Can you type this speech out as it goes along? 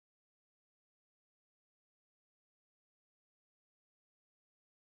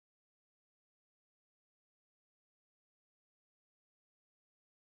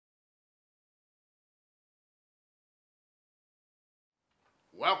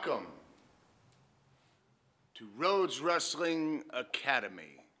Welcome to Rhodes Wrestling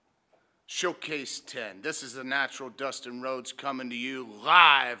Academy, Showcase 10. This is the natural Dustin Rhodes coming to you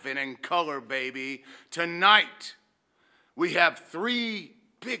live and in color, baby. Tonight, we have 3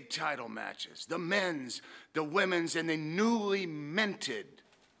 big title matches. The men's, the women's, and the newly minted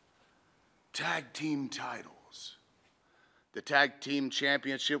tag team titles. The tag team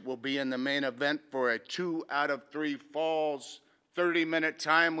championship will be in the main event for a 2 out of 3 falls, 30-minute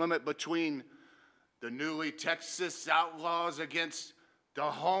time limit between the newly Texas Outlaws against the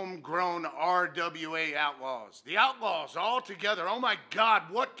homegrown RWA Outlaws. The Outlaws all together. Oh my God,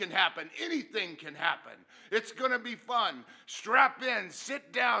 what can happen? Anything can happen. It's gonna be fun. Strap in,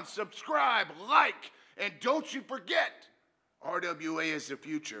 sit down, subscribe, like, and don't you forget, RWA is the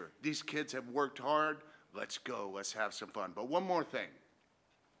future. These kids have worked hard. Let's go, let's have some fun. But one more thing.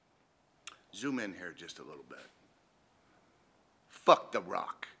 Zoom in here just a little bit. Fuck The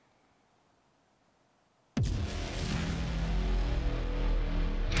Rock.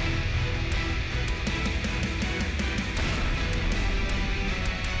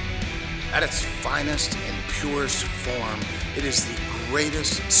 At its finest and purest form, it is the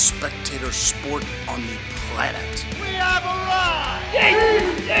greatest spectator sport on the planet. We have arrived!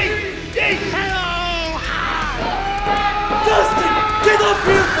 Hello! Dustin, get up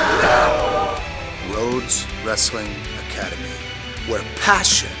here! No! Rhodes Wrestling Academy, where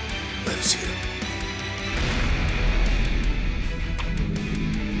passion lives here.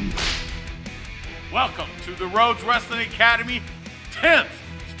 Welcome to the Rhodes Wrestling Academy 10th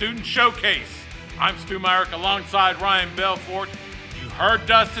Student Showcase. I'm Stu Myrick alongside Ryan Belfort. You heard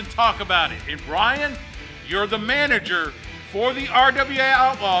Dustin talk about it. And Ryan, you're the manager for the RWA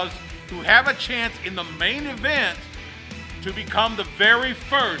Outlaws, who have a chance in the main event to become the very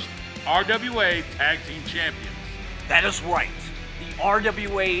first RWA Tag Team Champions. That is right. The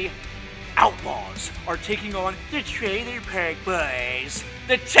RWA Outlaws are taking on the Trailer Park Boys,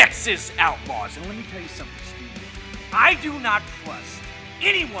 the Texas Outlaws. And let me tell you something, Steve. I do not trust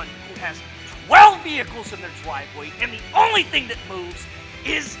anyone who has 12 vehicles in their driveway and the only thing that moves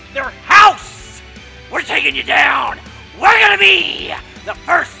is their house. We're taking you down. We're gonna be the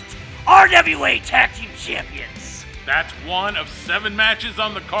first RWA Tag Team Champions. That's one of 7 matches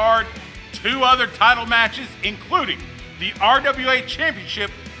on the card, 2 other title matches, including the RWA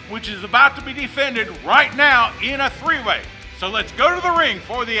Championship, which is about to be defended right now in a 3-way. So let's go to the ring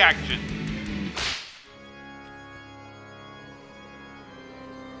for the action.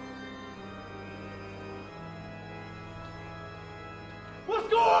 Let's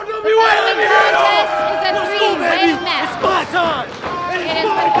go, RWA! Let me hear it all! Is a Let's go, 3-way baby! match. It's my time! It is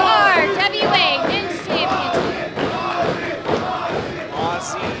the RWA Men's Championship.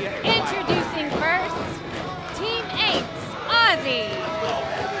 Aussie. Introducing first, Team 8's Ozzy.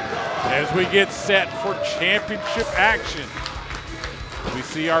 As we get set for championship action, we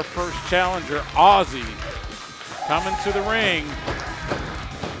see our first challenger, Ozzy, coming to the ring.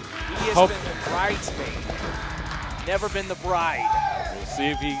 He has been the bridesmaid, never been the bride. We'll see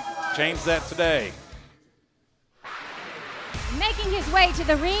if he changed that today. Making his way to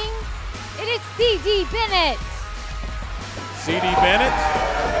the ring, it is C.D. Bennett. C.D. Bennett,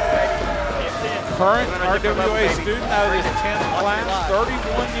 current RWA student out of his 10th class,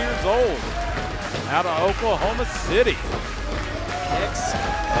 31 years old, out of Oklahoma City.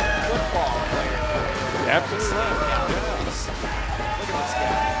 Ex-football player. Absolutely. Look at this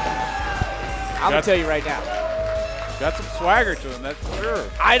guy. I'm going to tell you right now. Got some swagger to him, that's for sure.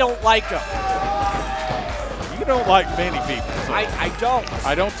 I don't like him. You don't like many people. So I don't.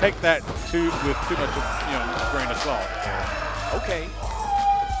 I don't take that with too much of, grain of salt. Okay.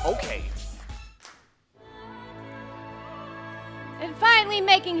 Okay. And finally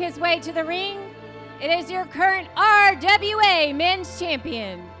making his way to the ring, it is your current RWA Men's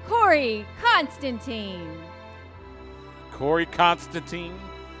Champion, Corey Constantine. Corey Constantine,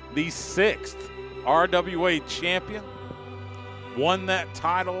 the 6th RWA champion, won that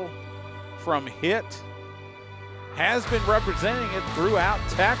title from Hit, has been representing it throughout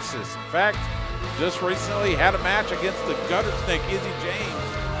Texas. In fact, just recently had a match against the Gutter Snake, Izzy James,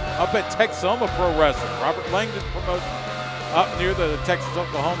 up at Texoma Pro Wrestling. Robert Langdon promotion up near the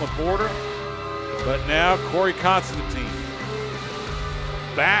Texas-Oklahoma border. But now Corey Constantine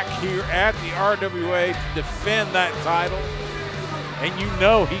back here at the RWA to defend that title. And you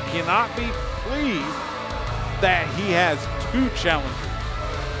know he cannot be pleased that he has 2 challengers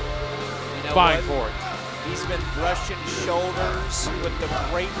vying for it. He's been brushing shoulders with the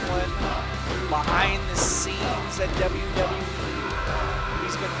great one behind the scenes at WWE.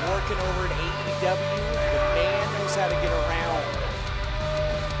 He's been working over at AEW. The man knows how to get around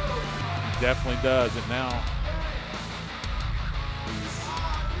definitely does. And now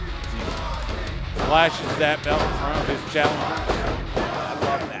he flashes that belt in front of his challenger. I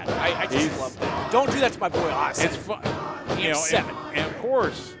love that. I just love that. Don't do that to my boy Ozzy. It's fun. You know, and of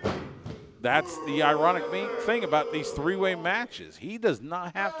course, that's the ironic thing about these three-way matches. He does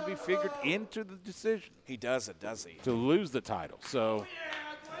not have to be figured into the decision. He doesn't, does he? To lose the title. So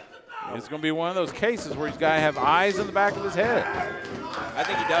it's going to be one of those cases where he's got to have eyes in the back of his head. I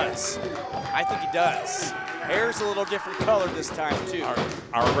think he does. I think he does. Hair's a little different color this time, too.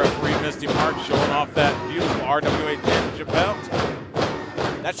 Our referee, Mystii Mark, showing off that beautiful RWA championship belt.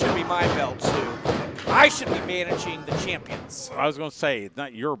 That should be my belt, too. I should be managing the champions. I was going to say, it's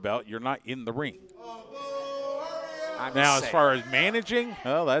not your belt. You're not in the ring. Now, as far as managing,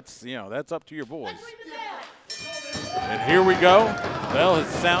 well, that's up to your boys. And here we go. Bell has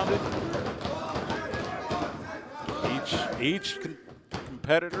sounded. Each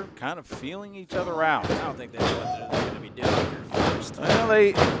competitor kind of feeling each other out. I don't think they know what they're going to be doing here first. Well,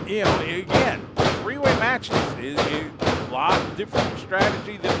 again, three-way matches is a lot different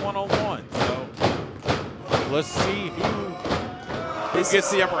strategy than one-on-one. So let's see who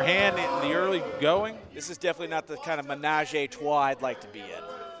gets the upper hand in the early going. This is definitely not the kind of menage a trois I'd like to be in.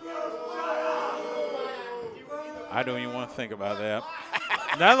 I don't even want to think about that.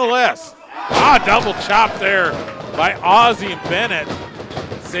 Nonetheless, double chop there by Ozzy and Bennett.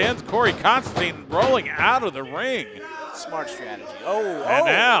 Sends Corey Constantine rolling out of the ring. Smart strategy. And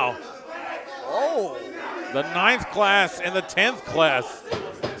now, Oh. the 9th class and the 10th class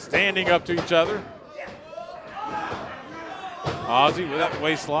standing up to each other. Ozzy with that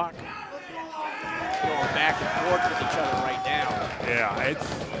waist lock. Going back and forth with each other right now. Yeah, it's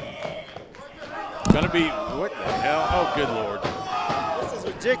going to be, what the hell? Oh, good Lord. This is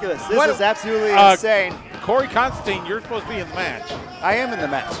ridiculous. This is absolutely insane. Corey Constantine, you're supposed to be in the match. I am in the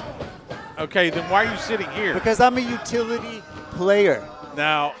match. Okay, then why are you sitting here? Because I'm a utility player.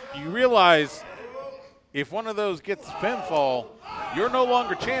 Now, you realize if one of those gets the pinfall, you're no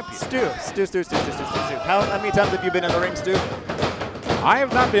longer champion. Stu. How many times have you been in the ring, Stu? I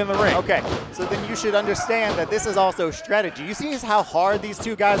have not been in the ring. Okay, so then you should understand that this is also strategy. You see how hard these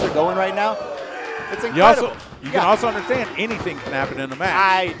two guys are going right now? It's incredible. You can also understand anything can happen in a match.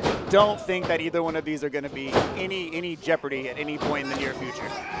 I don't think that either one of these are going to be any jeopardy at any point in the near future.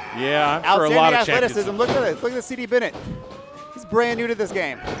 Yeah, I'm sure a lot of athleticism. Look at this. Look at CD Bennett. He's brand new to this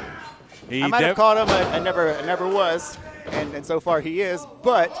game. I might have caught him. I never was, and so far he is.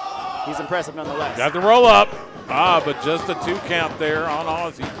 But he's impressive nonetheless. Got the roll up. But just a 2 count there on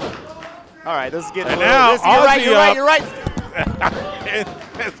Ozzy. All right, this is getting and a now little. You're right.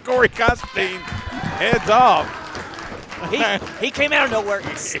 As Corey Constantine heads off. He came out of nowhere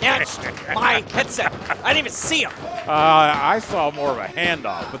and snatched my headset. I didn't even see him. I saw more of a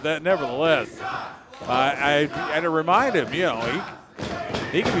handoff, but nevertheless, I had to remind him,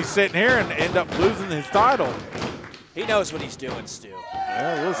 he could be sitting here and end up losing his title. He knows what he's doing, Stu.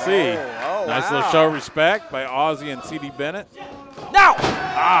 Well, we'll see. Nice little show of respect by Ozzy and CD Bennett. Now!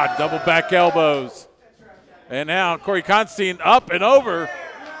 Double back elbows. And now Corey Constantine up and over.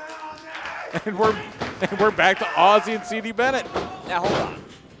 And we're back to Ozzy and CD Bennett. Now, hold on.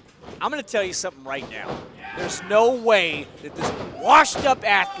 I'm going to tell you something right now. There's no way that this washed-up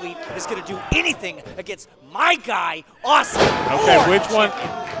athlete is going to do anything against my guy, Ozzy. Okay,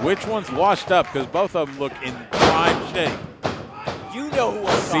 which one's washed up? Because both of them look in prime shape. You know who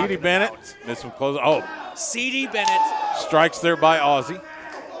I'm CD Bennett. This one close. CD Bennett. Strikes there by Ozzy.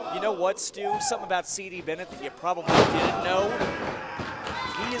 You know what, Stu? Something about CD Bennett that you probably didn't know.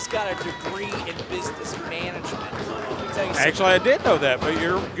 He has got a degree in business management. Let me tell you something. Actually, I did know that, but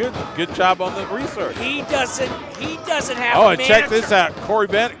you're good job on the research. He doesn't have a and manager. Check this out.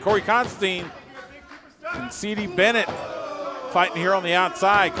 Corey Constantine and CD Bennett fighting here on the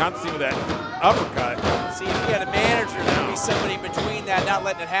outside. Constantine with that uppercut. See, if he had a manager, there'd be somebody in between that, not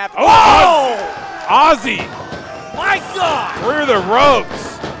letting it happen. Oh! Ozzy! My God! Through the ropes.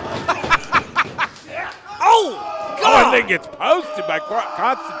 Oh, God! And then gets posted by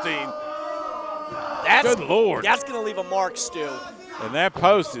Constantine. Good Lord. That's going to leave a mark, Stu. And that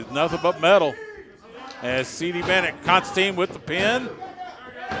post is nothing but metal. As CD Bennett, Constantine with the pin.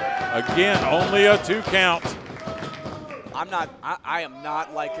 Again, only a 2 count. I am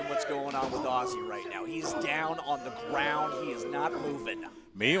not liking what's going on with Ozzy right now. He's down on the ground. He is not moving.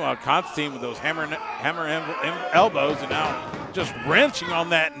 Meanwhile, Constantine with those hammer elbows and now just wrenching on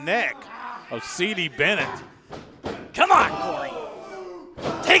that neck of CD Bennett. Come on, Corey.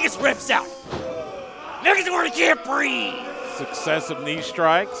 Take his rips out. Make it to where he can't breathe. Successive knee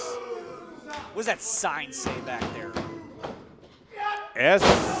strikes. What does that sign say back there?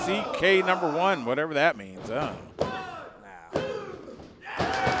 SCK #1, whatever that means.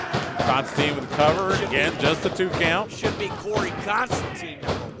 Constantine with the cover. Again, just a 2 count. Should be Corey Constantine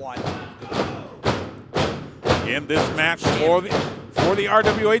 #1. Again, this match for the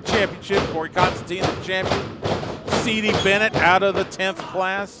RWA Championship. Corey Constantine, the champion. C.D. Bennett out of the 10th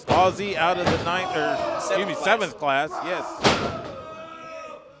class. Aussie out of the 7th class. Yes.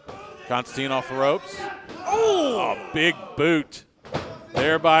 Constantine off the ropes. Oh! A big boot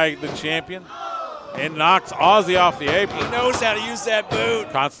there by the champion. And knocks Aussie off the apron. He knows how to use that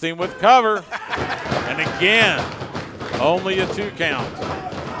boot. Constantine with cover. And again, only a 2 count.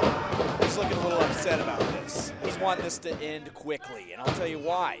 He's looking a little upset about this. He's wanting this to end quickly, and I'll tell you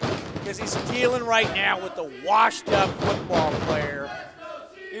why. Because he's dealing right now with the washed-up football player.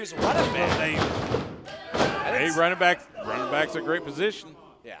 He's running back. Hey, running back's a great position.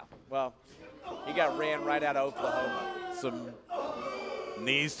 Yeah, well, he got ran right out of Oklahoma. Some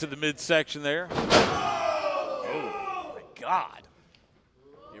knees to the midsection there. Oh, my God.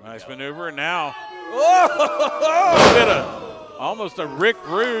 Nice maneuver, and now Oh! a bit of almost a Rick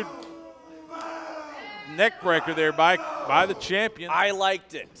Rude neck breaker there by the champion. I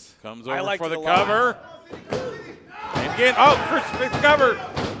liked it. Comes over for the cover. And again, Chris Fitz cover.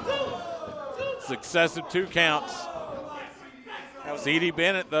 Successive 2 counts. C.D.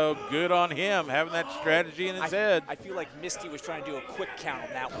 Bennett, though, good on him, having that strategy in his head. I feel like Mystii was trying to do a quick count on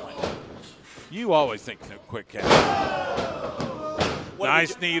that one. You always think of quick count.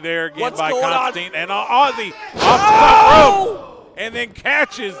 Nice knee there again by Constantine. And Aussie off the top rope. And then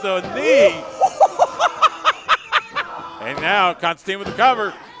catches the knee. And now Constantine with the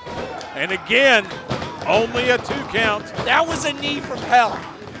cover. And again, only a 2 count. That was a knee from hell.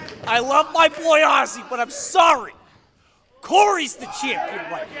 I love my boy Aussie, but I'm sorry. Corey's the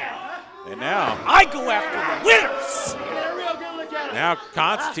champion right now. And now I go after the winners. Now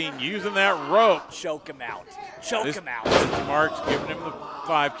Constantine using that rope. Choke him out. Choke him out. Mark's giving him the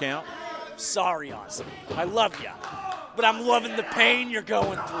 5 count. Sorry, Aussie. I love you. But I'm loving the pain you're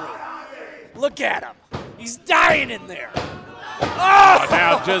going through. Look at him. He's dying in there. Oh!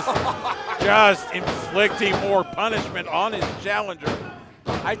 Now just inflicting more punishment on his challenger.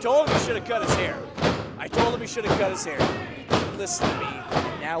 I told him he should have cut his hair. Listen to me.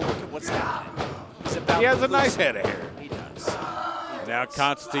 And now look at what's happening. He has a nice head of hair. He does. Now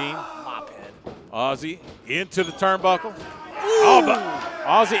Constantine. Mop head. Aussie into the turnbuckle. Oh, but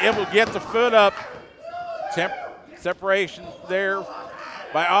Aussie able to get the foot up. Separation there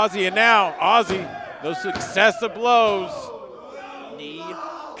by Aussie. And now Aussie, those successive blows. Knee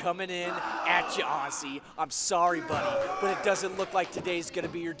coming in at you, Aussie. I'm sorry, buddy, but it doesn't look like today's going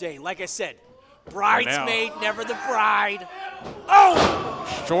to be your day. Like I said, bridesmaid, never the bride.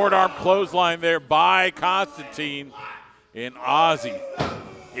 Oh! Short arm clothesline there by Constantine. And Aussie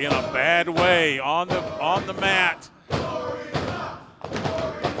in a bad way on the mat.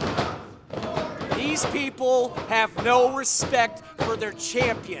 These people have no respect for their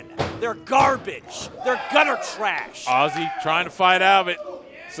champion. They're garbage. They're gutter trash. Aussie trying to fight out of it.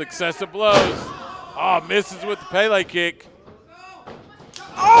 Successive blows. Oh, misses with the Pele kick.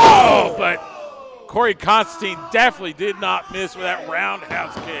 Oh, but Corey Constantine definitely did not miss with that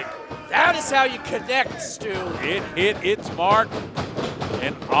roundhouse kick. That is how you connect, Stu. It hit its mark,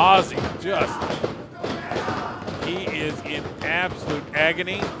 and Aussie he is in absolute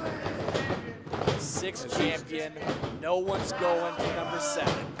agony. 6th champion, no one's going to number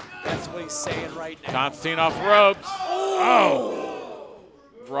 7. That's what he's saying right now. Constantine off the ropes. Oh!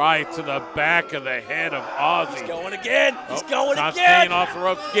 Right to the back of the head of Aussie. He's going again. He's going Constantine again. off the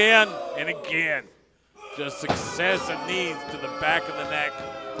ropes again and again. Just successive knees to the back of the neck,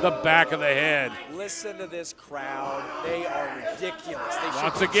 the back of the head. Listen to this crowd. They are ridiculous. They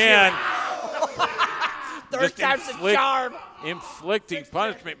Once again. Third time's the charm. Inflicting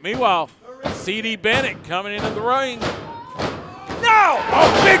punishment. Meanwhile, C.D. Bennett coming into the ring. No!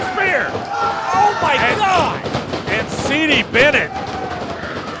 Oh, big spear! Oh, my God! And C.D. Bennett,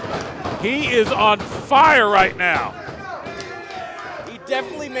 he is on fire right now. He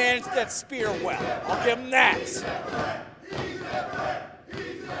definitely managed that spear well. I'll give him that.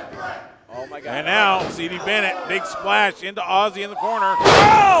 Oh, my God. And now, C.D. Bennett, big splash into Aussie in the corner.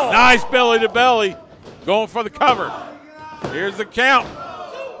 Oh! Nice belly to belly. Going for the cover. Here's the count.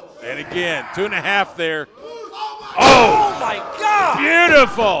 And again, 2.5 there. Oh, my God!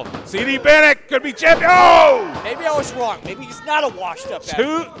 Beautiful. C.D. Bennett could be champion. Oh! Maybe I was wrong. Maybe he's not a washed-up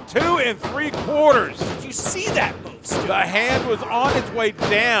athlete. 2 3/4. Did you see that move, Stu? The hand was on its way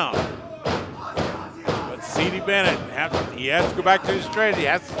down. But C.D. Bennett, he has to go back to his strategy. He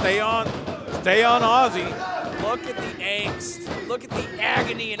has to stay on Aussie. Look at the angst. Look at the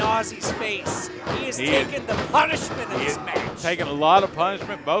agony in Ozzy's face. He is taking the punishment of this match. Taking a lot of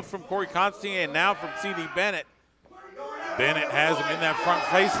punishment, both from Corey Constantine and now from C.D. Bennett. Bennett has him in that front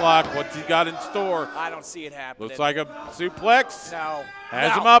face lock. What's he got in store? I don't see it happening. Looks like a suplex. No.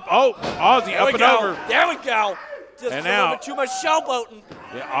 Has him up. Oh, Ozzy up and over. There we go. Just And a now- little bit too much showboating.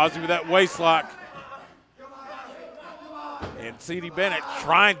 Yeah, Ozzy with that waist lock. And C.D. Bennett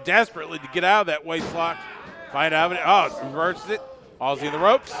trying desperately to get out of that waist lock. Fight out of it. Oh, reverses it. Ozzy in the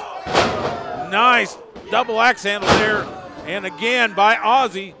ropes. Nice double axe handle there. And again by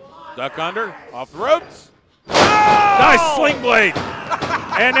Ozzy. Duck under, off the ropes. Nice sling blade.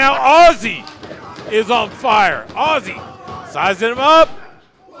 And now Ozzy is on fire. Ozzy sizing him up.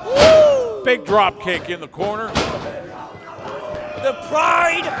 Woo! Big drop kick in the corner. The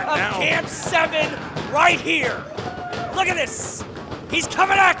pride of Now- Camp 7 right here. Look at this. He's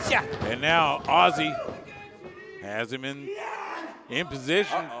coming at you. And now Ozzy has him in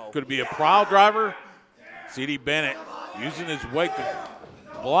position. Could it be a pile driver? C.D. Bennett using his weight to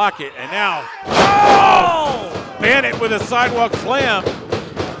block it. And now Bennett with a sidewalk slam.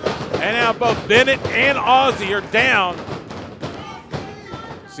 And now both Bennett and Ozzy are down.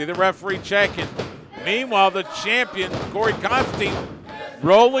 See the referee checking. Meanwhile, the champion, Corey Constantine,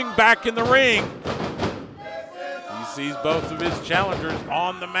 rolling back in the ring. He sees both of his challengers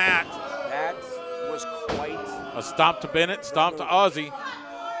on the mat. That was quite. A stomp to Bennett, stomp to Ozzy.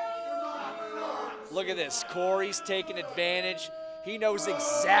 Look at this. Corey's taking advantage. He knows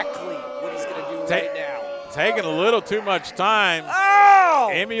exactly what he's going to do right now. Taking a little too much time. Oh!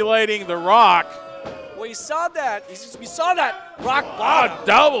 Emulating the Rock. Well, you saw that. We saw that rock bottom.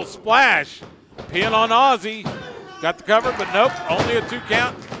 Double splash. Pin on Ozzy. Got the cover, but nope. Only a 2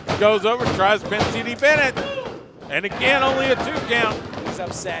 count. Goes over, tries to pin C.D. Bennett. And again, only a 2 count. He's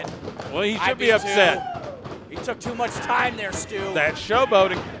upset. Well, he should be upset. He took too much time there, Stu. That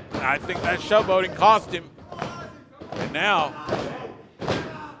showboating, I think that showboating cost him. And now,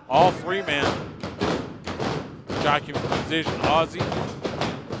 all 3 men jockeying for position. Ozzy.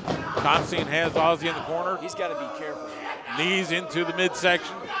 Constantine has Ozzy in the corner. He's got to be careful. Knees into the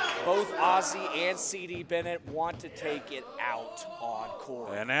midsection. Both Ozzy and C.D. Bennett want to take it out on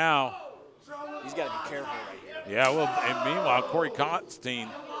Corey. And now, he's got to be careful right here. yeah, well, and meanwhile, Corey Constantine,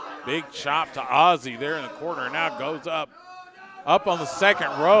 big chop to Ozzy there in the corner. Now goes up on the second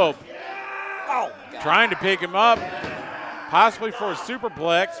rope. Oh, God. Trying to pick him up, possibly for a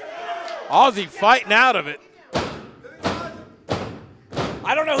superplex. Ozzy fighting out of it.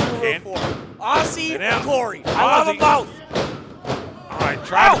 I don't know who to root for. Ozzy or Corey. I love them both. All right,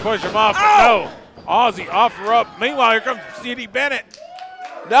 trying to push him off, but no. Ozzy off the rope. Meanwhile, here comes C.D. Bennett.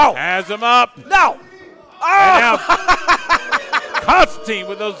 No. Has him up. No. And now Constantine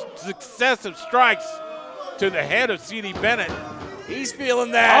with those successive strikes to the head of C.D. Bennett. He's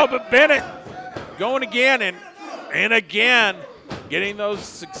feeling that. Oh, but Bennett going again and again, getting those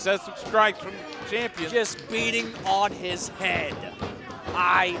successive strikes from the champion. Just beating on his head.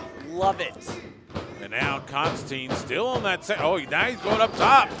 I love it. And now Constantine still on that set. Oh, now he's going up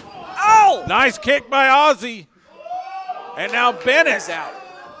top. Oh! Nice kick by Ozzy. And now Bennett. He's out.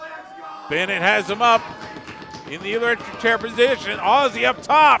 Bennett has him up in the electric chair position. Ozzy up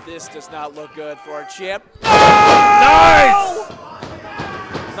top. This does not look good for our champ. Nice!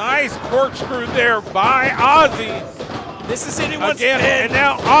 Nice corkscrew there by Ozzy. This is anyone's Again, pin. and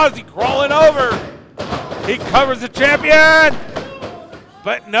now Ozzy crawling over. He covers the champion.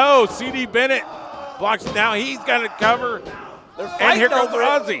 But no, C.D. Bennett blocks. Now he's got to cover. And here comes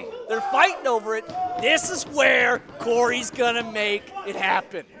Ozzy. They're fighting over it. This is where Corey's going to make it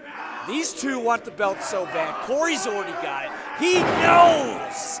happen. These two want the belt so bad. Corey's already got it. He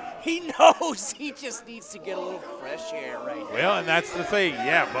knows. He knows he just needs to get a little fresh air right now. Well, and that's the thing.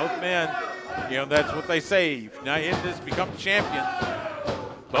 Yeah, both men, that's what they say. Now in this become champion.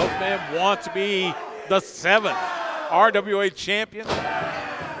 Both men want to be the 7th RWA champion.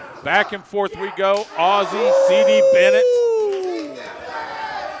 Back and forth we go. Ozzy, C.D. Bennett.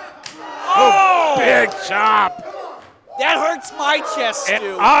 Oh, big chop. That hurts my chest, Stu. And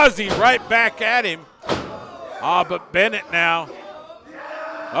Ozzy right back at him. But Bennett now.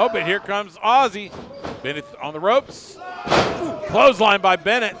 Oh, but here comes Ozzy. Bennett on the ropes. Clothesline by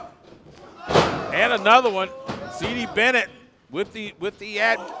Bennett. And another one. C.D. Bennett with the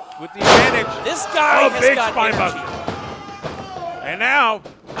advantage. This guy has big got spine energy. buster. And now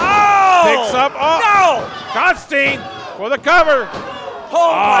picks up. No! Constantine for the cover.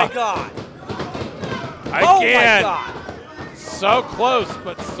 Oh my God. Again. Oh my God. So close,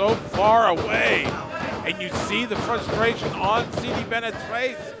 but so far away. And you see the frustration on C.D. Bennett's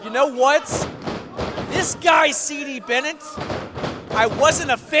face. You know what? This guy, C.D. Bennett, I wasn't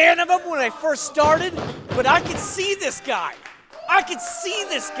a fan of him when I first started, but I could see this guy. I could see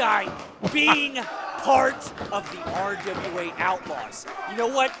this guy being part of the RWA Outlaws. You know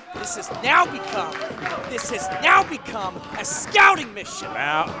what? This has now become a scouting mission.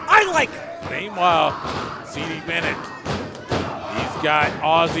 Now, I like it. Meanwhile, C.D. Bennett, he's got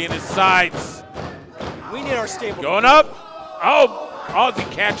Ozzy in his sights. We need our stable. Going up. Oh, Ozzy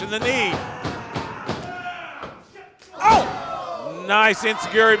catching the knee. Oh! Nice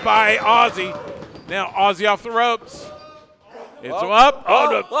insecurity by Ozzy. Now Ozzy off the ropes. Hits him up.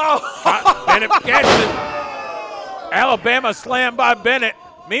 Bennett catches it. Alabama slam by Bennett.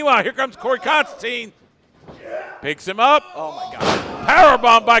 Meanwhile, here comes Corey Constantine. Picks him up. Oh, my God.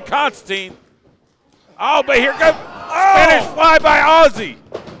 Powerbomb by Constantine. Oh, but here comes Spanish fly by Ozzy.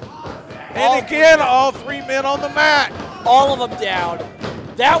 And again, all 3 men on the mat. All of them down.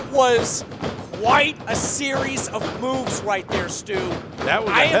 That was quite a series of moves right there, Stu. That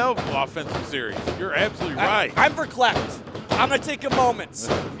was a hell of an offensive series. You're absolutely right. I'm verklempt. I'm going to take a moment.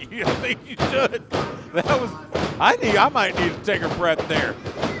 I think you should. That was. I might need to take a breath there.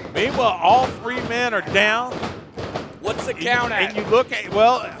 Meanwhile, all 3 men are down. What's the count at? And you look at,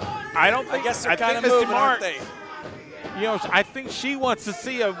 well, I don't think. I guess they're I kind of think moving, Mr. aren't Mark, they? You know, I think she wants to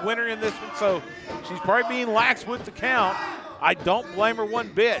see a winner in this one, so she's probably being lax with the count. I don't blame her one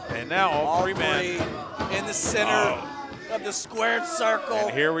bit. And now all 3 men in the center of the squared circle. And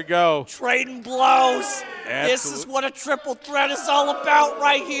here we go. Trading blows. This is what a triple threat is all about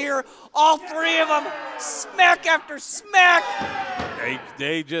right here. All 3 of them, smack after smack.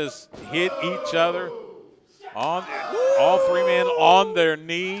 They just hit each other on all 3 men on their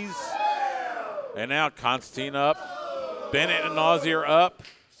knees. And now Constantine up. Bennett and Ozzy are up.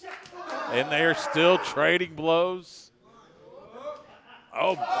 And they're still trading blows.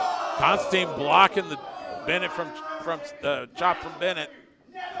 Oh, Constantine blocking the Bennett from chop from Bennett.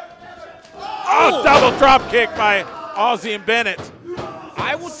 Oh, double drop kick by Ozzy and Bennett.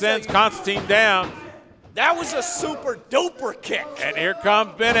 I will sends Constantine down. That was a super duper kick. And here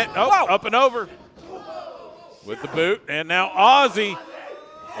comes Bennett. Oh, up and over with the boot. And now Ozzy.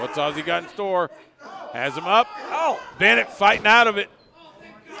 What's Ozzy got in store? Has him up. Oh. Bennett fighting out of it.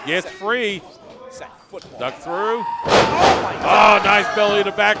 Gets free. Duck through. Oh, my God. Oh, nice belly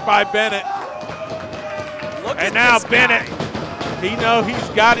to back by Bennett. And now Bennett, he knows he's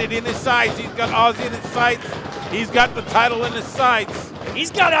got it in his sights. He's got Ozzy in his sights. He's got the title in his sights. He's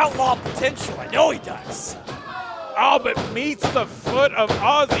got outlaw potential. I know he does. Oh, but meets the foot of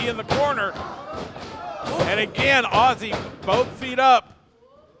Ozzy in the corner. And again, Ozzy, both feet up.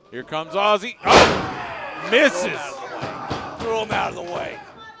 Here comes Ozzy. Oh, misses. Threw him out of the way.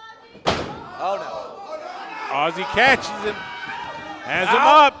 Oh, no. Ozzy catches him. Has him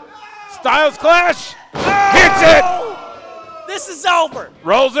up. Styles clash. Hits it. This is over.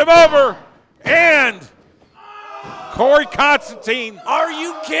 Rolls him over. And Corey Constantine. Are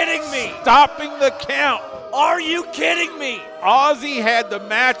you kidding me? Stopping the count. Are you kidding me? Ozzy had the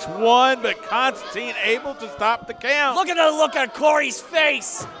match won, but Constantine able to stop the count. Look at the look on Corey's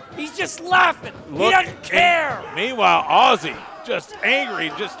face. He's just laughing. He doesn't care. Meanwhile, Ozzy, just angry,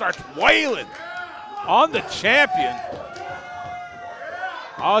 just starts wailing on the champion.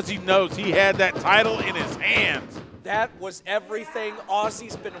 Ozzy knows he had that title in his hands. That was everything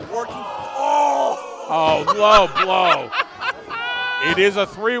Ozzy's been working for. Oh, low blow. It is a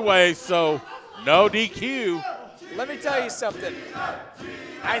 3-way, so no DQ. Let me tell you something.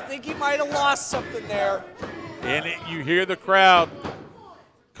 I think he might have lost something there. And you hear the crowd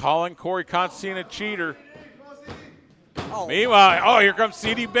calling Corey Constantine a cheater. Oh. Meanwhile, here comes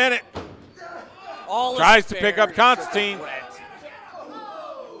C.D. Bennett. Tries to pick up Constantine.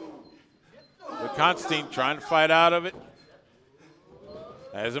 But Constantine trying to fight out of it.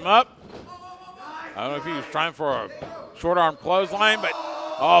 Has him up. I don't know if he was trying for a short arm clothesline,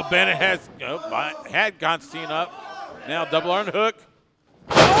 but Bennett had Constantine up. Now double arm hook.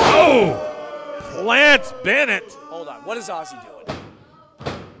 Oh! Plants Bennett. Hold on. What is Ozzy doing?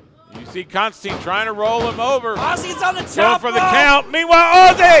 You see Constantine trying to roll him over. Ozzy's on the top Going for the rope. count.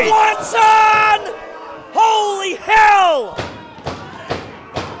 Meanwhile, Ozzy! What's on? Holy hell!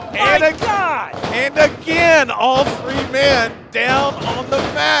 My God! And again, all 3 men down on the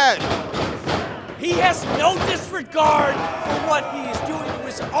mat. He has no disregard for what he is doing to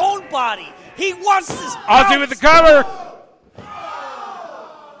his own body. He wants this. Ozzy with the cover.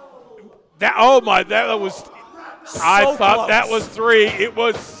 That was. So I thought close. that was 3. It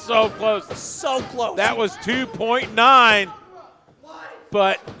was so close. So close. That was 2.9.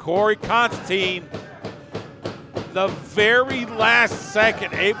 But Corey Constantine, the very last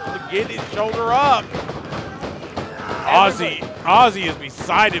second, able to get his shoulder up. Ozzy is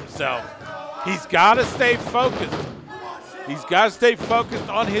beside himself. He's got to stay focused. He's got to stay focused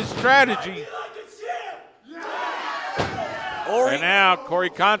on his strategy. And now Corey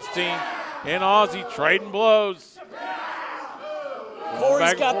Constantine and Ozzy trading blows.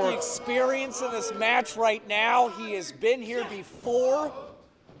 Corey's got the experience in this match right now. He has been here before.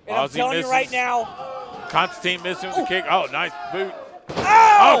 And I'm telling you right now. Constantine missing with the kick. Oh, nice boot.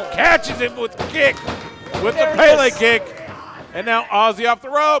 Oh, catches him with the kick. With the Pele kick. And now Ozzy off the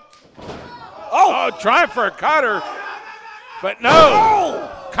rope. Oh, trying for a cutter. But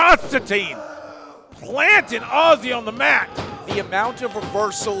no. Constantine planting Ozzy on the mat. The amount of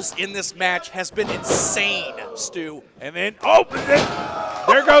reversals in this match has been insane, Stu. And then,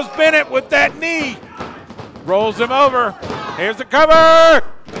 there goes Bennett with that knee. Rolls him over. Here's the cover.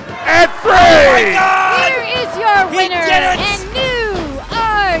 And 3. Here is your winner and new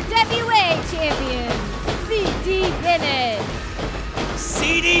RWA champion, C.D. Bennett.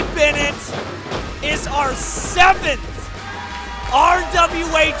 C.D. Bennett is our 7th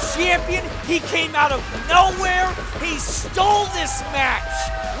RWA champion. He came out of nowhere. He stole this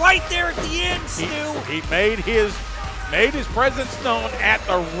match right there at the end, Stu. He made his presence known at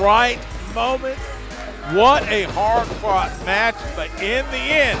the right moment. What a hard-fought match, but in the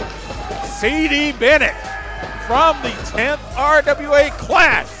end, C.D. Bennett from the 10th RWA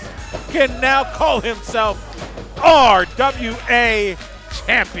class can now call himself RWA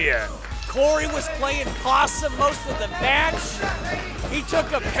champion. Corey was playing possum most of the match. He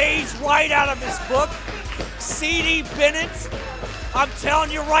took a page right out of his book. C.D. Bennett, I'm telling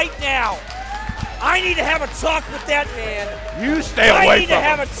you right now, I need to have a talk with that man. You stay away from him. I need to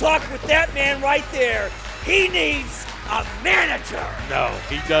have a talk with that man right there. He needs a manager. No,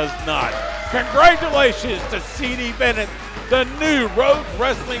 he does not. Congratulations to C.D. Bennett, the new Rhodes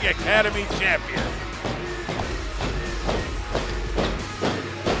Wrestling Academy champion.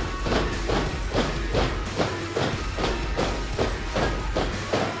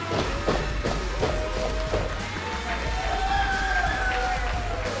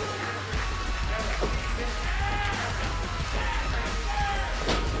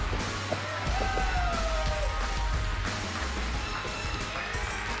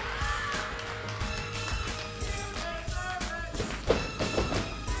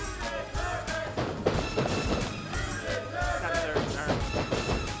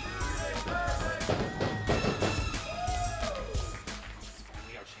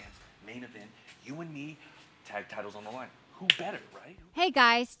 Titles on the line. Who better, right? Hey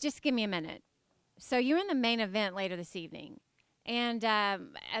guys, just give me a minute. So you're in the main event later this evening. And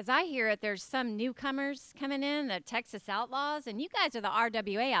as I hear it, there's some newcomers coming in, the Texas Outlaws, and you guys are the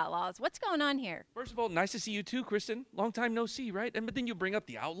RWA Outlaws. What's going on here? First of all, nice to see you too, Kristen. Long time no see, right? But then you bring up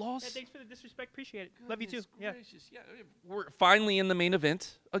the Outlaws. Yeah, thanks for the disrespect. Appreciate it. Love you too. Gracious. Yeah, we're finally in the main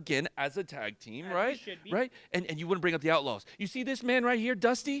event again as a tag team, As right? we should be. Right? And you wouldn't bring up the Outlaws. You see this man right here,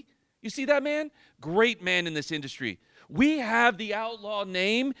 Dusty? You see that man? Great man in this industry. We have the Outlaw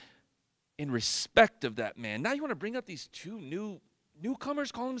name in respect of that man. Now you want to bring up these two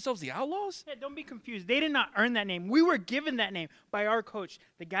newcomers calling themselves the Outlaws? Yeah, don't be confused. They did not earn that name. We were given that name by our coach,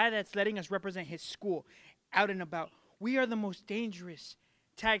 the guy that's letting us represent his school out and about. We are the most dangerous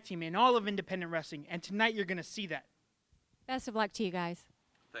tag team in all of independent wrestling, and tonight you're going to see that. Best of luck to you guys.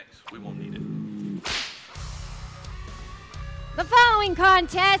 Thanks. We won't need it. The following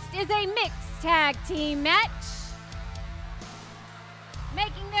contest is a mixed tag team match.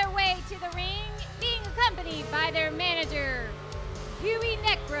 Making their way to the ring, being accompanied by their manager, Huey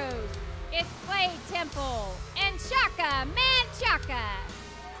Necros, it's Slade Temple, and Shaka Man Shaka.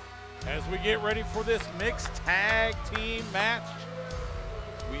 As we get ready for this mixed tag team match,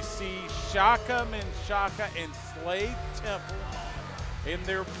 we see Shaka Man Shaka and Slade Temple and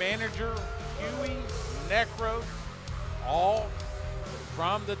their manager, Huey Necros, all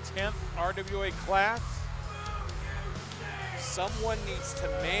from the 10th RWA class. Someone needs to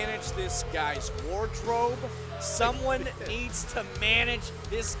manage this guy's wardrobe. Someone needs to manage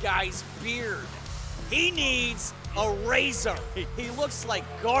this guy's beard. He needs a razor. He looks like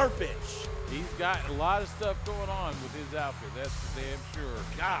garbage. He's got a lot of stuff going on with his outfit, that's for damn sure.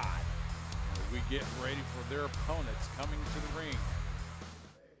 God. As we get ready for their opponents coming to the ring.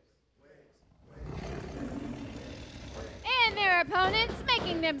 And their opponents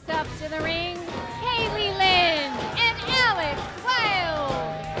making themselves to the ring, Kaylee Lynn and Alex Wild.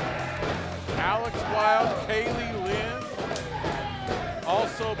 Alex Wild, Kaylee Lynn,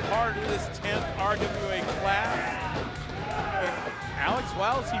 also part of this 10th RWA class. And Alex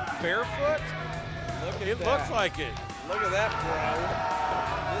Wild, is he barefoot? It looks like it. Look at that,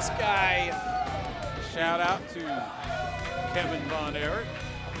 bro. This guy. Shout out to Kevin Von Erich,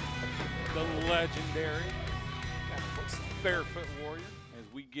 the legendary Barefoot Warrior, as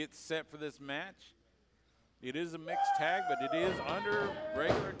we get set for this match. It is a mixed tag, but it is under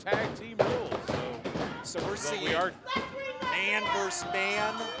regular tag team rules. So we're seeing man versus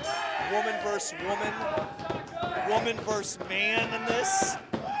man, woman versus woman, woman versus man in this.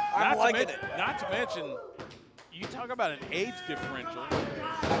 I'm liking it. Not to mention, you talk about an age differential.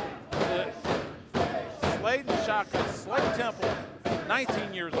 Slade and Shaka, Slade Temple,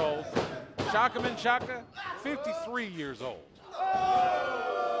 19 years old. Shaka Menchaca, 53 years old.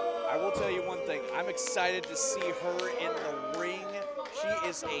 I will tell you one thing. I'm excited to see her in the ring. She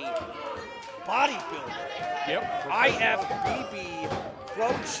is a bodybuilder. Yep. IFBB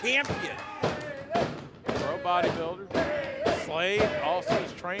pro champion. Pro bodybuilder. Slade also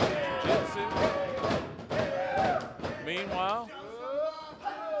is trained in jiu-jitsu. Meanwhile,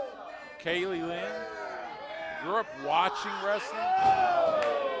 Kaylee Lynn grew up watching wrestling.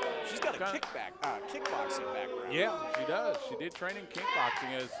 She's got a kickboxing background. Yeah, she does. She did train in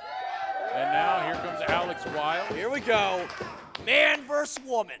kickboxing and now here comes Alex Wild. Here we go. Man versus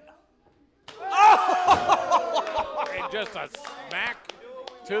woman. Oh! And just a smack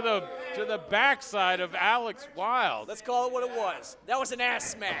to the backside of Alex Wild. Let's call it what it was. That was an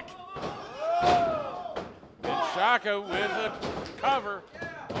ass smack. And Shaka with a cover.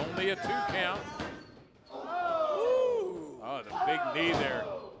 Only a 2 count. Oh, the big knee there.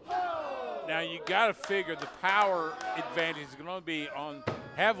 Now you got to figure the power advantage is going to be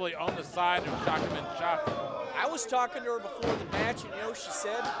heavily on the side of Shaka Menchaca. I was talking to her before the match, and you know what she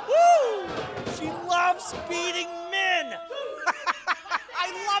said? Woo! She loves beating men.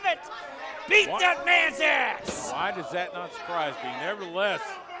 I love it. Beat that man's ass. Why does that not surprise me? Nevertheless,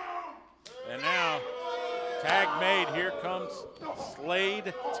 and now tag made. Here comes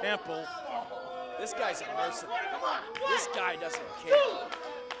Slade Temple. This guy's a mercenary. This guy doesn't care.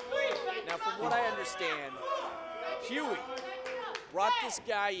 Now, from what I understand, Huey brought this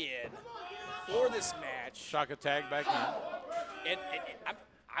guy in for this match. Shaka tag back in.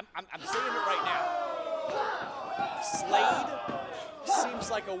 And I'm saying it right now. Slade seems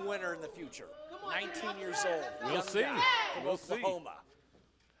like a winner in the future. 19 years old. We'll see. We'll see.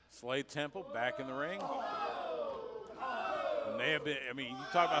 Slade Temple back in the ring. And they have been, I mean, you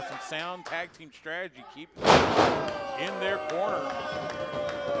talk about some sound tag team strategy. Keep in their corner.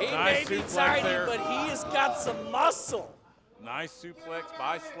 He nice may be tiny, but he has got some muscle. Nice suplex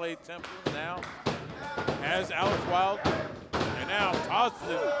by Slade Temple. Now has Alex Wild. And now tosses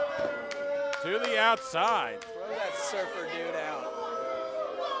him to the outside. Throw that surfer dude out.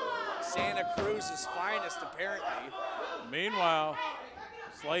 Santa Cruz's finest, apparently. Meanwhile,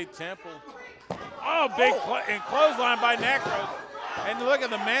 Slade Temple. Oh, big clothesline by Necros. And look at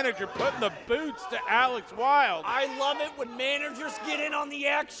the manager putting the boots to Alex Wild. I love it when managers get in on the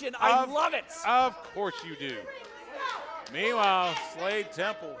action. I love it. Of course you do. Meanwhile, Slade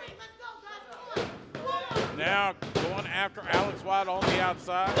Temple now going after Alex Wild on the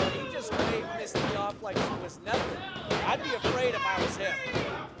outside. He just waved Mystii off like she was nothing. I'd be afraid if I was him.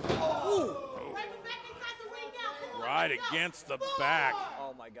 Ooh. Right against the back.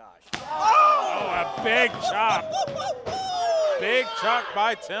 Oh, my gosh. Oh, a big chop. Big chop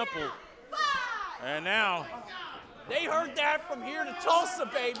by Temple. And now. They heard that from here to Tulsa,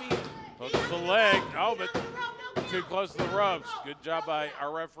 baby. Hooks the leg. Oh, but too close to the ropes. Good job by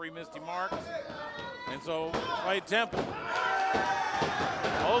our referee, Mystii Marks. And so, Slade Temple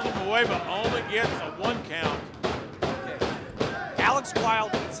holds him away, but only gets a 1 count. Okay. Alex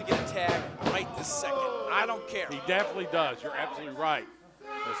Wild needs to get a tag right this second. I don't care. He definitely does. You're absolutely right.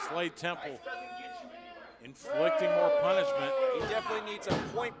 The Slade Temple inflicting more punishment. He definitely needs a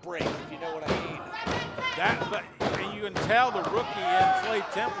point break, if you know what I mean. And you can tell the rookie in Slade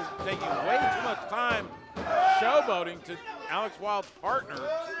Temple taking way too much time showboating to Alex Wild's partner,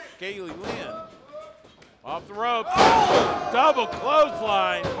 Kaylee Lynn. Off the ropes. Oh! Double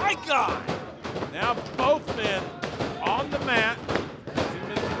clothesline. My God. Now both men on the mat. See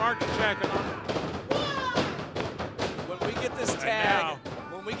Mr. Mark checking. When we get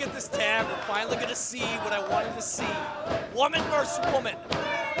this tag, we're finally going to see what I wanted to see. Woman versus woman.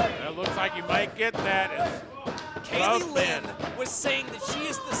 It looks like you might get that. Kaylee Lynn was saying that she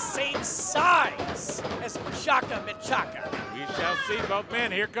is the same size as Shaka Menchaca. We shall see both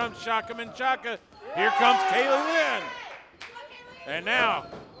men. Here comes Shaka Menchaca. Here comes Kaylee Lynn. And now,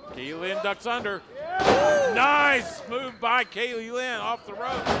 Kaylee Lynn ducks under. Nice move by Kaylee Lynn off the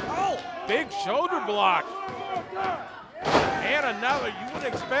rope. Oh! Big shoulder block. And another. You would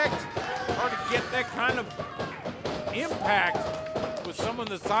expect her to get that kind of impact with someone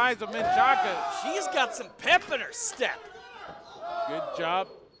the size of Menchaca. She's got some pep in her step. Good job.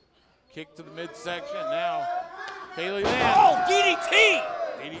 Kick to the midsection. Now, Kaylee Lynn. Oh, DDT!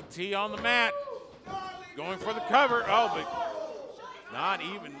 DDT on the mat. Going for the cover. Oh, but not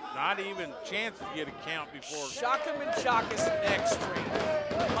even chance to get a count before. Shaka Menchaca's neck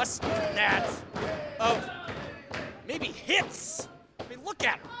strength must be that of maybe hits. I mean, look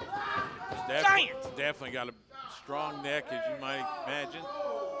at her. Giant. Definitely got a strong neck, as you might imagine.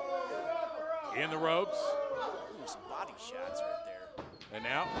 In the ropes. Ooh, some body shots right there. And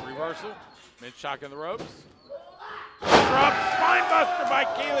now, reversal. Menchaca in the ropes. Drop spine buster by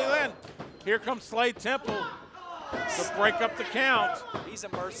Kaylee Lynn. Here comes Slade Temple to break up the count. He's a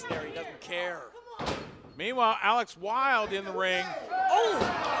mercenary, doesn't care. Meanwhile, Alex Wilde in the ring.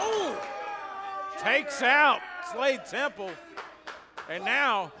 Oh! Takes out Slade Temple. And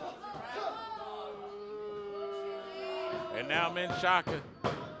now Menchaca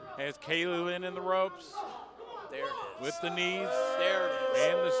has Kaylee Lynn in the ropes. There it is. With the knees. There it is.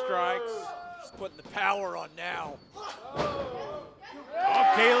 And the strikes. She's putting the power on now. Oh,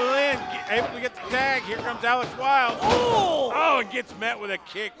 Kaylee Lynn able to get the tag. Here comes Alex Wilde. Oh, and gets met with a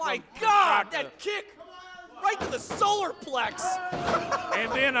kick. My God, that kick right to the solar plex.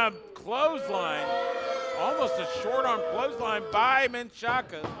 And then a clothesline, almost a short arm clothesline by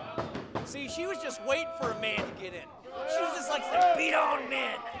Menchaca. See, she was just waiting for a man to get in. She just likes to beat on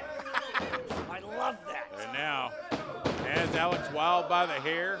men. I love that. And now, has Alex Wilde by the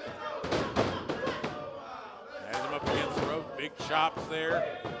hair. Has him up against the rope. Big chops there.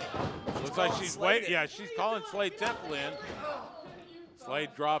 Looks like she's waiting. Yeah, she's calling Slade Temple in.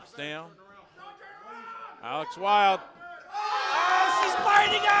 Slade drops down. Alex Wilde. Oh, she's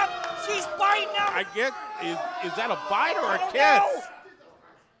biting up. She's biting up. I get, is that a bite or a kiss? Know.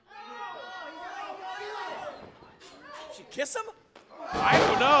 She kiss him? I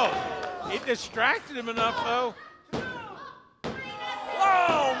don't know. It distracted him enough, though.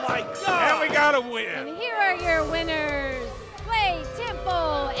 Oh, my God. And we got a win. And here are your winners, Slade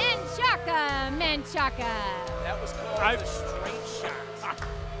Temple and Shaka Menchaca. That was called the straight shot.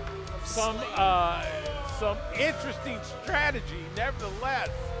 Some interesting strategy,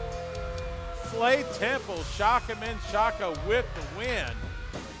 nevertheless. Slade Temple, Shaka Menchaca with the win.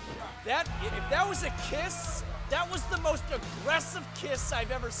 If that was a kiss, that was the most aggressive kiss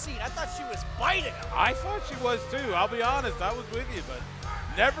I've ever seen. I thought she was biting him. I thought she was too. I'll be honest, I was with you, but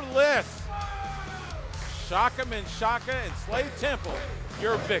nevertheless, Shaka Menchaca and Slade Temple,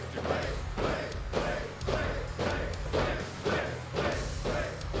 your victor.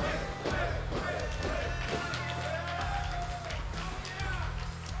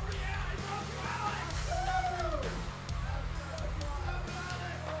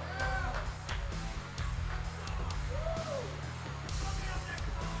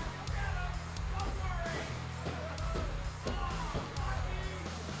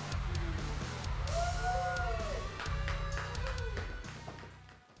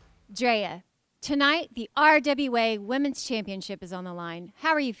 Drea, tonight the RWA Women's Championship is on the line.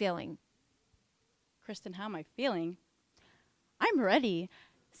 How are you feeling? Kristen, how am I feeling? I'm ready.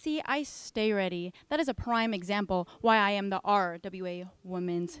 See, I stay ready. That is a prime example why I am the RWA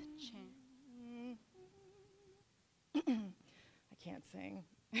Women's Champion. I can't sing.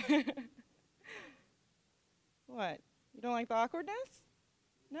 What? You don't like the awkwardness?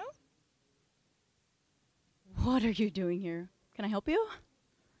 No? What are you doing here? Can I help you?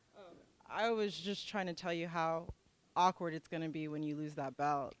 I was just trying to tell you how awkward it's going to be when you lose that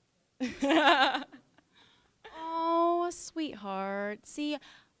belt. Oh, sweetheart. See,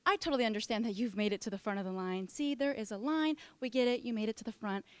 I totally understand that you've made it to the front of the line. See, there is a line. We get it. You made it to the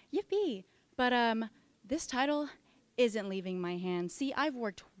front. Yippee. But this title isn't leaving my hands. See, I've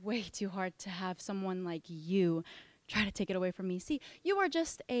worked way too hard to have someone like you try to take it away from me. See, you are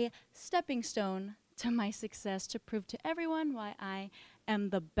just a stepping stone to my success to prove to everyone why I am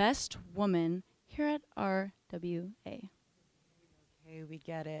the best woman here at RWA. Okay, we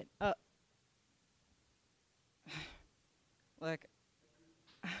get it. Look,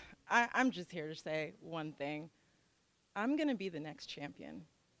 I'm just here to say one thing. I'm going to be the next champion,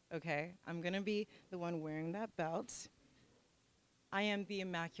 okay? I'm going to be the one wearing that belt. I am the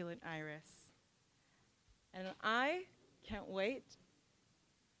Immaculate Iris. And I can't wait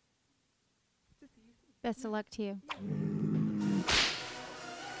to see you. Best of luck to you.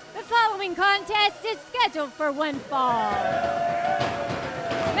 The following contest is scheduled for one fall.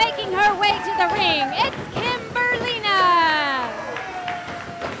 Making her way to the ring, it's Kimberlina.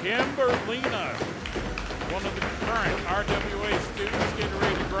 Kimberlina, one of the current RWA students getting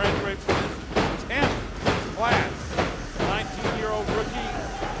ready to graduate from his 10th class. 19-year-old rookie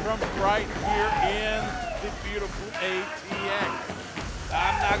from right here in the beautiful ATX.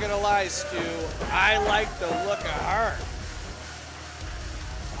 gonna lie, Stu, I like the look of her.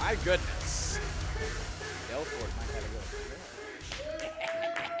 My goodness. Belfort might have to go.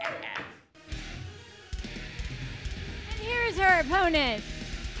 And here's her opponent,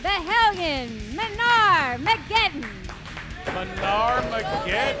 the Helgen Myrick. Myrick,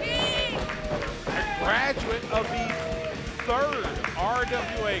 a graduate of the 3rd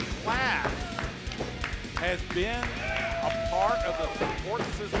RWA class, has been a part of the support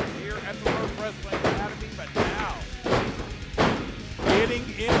system here at the Rhodes Wrestling Academy, but now getting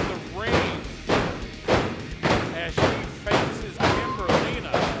in the ring as she faces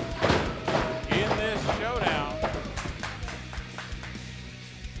Kimberlina in this showdown.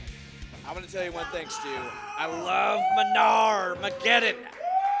 I'm gonna tell you one thing, Stu. I love Myrick.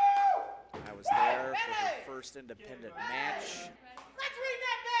 I was there for her first independent match. Let's ring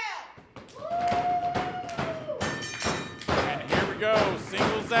that bell! And here we go,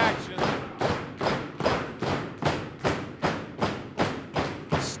 singles action.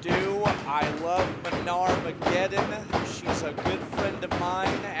 Stu, I love Myrick. She's a good friend of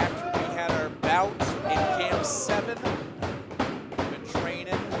mine. After we had our bout in Camp 7, we've been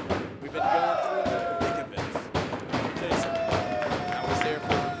training. We've been going through the thick of it. I'll tell you something. I was there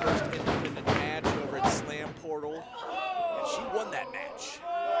for her first independent match over at Slam Portal, and she won that match.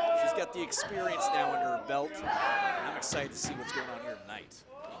 She's got the experience now under her belt. And I'm excited to see what's going on here tonight.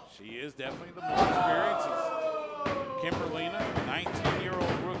 She is definitely the more experienced. Kimberlina,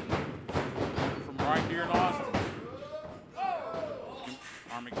 19-year-old rookie from right here in Austin.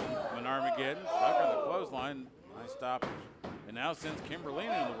 Myrick, duck on the clothesline, nice stoppage. And now sends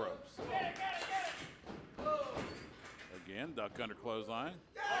Kimberlina in the ropes. Again, duck under clothesline.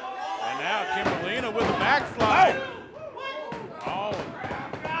 And now Kimberlina with a backslide. Oh.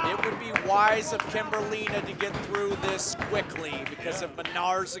 It would be wise of Kimberlina to get through this quickly because of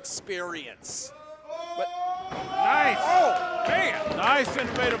Menard's experience. But nice. Oh, man. Nice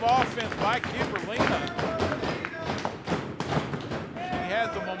innovative offense by Kimberlina. She has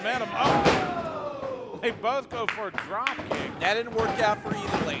the momentum. Oh, they both go for a drop kick. That didn't work out for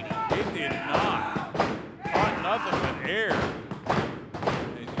either lady. It did not. Caught nothing but air.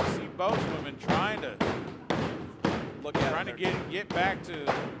 As you see both women trying to get back to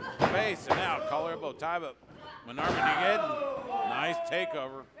base, and now collar elbow tie, but Myrick, nice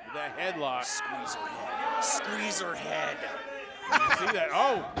takeover with that headlock. Squeeze her head. Squeeze her head. You see that?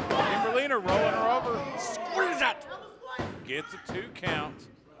 Oh, Kimberlina rolling her over. Squeeze it. Gets a 2 count.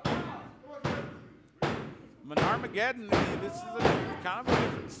 Myrick, this is a kind of a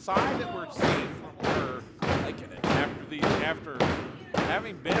different side that we're seeing from her. After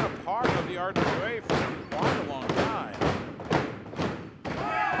having been a part of the RWA for quite a long time.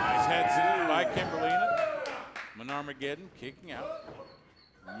 Nice head scissors by Kimberlina. Myrick kicking out.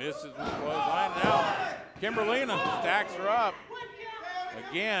 Misses with the clothesline. Now Kimberlina stacks her up.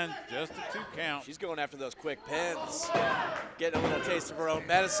 Again, just a 2 count. She's going after those quick pins. Getting a little taste of her own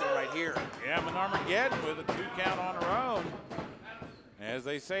medicine right here. Yeah, Myrick with a 2 count on her own. As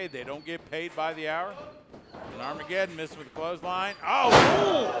they say, they don't get paid by the hour. Myrick missed with the clothesline. Oh,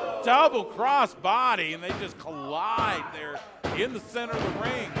 ooh, double cross body, and they just collide there in the center of the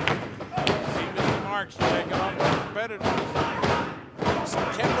ring. See Mr. Marks checking on the competitors. So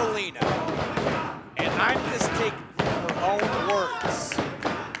Kimberlina, and I'm just taking her own words,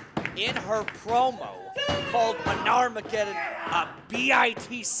 in her promo, called Myrick a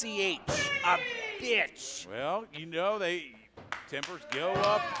B-I-T-C-H, a bitch. Well, you know, tempers go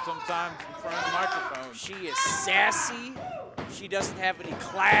up sometimes in front of the microphone. She is sassy. She doesn't have any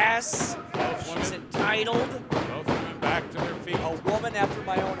class. She's entitled. Both women back to their feet. A woman after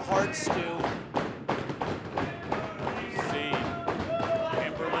my own heart, Stu. You see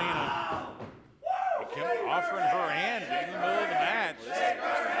Kimberlina offering her hand in the middle of the match. This is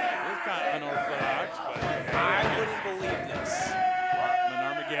kind of unorthodox, but I wouldn't believe this.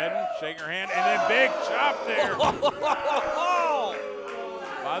 Myrick shaking her hand, and then big chop there.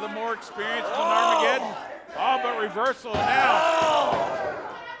 By the more experienced Myrick. Oh, but reversal now.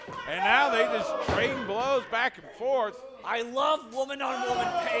 And now they just trading blows back and forth. I love woman-on-woman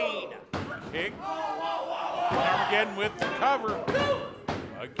pain. Kick. Myrick with the cover.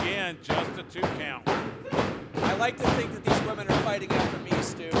 Again, just a 2 count. I like to think that these women are fighting after me,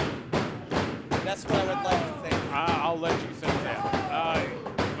 Stu. That's what I would like to think. I'll let you think that.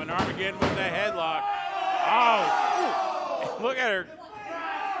 Myrick with the headlock. Oh, look at her.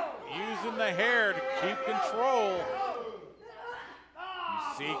 Using the hair to keep control. You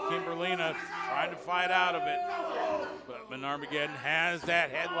see Kimberlina trying to fight out of it. But Myrick has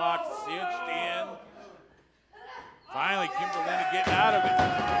that headlock cinched in. Finally, Kimberlina getting out of it.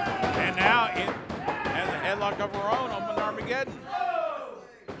 of her own on Armageddon.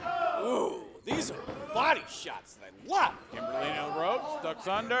 Ooh, these are body shots that I love. Kimberlina on the ropes, ducks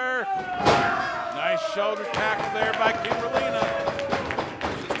under. Nice shoulder tackle there by Kimberlina.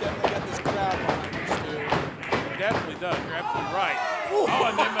 She's definitely got this crowd behind her, Stu. It definitely does. You're absolutely right. Oh,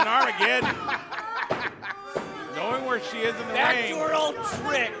 and then Armageddon. Knowing where she is in the ring. Backdoor old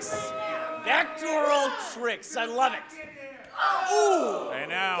tricks. Backdoor old tricks. I love it. Ooh. And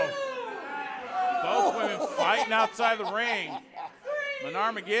now, both women fighting outside the ring.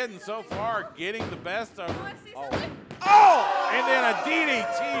 Armageddon so far getting the best of her. Oh! And then a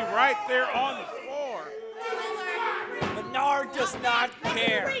DDT right there on the floor. Menard does not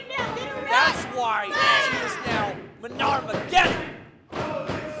care. That's why she is now Menarmageddon.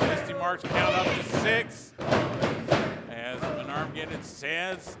 Mystii marks count up to 6. As Menarmageddon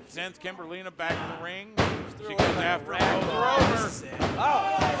sends Kimberlina back in the ring. She goes after her, pulls her over. Oh,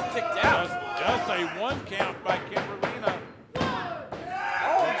 she's kicked out. Just a 1 count by Kimberlina.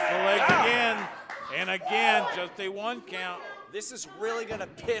 Hooks the legs again, and again, just a 1 count. This is really gonna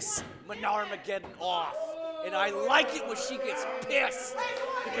piss Menarmageddon off. And I like it when she gets pissed.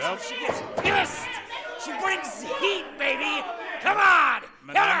 Because when she gets pissed, she brings heat, baby. Come on!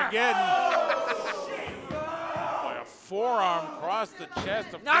 Menarmageddon. A forearm across the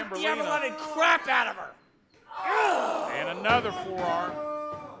chest of Knock the Kimberlina. ever-loving crap out of her. And another forearm.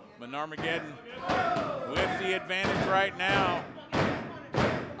 Menarmageddon with the advantage right now.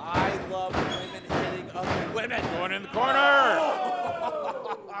 I love women hitting other women. Going in the corner.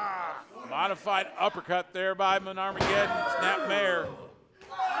 Modified uppercut there by Menarmageddon. Snap mare.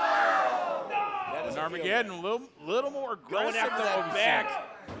 Menarmageddon a little more aggressive going after than that back.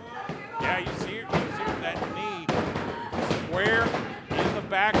 Yeah, you see that knee square in the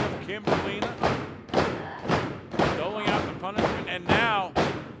back of Kimberlina. Doling out the punishment, and now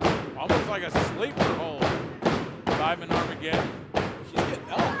almost like a sleeper hold by Menarmageddon. She's getting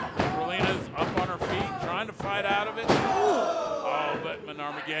up. Kimberlina's up on her feet, trying to fight out of it. Oh, but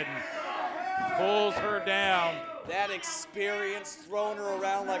Menarmageddon pulls her down. That experience throwing her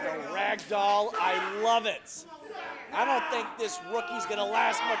around like a rag doll, I love it. I don't think this rookie's gonna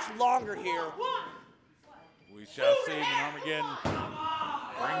last much longer here. We shall see. Menarmageddon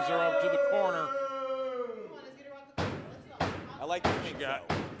brings her up to the corner. I like the pink got.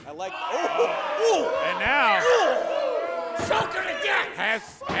 though. I like. Oh! And now Choke her to death! has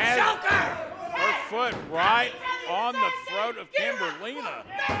her foot right on the throat of Kimberlina.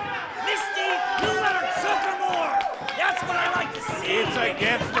 Mystii, you let her choke her more! That's what I like to see! It's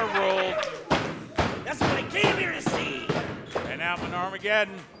against the rules. That's what I came here to see! And now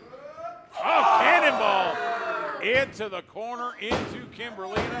Menarmageddon. Oh, cannonball! Into the corner, into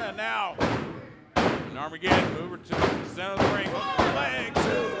Kimberlina, and now Menarmageddon move her to the center of the ring. Hook the legs.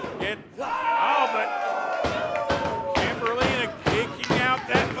 But Kimberlina kicking out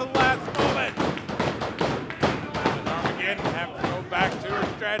at the last moment. Menarmageddon have to go back to her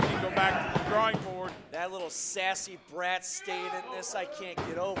strategy, go back to the drawing board. That little sassy brat staying in this, I can't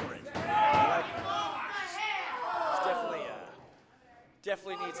get over it. I like it. She's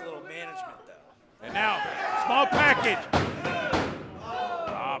definitely needs a little management though. And now, small package.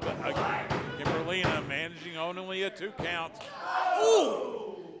 But Kimberlina managing only a 2 count.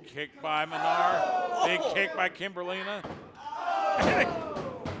 Ooh! Kick by Menard. Big kick by Kimberlina.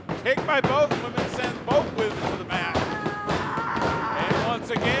 Kick by both women sends both women to the mat. And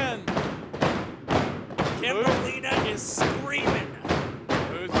once again, Kimberlina is screaming.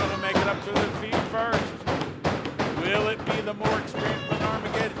 Who's going to make it up to their feet first? Will it be the more experienced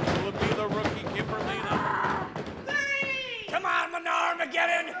Menarmageddon? Will it be the rookie Kimberlina? Come on,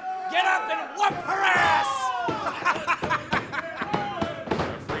 Menarmageddon! Get up and whoop her ass!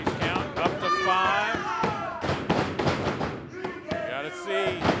 Referee's count up to 5. Gotta see.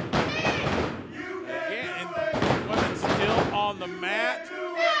 Again, and women still on the mat.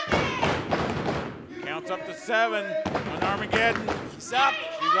 Counts up to 7. Menarmageddon. She's up.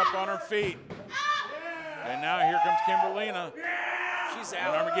 She's up on her feet. And now here comes Kimberlina. She's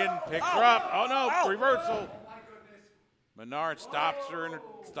out. Menarmageddon picks her up. Oh no, reversal. Menard stops her in her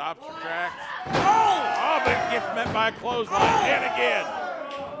tracks. Oh, but it gets met by a clothesline. And again.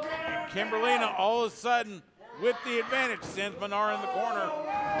 And Kimberlina all of a sudden with the advantage sends Menard in the corner.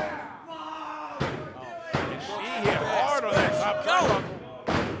 And she hit hard on that top turnbuckle.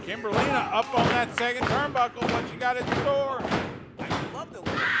 Kimberlina up on that second turnbuckle. What she got in store?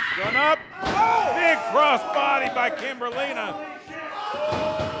 Going up. Big cross body by Kimberlina.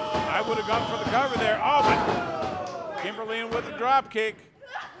 I would have gone for the cover there. Oh, but Kimberlina with a drop kick.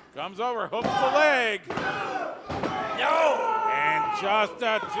 Comes over, hooks the leg. No! And just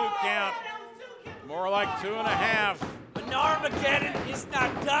a 2 count. More like 2.5. Armageddon is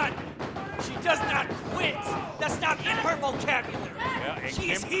not done. She does not quit. That's not in her vocabulary. Yeah,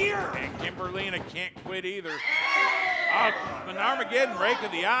 She's here. And Kimberlina can't quit either. An Armageddon rake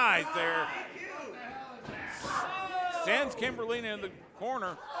of the eyes there. Sends Kimberlina in the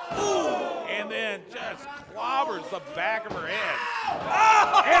corner. Ooh. And then just clobbers the back of her head.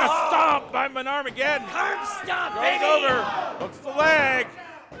 Oh. And a stomp by Armageddon. Curb stomp, Goes baby. over, hooks the leg,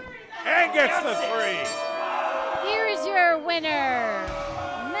 and gets the 3. Here is your winner,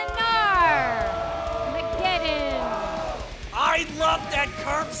 Armageddon. I love that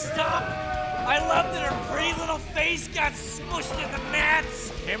curb stomp. I love that her pretty little face got smushed in the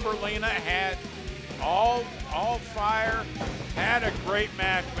mats. Kimberlina had all fire, had a great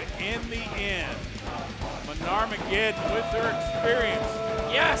match, but in the end, Armageddon, with her experience,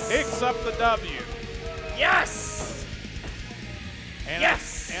 picks up the W. Yes.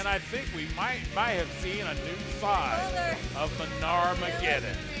 And I think we might have seen a new side of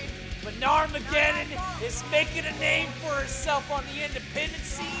Armageddon. Armageddon is making a name for herself on the independent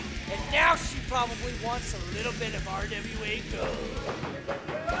scene, and now she probably wants a little bit of RWA gold.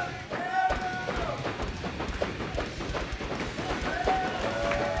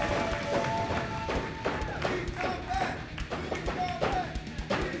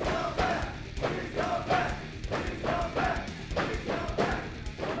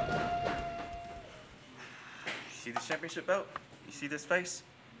 See this championship belt? You see this face?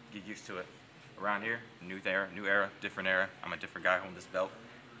 Get used to it. Around here, new era, different era. I'm a different guy holding this belt.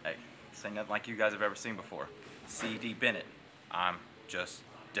 Hey, this ain't nothing like you guys have ever seen before. C.D. Bennett. I'm just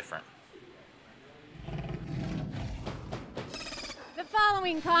different. The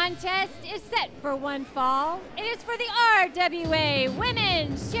following contest is set for one fall. It is for the RWA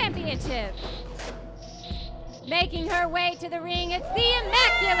Women's Championship. Making her way to the ring, it's the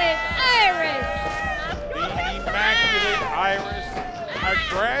Immaculate Iris. The Immaculate Iris, a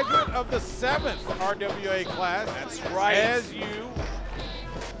graduate of the 7th RWA class. That's right. As you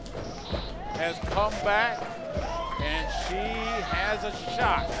has come back, and she has a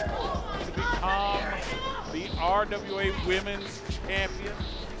shot to become the RWA Women's Champion.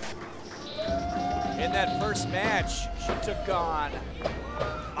 In that first match, she took on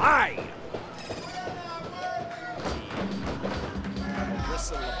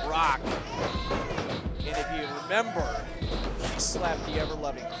Marissa LeBrock. And if you remember, she slapped the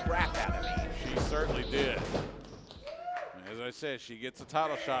ever-loving crap out of me. She certainly did. As I said, she gets a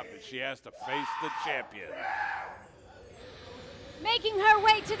title shot, but she has to face the champion. Making her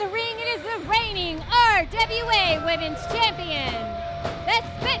way to the ring, it is the reigning RWA Women's Champion, the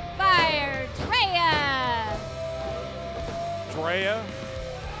Spitfire, Drea. Drea,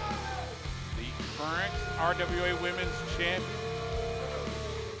 the current RWA Women's Champion,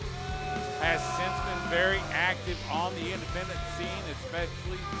 has since been very active on the independent scene,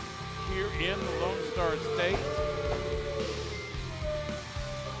 especially here in the Lone Star State.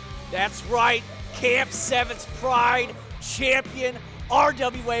 That's right, Camp 7's Pride champion,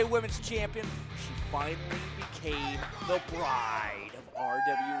 RWA Women's Champion. She finally became the bride of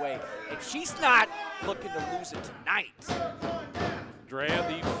RWA, and she's not looking to lose it tonight. Drea,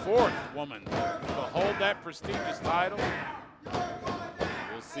 the 4th woman to hold that prestigious title.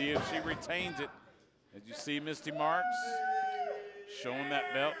 We'll see if she retains it. As you see Mystii Marks showing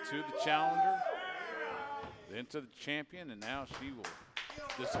that belt to the challenger, then to the champion, and now she will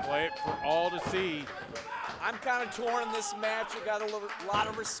display it for all to see. I'm kind of torn in this match. I got a lot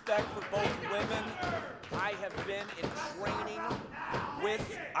of respect for both women. I have been in training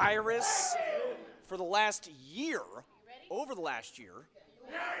with Iris for the last year. Over the last year,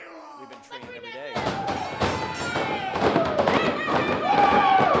 we've been training every day.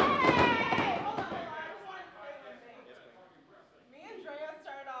 Me and Drea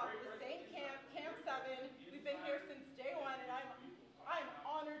started off the same camp, Camp 7. We've been here since day one, and I'm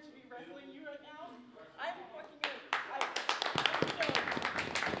honored to be wrestling you right now. I'm fucking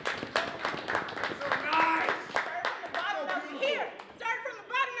so nice. Start from the bottom over here. Start from the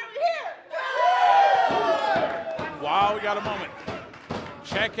bottom over here. While we got a moment,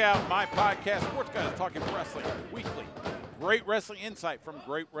 check out my podcast, Sports Guys Talking Wrestling Weekly. Great wrestling insight from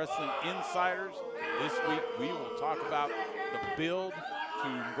great wrestling insiders. This week we will talk about the build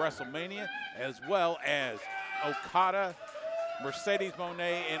to WrestleMania, as well as Okada, Mercedes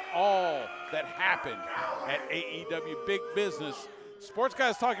Moné, and all that happened at AEW Big Business. Sports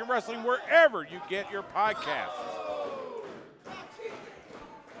Guys Talking Wrestling, wherever you get your podcasts.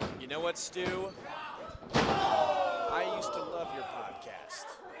 You know what, Stu? I used to love your podcast.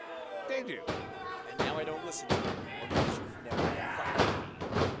 Did you? And now I don't listen to it because you've never fired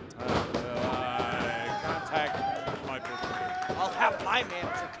me. my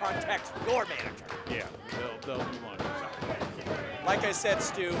manager contact your manager. Yeah, they'll do one. Like I said,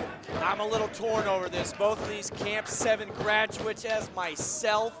 Stu, I'm a little torn over this. Both of these Camp 7 graduates, as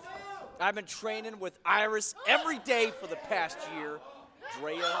myself, I've been training with Iris every day for the past year.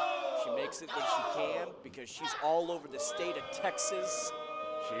 Drea, she makes it when she can because she's all over the state of Texas.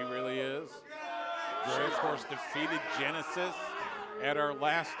 She really is. Drea, of course, defeated Genesis at our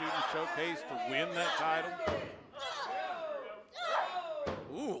last student showcase to win that title.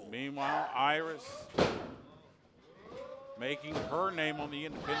 Ooh. Meanwhile, Iris making her name on the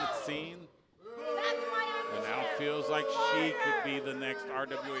independent scene. And now feels like she could be the next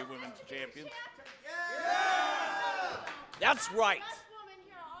RWA Women's Champion. That's right.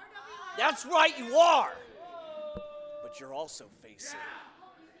 That's right, you are. But you're also facing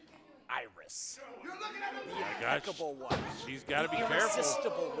Iris, the impeccable one. She's got to be the careful.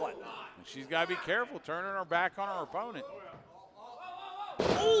 Irresistible one. She's got to be careful turning her back on her opponent.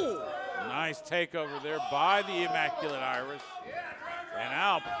 Ooh. Nice takeover there by the Immaculate Iris. And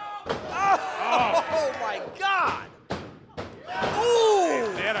out. Oh my God. Ooh.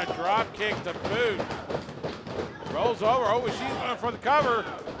 And then a drop kick to boot. Rolls over. Oh, she's going for the cover.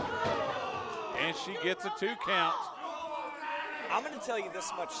 And she gets a 2 count. I'm going to tell you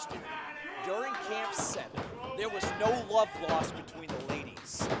this much, Stu. During Camp 7, there was no love lost between the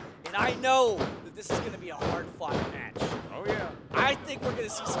ladies. And I know that this is going to be a hard-fought match. Oh, yeah. I think we're going to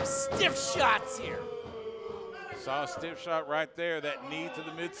see some stiff shots here. Saw a stiff shot right there. That knee to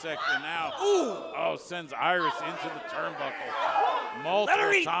the midsection now. Ooh. Oh, sends Iris into the turnbuckle multiple Let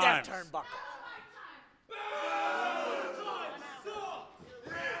her eat times. that turnbuckle.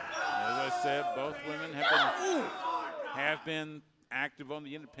 As I said, both women have been active on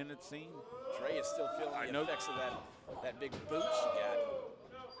the independent scene. Trey is still feeling the effects of that big boot she got.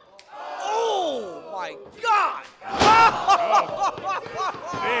 Oh my God! Oh,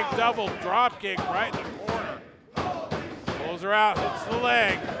 big double drop kick right in the corner. Pulls her out, hooks the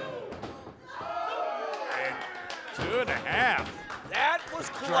leg. And 2.5. That was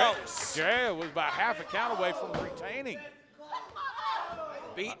close. Drea was about half a count away from retaining.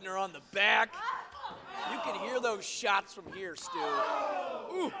 Beating her on the back. You can hear those shots from here, Stu.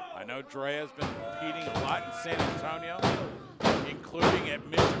 Ooh. I know Drea's been competing a lot in San Antonio, including at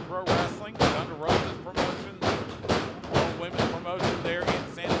Mission Pro Wrestling, Thunder Rosa's promotion, all women's promotion there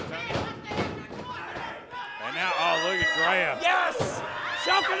in San Antonio. And now, oh, look at Drea. Yes!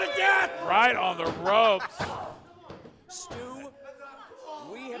 Choke her to death! Right on the ropes. Stu,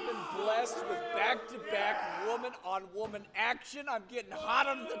 we have been blessed with back-to-back woman-on-woman action. I'm getting hot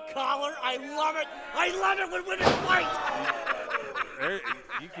under the collar. I love it. I love it when women fight.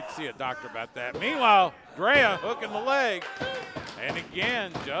 You could see a doctor about that. Meanwhile, Drea hooking the leg. And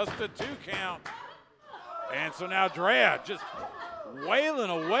again, just a 2 count. And so now Drea just wailing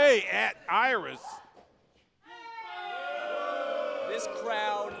away at Iris. This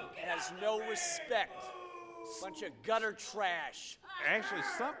crowd has no respect. Bunch of gutter trash. Actually,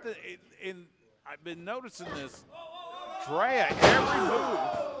 something I've been noticing this. Drea, every move,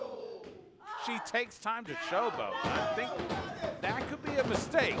 she takes time to showboat. I think that could be a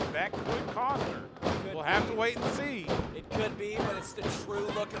mistake. That could cost her. We'll have to wait and see. It could be, but it's the true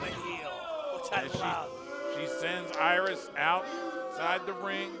look of the heel, which I love. She sends Iris outside the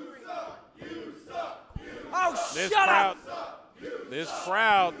ring. Oh, shut up! This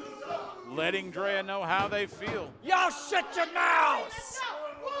crowd letting Drea know how they feel. Y'all shut your mouths!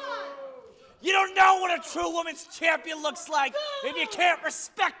 You don't know what a true women's champion looks like if you can't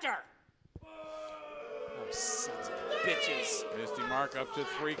respect her! Oh, sons of bitches. Mystii Mark up to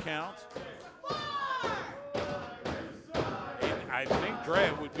 3 counts. And I think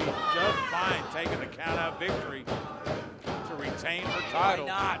Drea would be just fine taking a count-out victory to retain her title.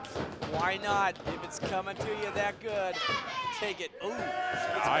 Why not? Why not? If it's coming to you that good, take it. Ooh.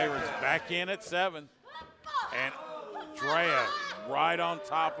 Iris back in at 7. And Drea right on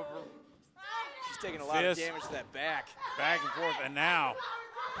top of her. She's taking a lot of damage to that back. Back and forth. And now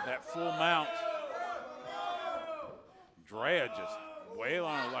that full mount. Drea just wailing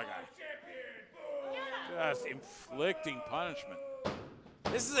on her like just inflicting punishment.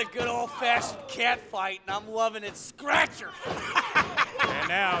 This is a good old-fashioned cat fight, and I'm loving it. Scratch her. And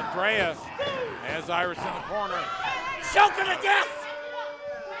now Drea has Iris in the corner. Choke her to death.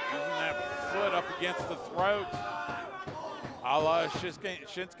 Using that foot up against the throat. A la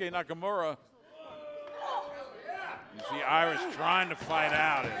Shinsuke Nakamura. You see Iris trying to fight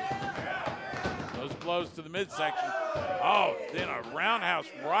out. And those blows to the midsection. Oh, then a roundhouse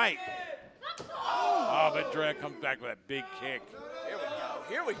right. Oh, but Drea comes back with that big kick.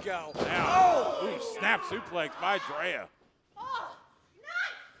 Here we go. Now, snap suplex by Drea.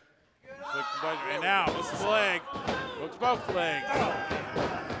 Flick the button, and now hooks the leg. Hooks both legs.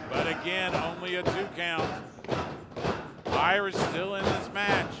 But again, only a 2 count. Iris still in this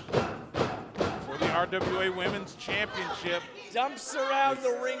match for the RWA Women's Championship. Dumps around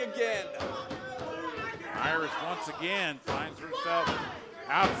the ring again. Iris once again finds herself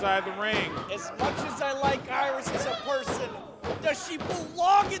outside the ring. As much as I like Iris as a person, does she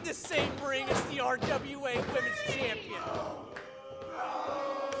belong in the same ring as the RWA Women's Champion?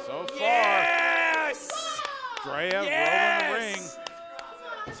 So far, yes! Drea yes! rolling the ring.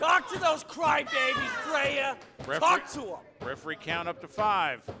 Talk to those crybabies, Drea. Talk to them. Referee count up to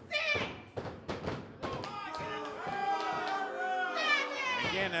 5. And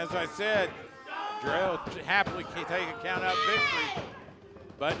again, as I said, Drea will happily take a count out victory.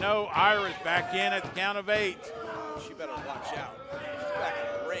 But no, Iris back in at the count of 8. She better watch out. She's back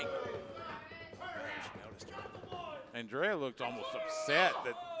in the ring. She noticed her. And Drea looked almost upset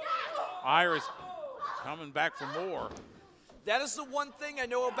that Iris coming back for more. That is the one thing I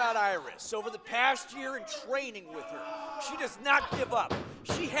know about Iris. Over the past year in training with her, she does not give up.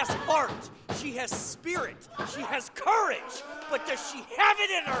 She has heart, she has spirit, she has courage, but does she have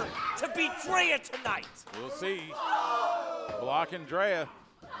it in her to beat Drea tonight? We'll see. Blocking Drea.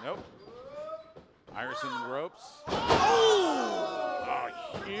 Nope. Iris in the ropes. Oh,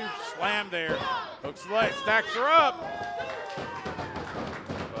 huge slam there. Hooks the leg, stacks her up.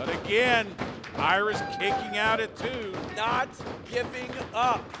 But again, Iris kicking out at 2. Not giving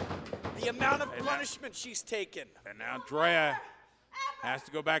up. The amount of punishment she's taken. And now Drea has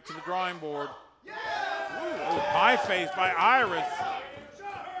to go back to the drawing board. Ooh, pie face by Iris.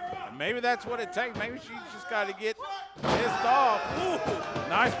 And maybe that's what it takes. Maybe she's just got to get pissed off. Ooh,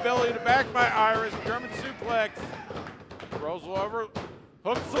 nice belly to back by Iris. German suplex. Rolls over.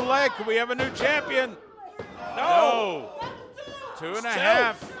 Hooks the leg. Can we have a new champion? No.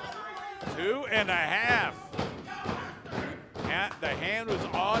 2.5. 2.5. The hand was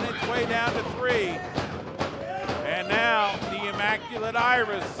on its way down to 3. And now the Immaculate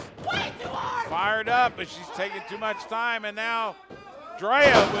Iris fired up, but she's taking too much time. And now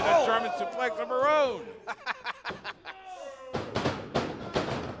Drea with a German suplex of her own.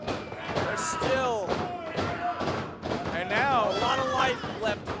 There's still and now a lot of life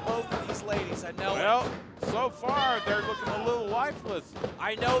left in both of these ladies. I know well, so far they're looking a little lifeless.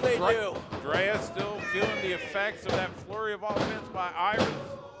 I know they do. Drea still feeling the effects of that flurry of offense by Iris.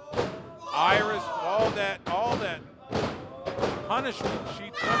 Iris, all that punishment she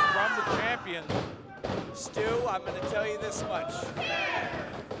took from the champion. Stu, I'm going to tell you this much.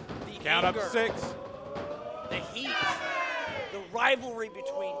 The Count anger, up 6. The heat, the rivalry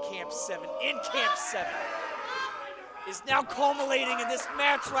between Camp 7 and Camp 7 is now culminating in this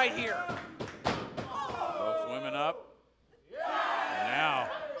match right here. Both women up. And now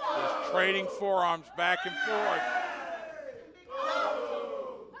just trading forearms back and forth.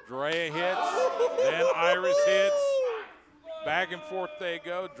 Drea hits, then Iris hits. Back and forth they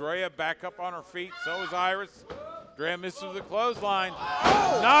go. Drea back up on her feet. So is Iris. Drea misses the clothesline.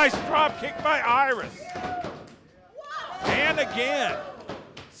 Nice drop kick by Iris. And again,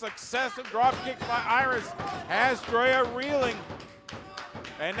 successive drop kicks by Iris has Drea reeling.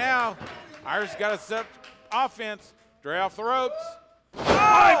 And now Iris got to set up offense. Drea off the ropes.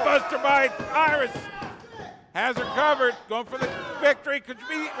 Line buster by Iris. Has her covered. Going for the victory. Could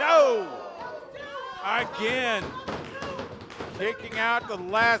be no. Again. Kicking out the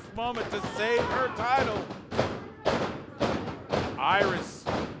last moment to save her title. Iris.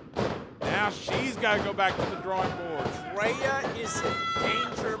 Now she's got to go back to the drawing board. Drea is in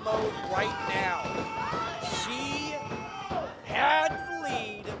danger mode right now. She had the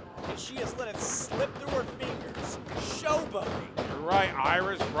lead, and she has let it slip through her fingers. Showboating. You're right,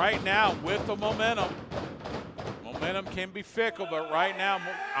 Iris, right now with the momentum. Momentum can be fickle, but right now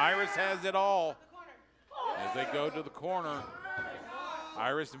Iris has it all. As they go to the corner,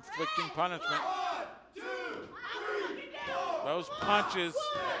 Iris inflicting punishment. Those punches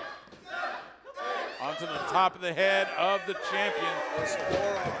onto the top of the head of the champion. Those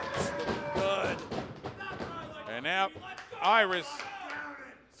forearms look good. And now Iris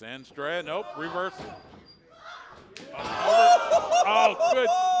sends Drea. Nope, reversal. Oh, good.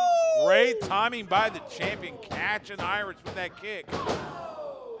 Great timing by the champion, catching Iris with that kick.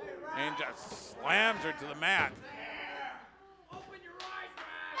 And just slams her to the mat.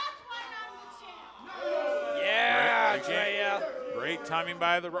 Yeah, Drea. Great timing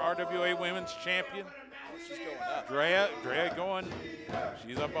by the RWA Women's Champion. She's going up. Drea going.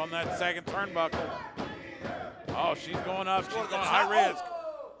 She's up on that second turnbuckle. Oh, she's going up. She's going high risk.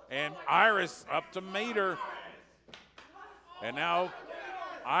 And Iris up to meet her. And now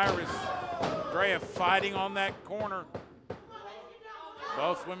Iris, Drea fighting on that corner.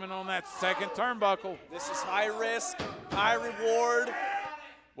 Both women on that second turnbuckle. This is high risk, high reward.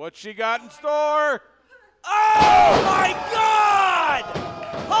 What she got in store? Oh my God!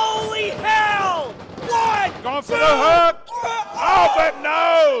 Holy hell! One, going for the hook. Oh, but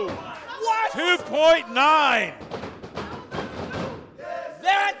no! What? 2.9.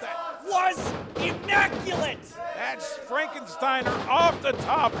 That was immaculate. That's Frankensteiner off the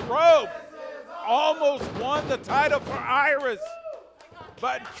top rope. Almost won the title for Iris.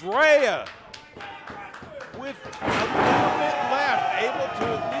 But Drea, with a little bit left, able to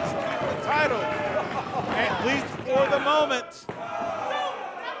at least keep the title, at least for the moment.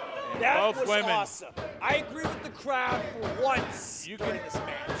 That both was women. awesome. I agree with the crowd for once during this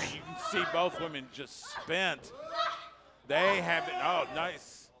match. You can see both women just spent. They have it. Oh,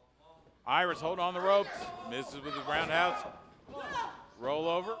 nice. Iris hold on the ropes. Misses with the roundhouse. Roll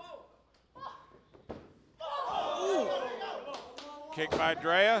over. Ooh. Kick by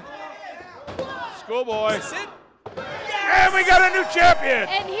Drea. Schoolboy. That's it. Yes! And we got a new champion.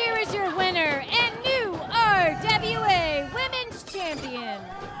 And here is your winner and new RWA Women's Champion,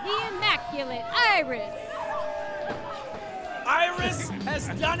 the Immaculate Iris. Iris has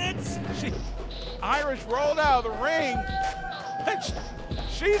done it. Iris rolled out of the ring.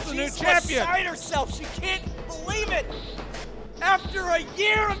 She's the new champion. Beside herself. She can't believe it. After a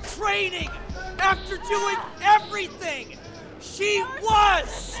year of training, after doing everything, she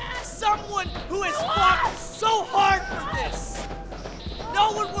was someone who has fought so hard for this.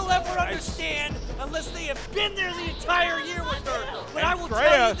 No one will ever understand unless they have been there the entire year with her. But I will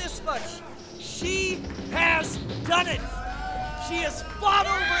tell you this much. She has done it. She has fought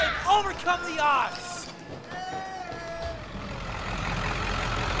over and overcome the odds.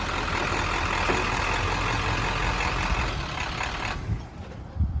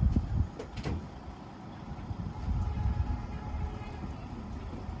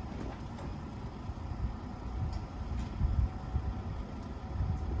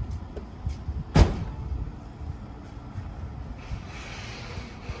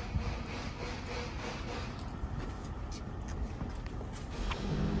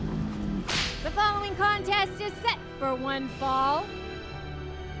 The following contest is set for one fall.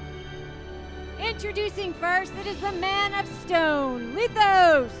 Introducing first, it is the Man of Stone,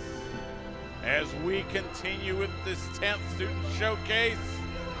 Lithos. As we continue with this 10th student showcase,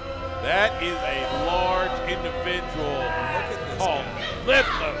 that is a large individual called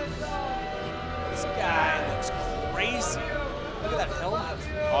Lithos. This guy looks crazy. Look at that helmet.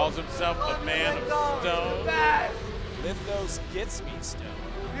 Calls himself the Man of Stone. Lithos gets me stone.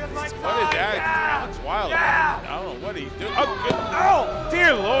 What is that? Alex Wilde. I don't know what he's doing. Oh, good. Oh,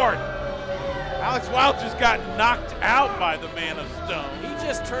 dear Lord. Alex Wilde just got knocked out by the Man of Stone. He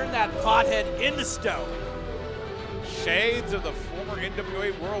just turned that pothead into stone. Shades of the former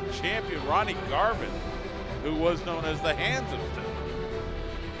NWA World Champion Ronnie Garvin, who was known as the Hands of Stone.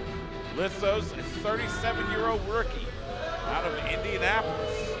 Lithos, a 37-year-old rookie out of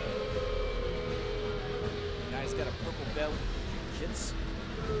Indianapolis. Now he's got a purple belt. Jiu-jitsu.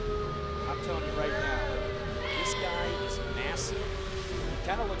 I'm telling you right now, this guy is massive. He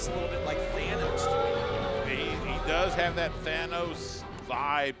kind of looks a little bit like Thanos to me. He does have that Thanos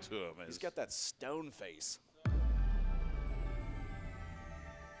vibe to him. He's got that stone face. Ooh,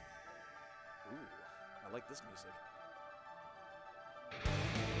 I like this music.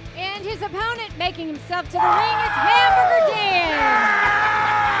 And his opponent making himself to the ring, it's Hamburger Dan.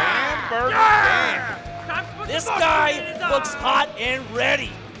 Hamburger Dan. This guy looks hot and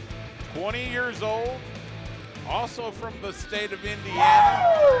ready. 20 years old, also from the state of Indiana.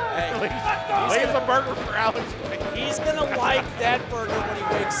 Hey, leaves a burger for Alex. He's gonna like that burger when he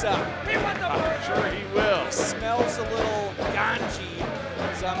wakes up. I'm sure he will. He smells a little ganji,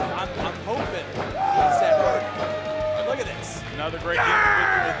 so I'm hoping he eats that burger. Look at this. Another great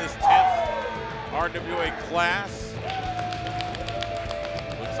individual in this 10th RWA class.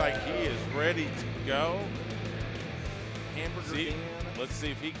 Looks like he is ready to go. Hamburger Dan. Let's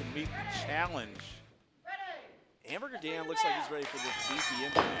see if he can meet the challenge. Hamburger Dan looks like he's ready for this beefy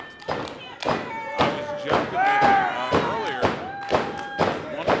impact. I was joking with him earlier.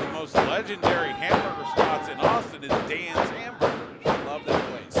 One of the most legendary hamburger spots in Austin is Dan's Hamburgers. Love that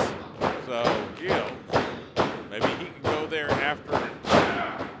place. So, you know, maybe he can go there after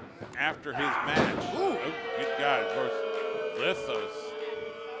his match. Oh, good God, of course,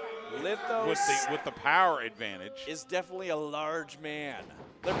 Lithos with the power advantage is definitely a large man.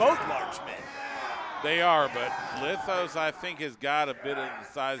 They're both large men. They are, but Lithos, I think, has got a bit of the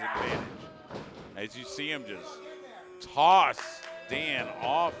size advantage. As you see him just toss Dan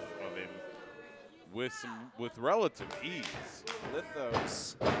off of him with relative ease.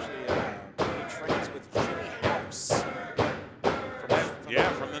 Lithos actually he trains with Jimmy House.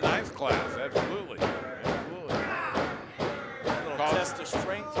 From the ninth class, absolutely. A little test of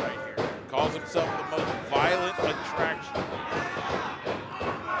strength right here. Calls himself the most violent attraction.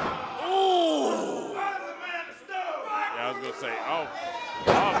 Ooh! Yeah, I was going to say,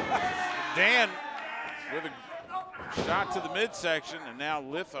 Dan with a shot to the midsection, and now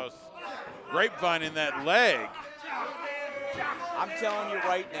Lithos grapevine in that leg. I'm telling you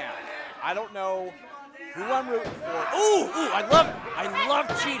right now, I don't know who I'm rooting for. Ooh, I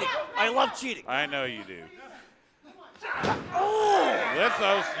love cheating. I love cheating. I know you do. Ooh!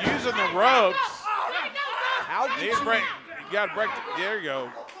 Lithos using the ropes. How could you got to break. There you go.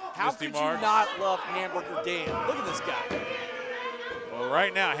 How Mystii could Marks. you not love Hamburger Dan? Look at this guy. Well,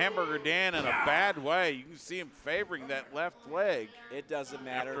 right now, Hamburger Dan in a bad way. You can see him favoring that left leg. It doesn't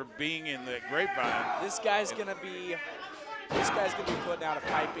matter. After being in the grapevine. This guy's gonna be putting out a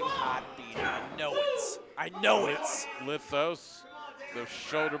piping hot beat. I know it. Lithos, those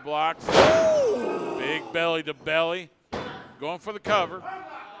shoulder blocks. Ooh. Big belly to belly. Going for the cover.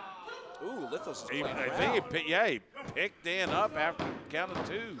 Ooh, Lithos is playing I around. think he picked Dan up after the count of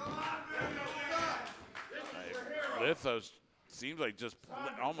 2. Lithos seems like just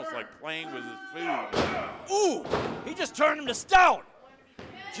almost like playing with his food. Ooh, he just turned him to stone.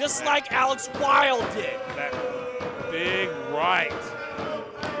 Just like Alex Wilde did. That big right.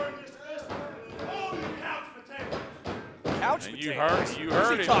 Couch And potatoes. you heard Who's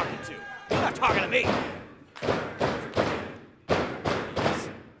him. he talking to? He's not talking to me.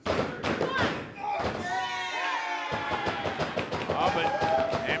 Oh, but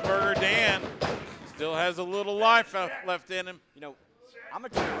Hamburger Dan still has a little life left in him. You know, I'm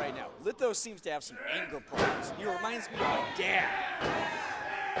going to tell you right now, Lithos seems to have some anger problems. He reminds me of my dad.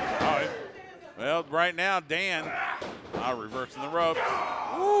 Well, right now, Dan, reversing the ropes.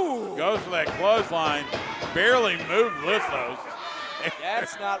 Ooh. Goes for that clothesline. Barely moved Lithos.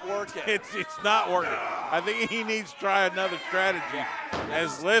 That's not working. It's not working. I think he needs to try another strategy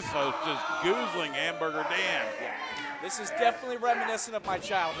as Lithos just goozling Hamburger Dan. Yeah. This is definitely reminiscent of my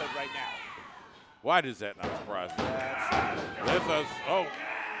childhood right now. Why does that not surprise me? Lithos,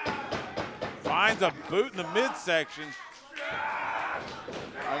 finds a boot in the midsection.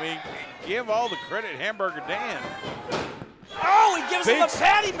 I mean, give all the credit Hamburger Dan. Oh, he gives him a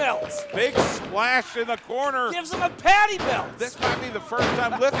patty melt. Big splash in the corner. Gives him a patty melt. This might be the first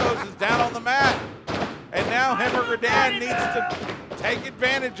time Lithos is down on the mat. And now Hamburger Dan needs to take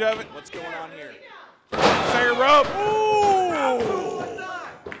advantage of it. What's going on here? Say rope. Ooh!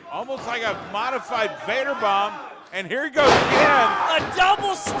 Almost like a modified Vader bomb. And here he goes again. A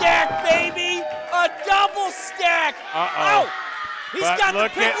double stack, baby. A double stack. Uh-oh. Oh, he's got the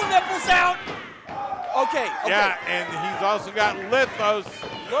pickle nipples out. Okay. Yeah, and he's also got Lithos.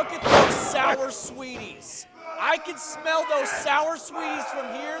 Look at those sour sweeties. I can smell those sour sweeties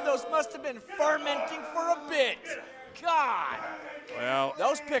from here. Those must have been fermenting for a bit. God. Well,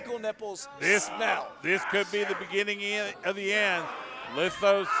 those pickle nipples smell. This could be the beginning of the end.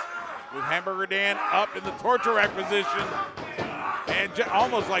 Lithos with Hamburger Dan up in the torture rack position and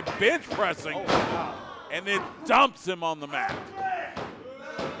almost like bench pressing. Oh, wow. And then dumps him on the mat.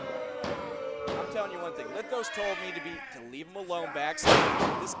 I'm telling you one thing. Lithos told me to leave him alone backstage.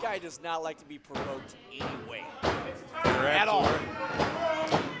 This guy does not like to be provoked anyway. At all.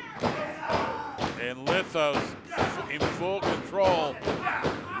 And Lithos in full control.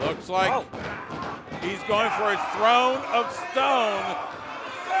 Looks like he's going for his throne of stone.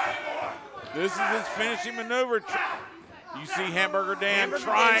 This is his finishing maneuver. You see Hamburger Dan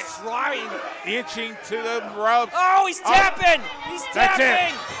trying, inching to the ropes. Oh, he's tapping! He's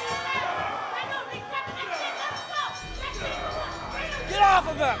tapping! Get off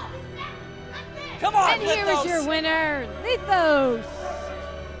of him! Come on, And here is your winner, Lithos.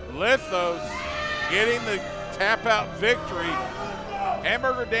 Lithos getting the tap out victory.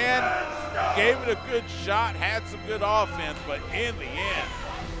 Hamburger Dan gave it a good shot, had some good offense, but in the end,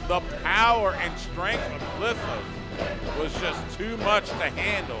 the power and strength of Lithos was just too much to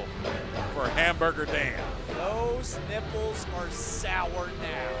handle for Hamburger Dan. Those nipples are sour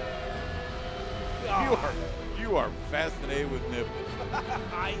now. You are fascinated with nipples.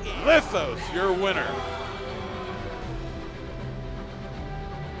 I am. Lithos, your winner.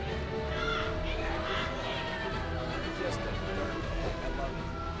 Just a dirt bag. I love it.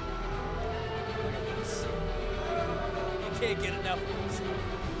 Look at this. You can't get enough of this.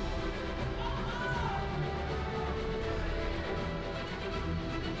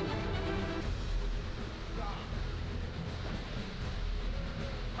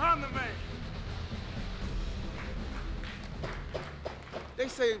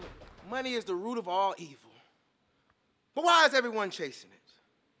 always say money is the root of all evil. But why is everyone chasing it?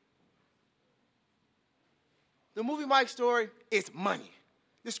 The movie Mike story is money.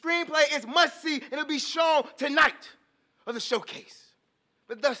 The screenplay is must-see, and it'll be shown tonight of the showcase.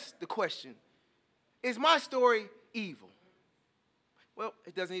 But thus the question, is my story evil? Well,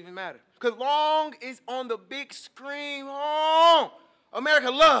 it doesn't even matter. Because long is on the big screen. Oh, America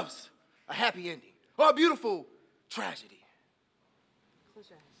loves a happy ending or a beautiful tragedy. Close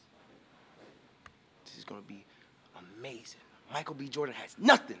your eyes. This is going to be amazing. Michael B. Jordan has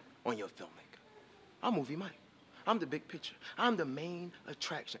nothing on your filmmaker. I'm Movie Mike. I'm the big picture. I'm the main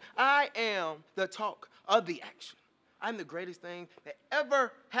attraction. I am the talk of the action. I'm the greatest thing that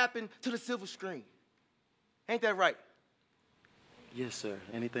ever happened to the silver screen. Ain't that right? Yes, sir.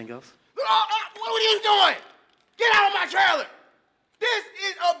 Anything else? What are you doing? Get out of my trailer. This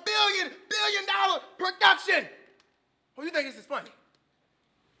is a billion-dollar production. Oh, you think this is funny?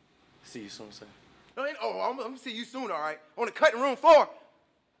 See you soon, sir. I'm going to see you soon, all right? On the cutting room floor.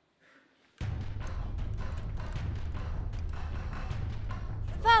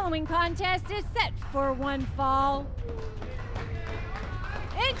 Following contest is set for one fall.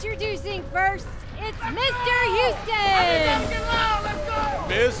 Introducing first, it's Mr. Houston.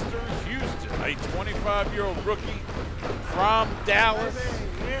 Mr. Houston, a 25-year-old rookie from Dallas.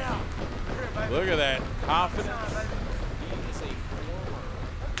 Look at that confidence. He is a former.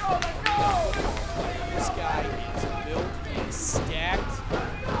 This guy is built and stacked.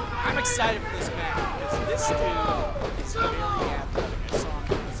 I'm excited for this match because this dude is very athletic. I saw him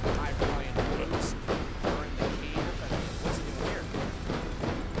do some high-flying moves during the camp. What's he doing here?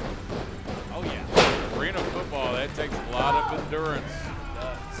 Oh, yeah. Arena football, that takes a lot of endurance. It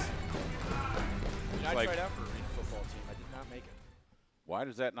does. I Like, tried out for an arena football team. I did not make it. why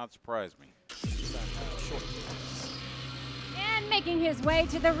does that not surprise me? Short. And making his way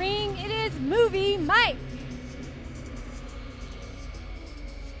to the ring, it is Movie Mike.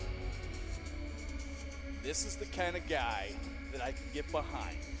 This is the kind of guy that I can get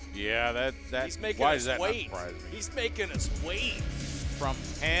behind. Yeah, He's making why us does that wait. not surprise me? He's making us wait. From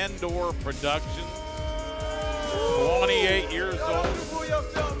Pandora Productions, 28 years old,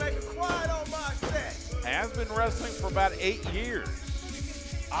 has been wrestling for about 8 years.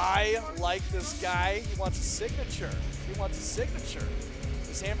 I like this guy. He wants a signature. He wants a signature.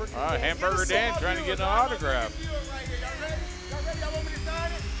 This Hamburger Dan. Hamburger Dan trying to get an autograph.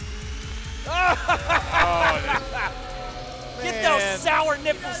 Get those sour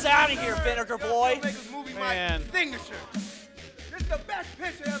nipples out of here, Vinegar Boy. Man. Signature. This is the best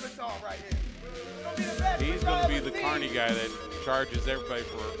picture ever saw right here. He's going to be the carny guy that charges everybody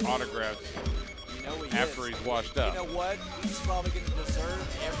for autographs after he's washed up. You know what? He's probably going to deserve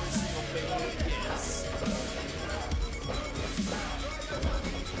every single thing he gets.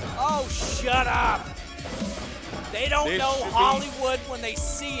 Oh, shut up. They don't know Hollywood when they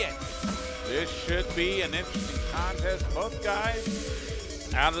see it. This should be an interesting contest. Both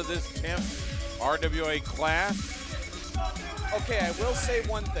guys out of this 10th RWA class. Okay, I will say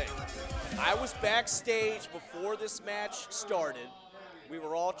one thing. I was backstage before this match started. We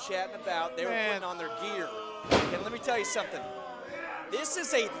were all chatting about, they were putting on their gear. And let me tell you something. This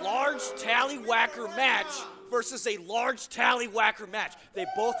is a large tallywhacker match versus a large tallywhacker match. They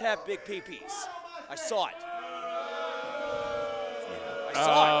both have big PPs. I saw it. I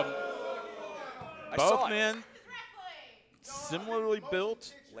saw it. Both men similarly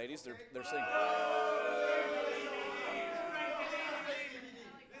built. Ladies, they're saying.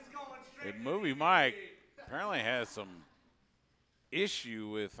 Movie Mike apparently has some issue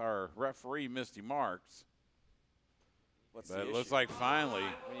with our referee, Mystii Marks. What's but the it issue? looks like finally.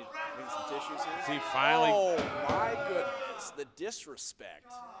 We need some tissues here. See, finally. Oh, my goodness. The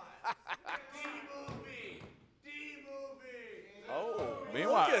disrespect. Oh,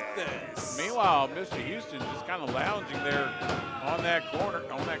 meanwhile, look at this. Meanwhile, Mr. Houston just kind of lounging there on that corner,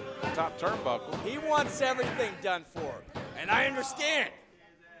 on that top turnbuckle. He wants everything done for him, and I understand.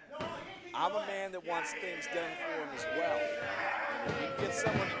 I'm a man that wants things done for him as well. And if you can get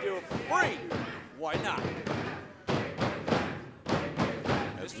someone to do it for free, why not?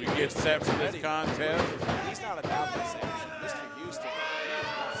 As we get set for this contest. He's not about this action. Mr. Houston, he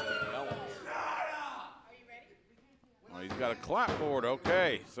just wants to get going. Well, he's got a clapboard.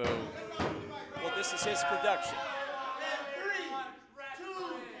 Okay, so. Well, this is his production.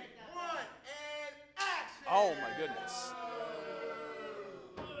 Oh, my goodness.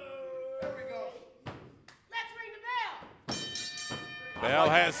 Bell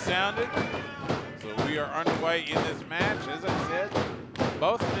has sounded, so we are underway in this match. As I said,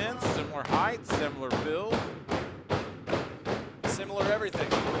 both men, similar height, similar build. similar everything.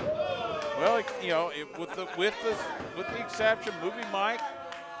 Well, you know, with the exception, Movie Mike,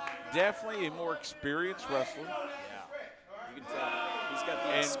 definitely a more experienced wrestler. Yeah, you can tell. He's got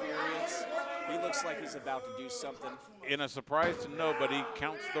the experience. He looks like he's about to do something. In a surprise to nobody,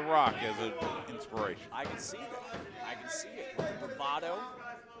 counts The Rock as an inspiration. I can see that. I can see it with the bravado.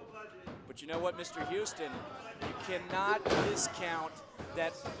 But you know what, Mr. Houston? You cannot discount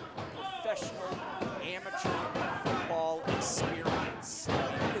that professional amateur football experience.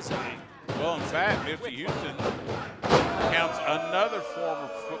 He is well, in fact, Mr. Houston counts another former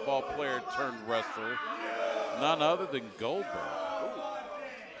football player turned wrestler, none other than Goldberg.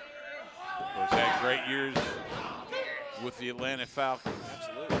 Of course, had great years with the Atlanta Falcons.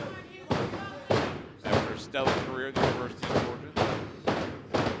 Absolutely. After a stellar career at the University of Georgia.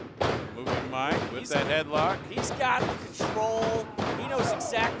 Moving Mike with that headlock. He's got control. He knows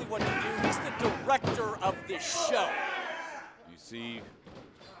exactly what to do. He's the director of this show. You see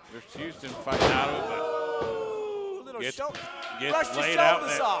Mr. Houston fighting out of it, but gets laid out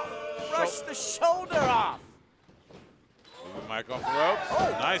there. Brush the shoulder off. Moving Mike off the ropes. Oh,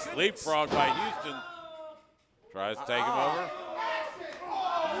 nice leapfrog by Houston. Tries to take him over.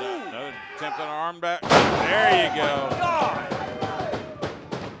 Another attempt on an arm back. There you go.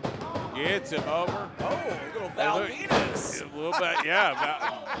 Gets him over. Oh, a little Val Venus. A little bit,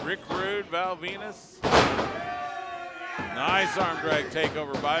 yeah. Rick Rude, Val Venus. Nice arm drag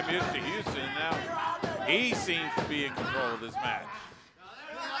takeover by Mr. Houston. Now he seems to be in control of this match.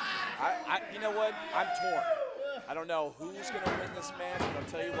 You know what? I'm torn. I don't know who's going to win this match, but I'll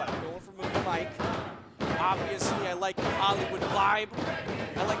tell you what. I'm going for Movie Mike. Obviously, I like the Hollywood vibe.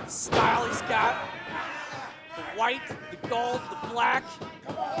 I like the style he's got. The white, the gold, the black.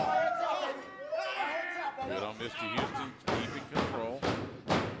 Good on Mr. Houston, keeping control.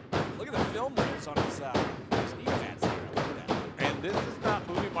 Look at the film rules on his knee pads here. I like that. And this is not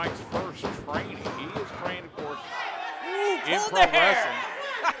Movie Mike's first training. He is trained, of course, Ooh, in pro wrestling.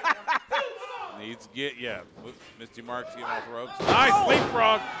 Needs to get, Misty Marks getting off the ropes. Nice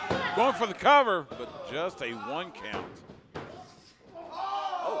leapfrog, going for the cover, but just a 1 count.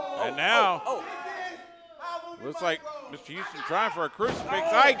 And now, looks like Mr. Houston trying for a crucifix.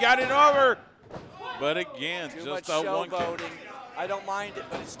 He got it over, but again, too just much a 1 count. showboating. I don't mind it,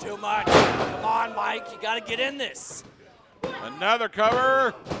 but it's too much. Come on, Mike, you got to get in this. Another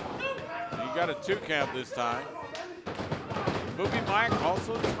cover. You got a 2 count this time. Movie Mike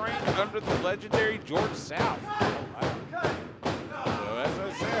also trained under the legendary George South. So as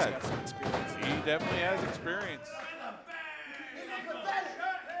I said, he definitely has experience.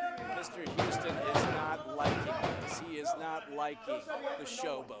 Mr. Houston is not liking this. He is not liking the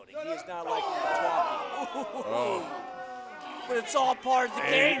showboating. He is not liking the talking. Oh. But it's all part of the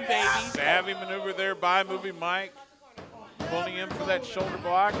game, baby. Savvy maneuver there by Movie Mike, pulling him for that shoulder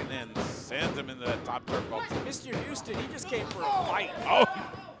block and then sends him into that top turnbuckle. Mr. Houston, he just came for a fight. Oh,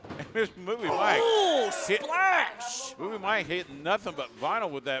 Mr. Movie Mike. Oh, splash! Movie Mike hitting nothing but vinyl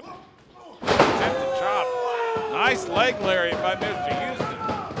with that attempted chop. Nice leg lariat by Mr. Houston.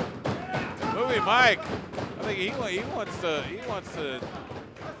 Movie Mike, I think he wants to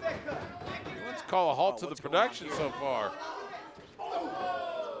call a halt to the production so far.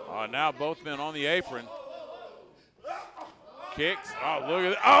 Oh, now both men on the apron. Kicks. Oh, look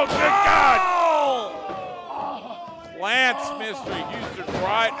at that. Oh, good God! Plants Mr. Houston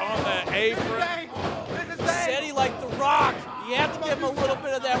right on the apron. Said he liked The Rock. You have to give him a little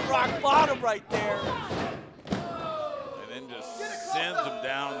bit of that rock bottom right there. And then just sends him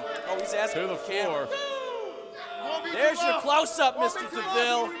down he's asking to the floor. There's your close-up, Mr.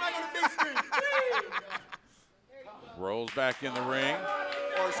 DeVille. Rolls back in the ring.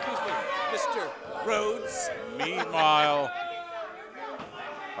 Or excuse me, Mr. Rhodes. Meanwhile,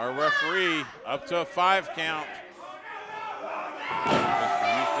 our referee up to a 5 count.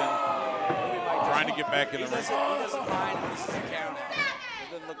 Mr. Houston trying to get back in the ring. He doesn't mind if this is a count. It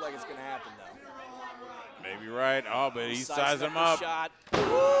doesn't look like it's going to happen, though. Maybe right. Oh, but he's sizing him up. Shot.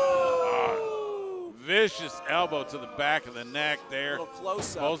 Vicious elbow to the back of the neck there. A little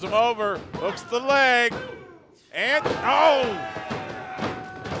close up. Pulls him over. Hooks the leg. And,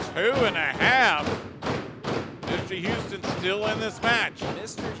 2.5. Mr. Houston still in this match.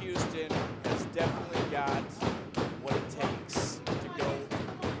 Mr. Houston has definitely got what it takes to go a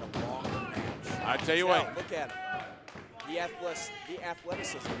longer match. I tell you what. Look at him. The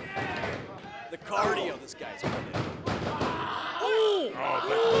athleticism. The cardio this guy's put in.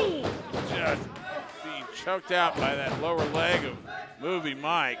 But just being choked out by that lower leg of Movie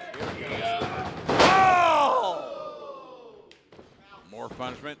Mike. More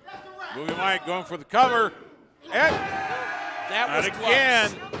punishment. Movie Mike going for the cover. And That was again.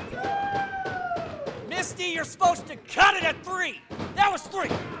 Mystii, you're supposed to cut it at 3. That was 3.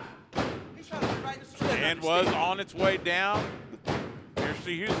 And was on its way down.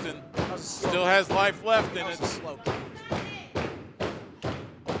 Mystii Houston still has life left in it.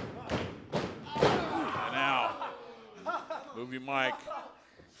 And now, Movie Mike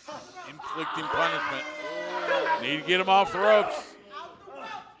inflicting punishment. Need to get him off the ropes.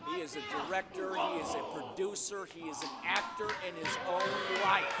 He is a director, he is a producer, he is an actor in his own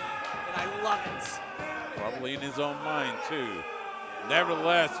life, and I love it. Probably in his own mind, too.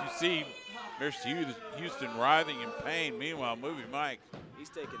 Nevertheless, you see Mystii Houston writhing in pain. Meanwhile, Movie Mike, he's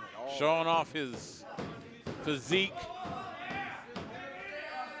taking it all. Showing off his physique.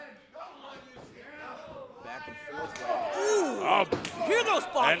 Back and forth. Ooh! Oh, you hear those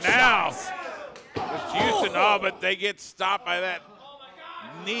body and now, shots? Mystii Houston, but they get stopped by that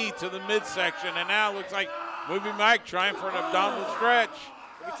knee to the midsection, and now it looks like Movie Mike trying for an abdominal stretch.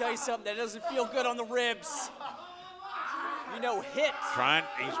 Let me tell you something, that doesn't feel good on the ribs. You know, hit.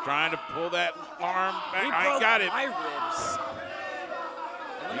 He's trying to pull that arm back. He I broke got it. my ribs.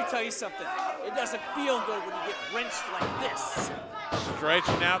 And let me tell you something, it doesn't feel good when you get wrenched like this.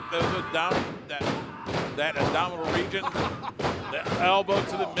 Stretching out those that abdominal region, the elbow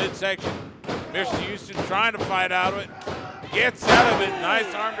to the midsection. Mystii Houston trying to fight out of it. Gets out of it.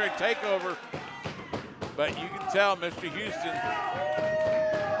 Nice arm drag takeover. But you can tell Mystii Houston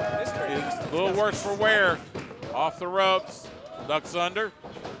is a little worse for wear. Off the ropes. Ducks under.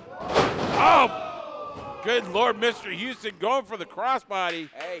 Oh! Good Lord, Mystii Houston going for the crossbody.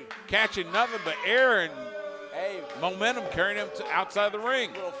 Hey. Catching nothing but air and momentum carrying him to outside the ring.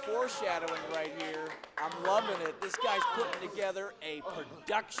 A little foreshadowing right here. I'm loving it. This guy's putting together a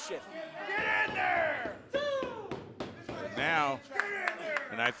production. Get in there! Now,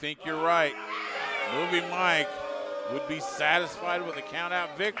 and I think you're right, Movie Mike would be satisfied with a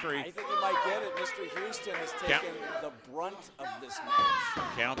count-out victory. I think he might get it. Mr. Houston has taken the brunt of this match.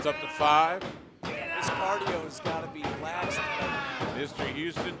 Counts up to 5. His cardio has got to be last. Mr.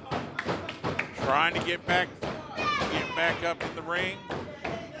 Houston trying to get back up in the ring.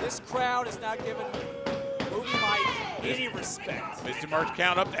 This crowd is not giving Movie Mike any respect. Mr. Merch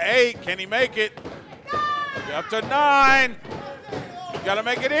count up to 8. Can he make it? Up to 9. Got to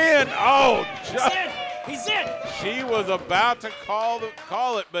make it in. Oh, he's in. She was about to call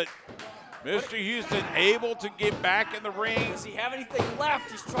it, but Mr. Houston able to get back in the ring. Does he have anything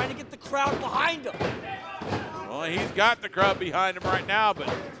left? He's trying to get the crowd behind him. Well, he's got the crowd behind him right now, but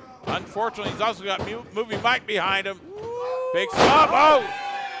unfortunately, he's also got Movie Mike behind him. Picks him up. Oh!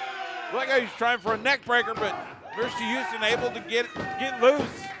 Look like he's trying for a neck breaker, but Mystii Houston able to get loose.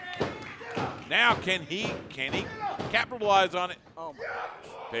 Now can he capitalize on it? Oh my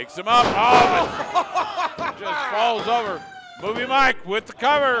gosh. Picks him up. Oh, but just falls over. Movie Mike with the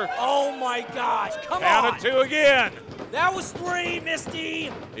cover. Oh my gosh, come on. Count of 2 again. That was 3,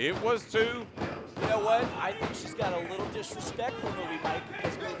 Mystii. It was 2. You know what? I think she's got a little disrespect for Movie Mike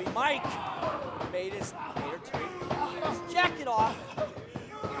because Movie Mike made her take his jacket off.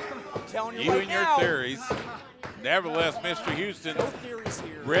 I'm telling you, right and now. your theories. Nevertheless, Mr. Houston, no theories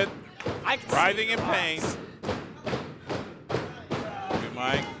here. Writhing in pain. Movie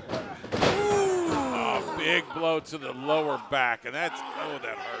Mike. Oh, big blow to the lower back, and that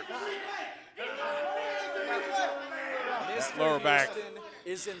hurts. Mr. Lower back. Houston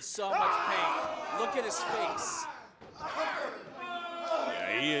is in so much pain. Look at his face.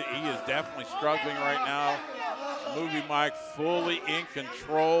 Yeah, he is definitely struggling right now. Movie Mike fully in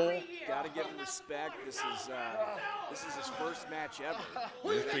control. Got to give him respect. This is his first match ever.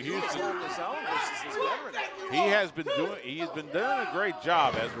 Mr. Houston He's holding his own versus his veteran. He has been doing a great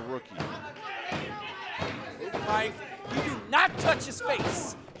job as a rookie. Mike, you do not touch his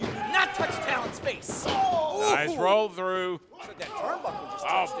face. You do not touch Talon's face. Nice roll through. So that turnbuckle just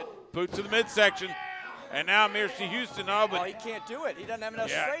touched it. Boot to the midsection. And now Mystii Houston. Oh, but he can't do it. He doesn't have enough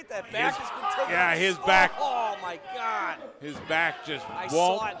strength. That back has been taken. Yeah, his back. Oh my God. His back just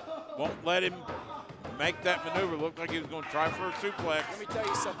won't let him make that maneuver. Looked like he was going to try for a suplex. Let me tell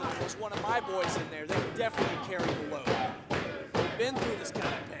you something. If there's one of my boys in there, they can definitely carry the load. They've been through this kind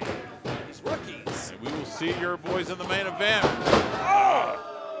of pain. These rookies. And we will see your boys in the main event.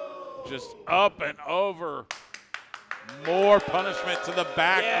 Just up and over. More punishment to the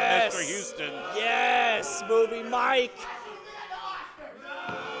back of Mr. Houston. Yes, Movie Mike.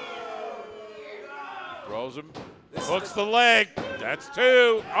 Throws him. Hooks the leg. That's 2.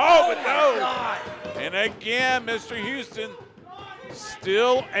 Oh, but no. And again, Mr. Houston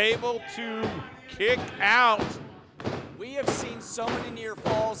still able to kick out. We have seen so many near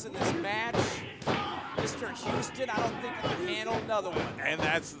falls in this match. This Mr. Houston, I don't think he can handle another one. And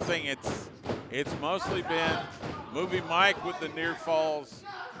that's the thing. It's mostly been Movie Mike with the near falls.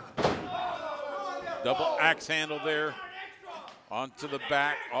 Double axe handle there. Onto the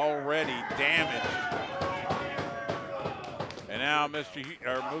back, already damaged. And now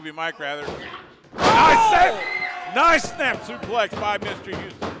Movie Mike rather. Nice snap suplex by Mr.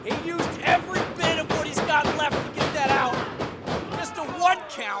 Houston. He used every bit of what he's got left to get that out. Just a 1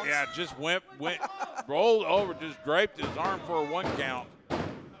 count. Yeah, just went rolled over, just draped his arm for a 1 count.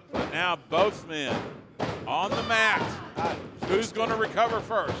 But now both men on the mat. Who's going to recover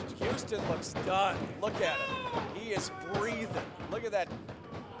first? Houston looks done. Look at him. He is breathing. Look at that.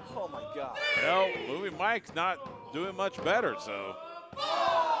 Oh, my God. Well, Movie Mike's not doing much better, so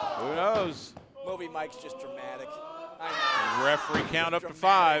who knows? Movie Mike's just dramatic. Referee count up to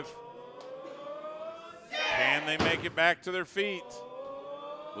 5. Can they make it back to their feet?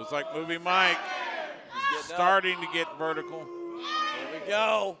 Looks like Movie Mike starting to get vertical. Here we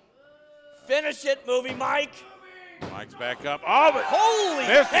go. Finish it, Movie Mike. Mike's back up. Oh, but holy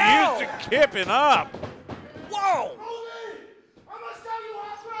Mr. hell. Houston kipping up. Whoa.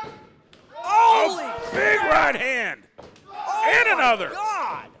 Holy big right hand. And another.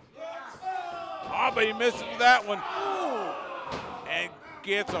 God. Oh, but he misses that one. And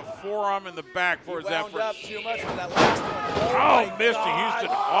gets a forearm in the back for his effort. Up too much for that last one. Oh, Mr.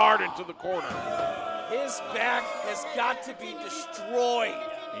 Houston hard into the corner. His back has got to be destroyed.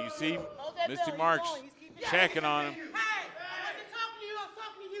 You see Mystii Marks checking on him.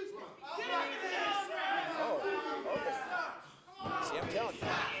 See, I'm telling you,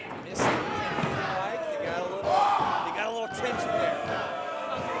 Mystii and Mike, they got a little tension there.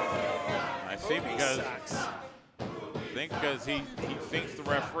 I see because he thinks the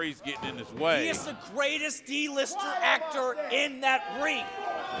referee's getting in his way. He is the greatest D-lister actor in that ring.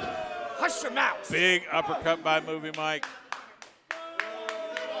 Hush your mouth. Big uppercut by Movie Mike.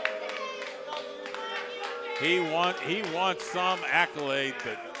 He wants some accolade,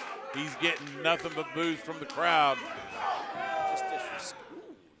 but he's getting nothing but boos from the crowd.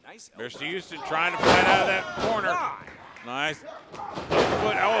 Nice. Mr. Houston trying to fight out of that corner. Nice.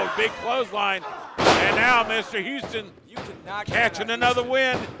 Foot. Oh, big clothesline. And now Mr. Houston catching another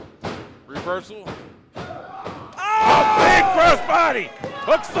win. Reversal. Oh, big crossbody.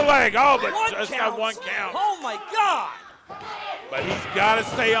 Hooks the leg. Oh, but just got 1 count. Oh, my God. But he's got to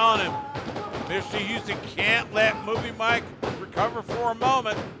stay on him. Mr. Houston can't let Movie Mike recover for a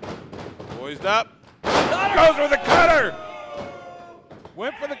moment. Poised up. Goes for the cutter.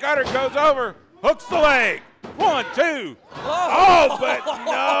 Went for the cutter. Goes over. Hooks the leg. 1, 2. Oh, but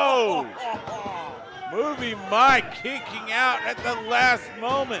no. Movie Mike kicking out at the last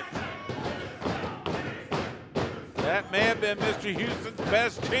moment. That may have been Mr. Houston's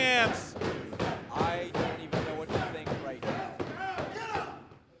best chance. I don't even know what to think right now.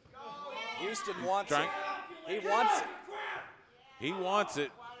 Houston wants it. He wants it. He wants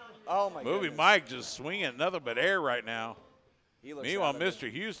it. Oh, my Movie goodness. Mike just swinging nothing but air right now. He looks Meanwhile, out of it.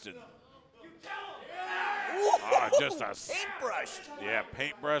 Mr. Houston. Oh, just a paintbrushed. Yeah,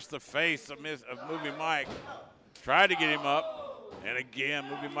 paintbrush the face of Movie Mike. Tried to get him up. And again,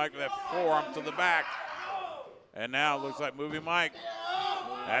 Movie Mike with that forearm to the back. And now it looks like Movie Mike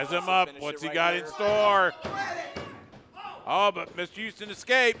has him up. What's he got in store? Oh, but Mr. Houston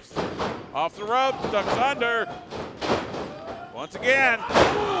escapes. Off the ropes, ducks under. Once again,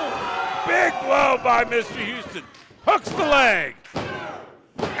 big blow by Mr. Houston. Hooks the leg.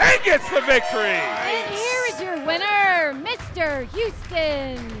 And gets the victory. And here is your winner, Mr.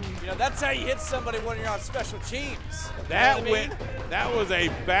 Houston. You know, that's how you hit somebody when you're on special teams. That was a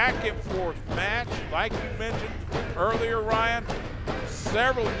back and forth match, like you mentioned earlier, Ryan.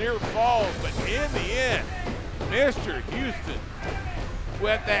 Several near falls, but in the end, Mr. Houston,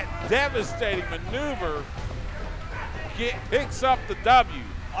 with that devastating maneuver, picks up the W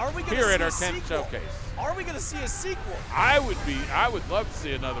here at our 10th showcase. Are we going to see a sequel? I would love to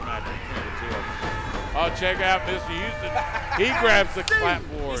see another match between the two of them. Oh, check out Mr. Houston. He grabs the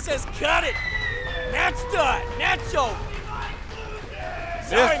clapboard. He says, cut it. Match done. Match over.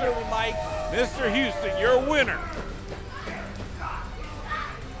 Sorry, Movie Mike. Mr. Houston, your winner.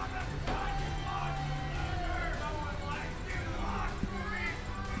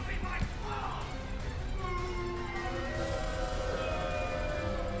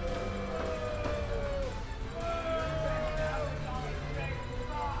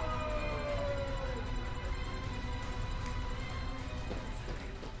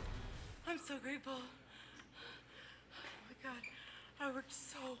 I'm so grateful. Oh my God, I worked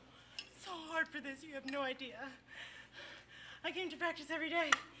so hard for this. You have no idea. I came to practice every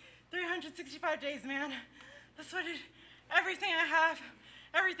day, 365 days, man. That's what everything I have,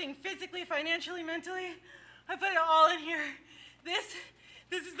 everything physically, financially, mentally, I put it all in here. This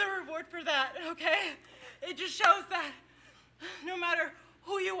is the reward for that, okay? It just shows that no matter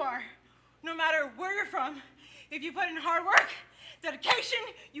who you are, no matter where you're from, if you put in hard work, dedication,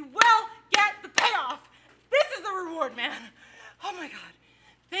 you will get the payoff. This is the reward, man. Oh my God.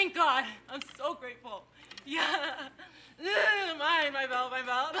 Thank God. I'm so grateful. Yeah. My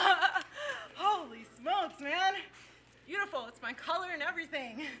belt. Holy smokes, man. It's beautiful. It's my color and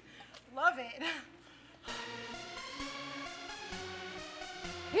everything. Love it.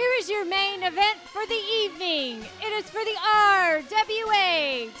 Here is your main event for the evening. It is for the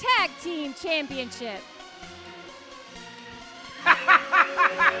RWA Tag Team Championship.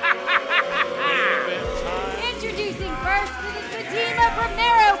 Introducing first, it is the team of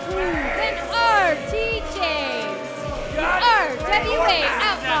Romero Cruz and RTJ. RWA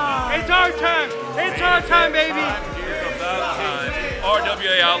Outlaws. It's our time. It's our time, baby. Here comes our time.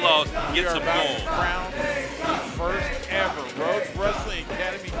 RWA Outlaws get some gold. Crowned the first ever Rhodes Wrestling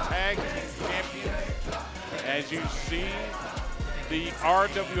Academy Tag Team Champions. As you see, the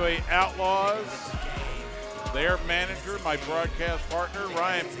RWA Outlaws, their manager, my broadcast partner,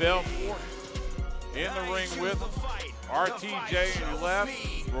 Ryan Belfort, in the ring with them. RTJ on your left,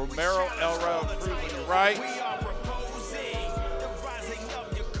 Romero Elrao Cruz on your right.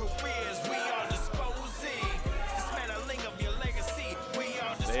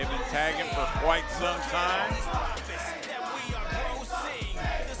 They've been tagging for quite some time.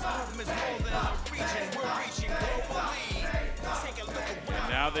 And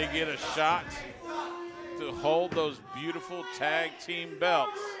now they get a shot to hold those beautiful tag team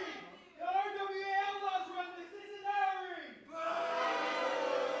belts.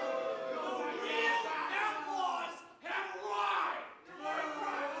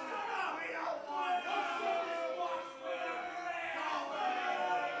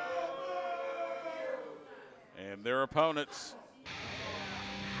 And their opponents.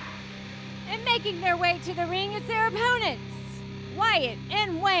 And making their way to the ring is their opponents, Wyatt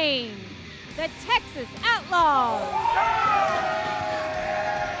and Wayne, the Texas Outlaws.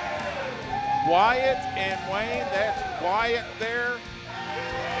 Wyatt and Wayne, that's Wyatt there,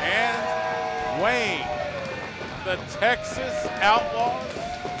 and Wayne, the Texas Outlaws.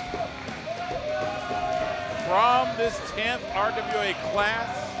 From this 10th RWA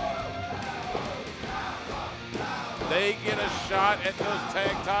class, they get a shot at those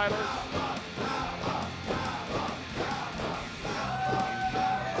tag titles.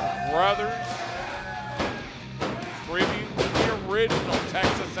 Brothers, tribute to the original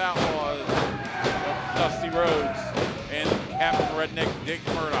Texas Outlaws of Dusty Rhodes and Captain Redneck Dick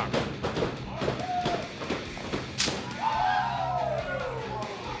Murdoch.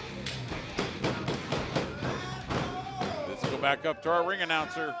 Let's go back up to our ring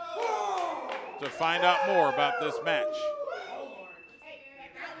announcer to find out more about this match.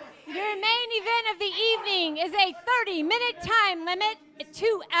 Your main event of the evening is a 30-minute time limit,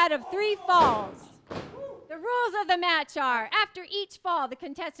 2 out of 3 falls. The rules of the match are, after each fall, the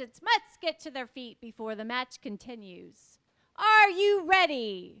contestants must get to their feet before the match continues. Are you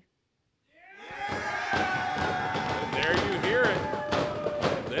ready? And there you hear it.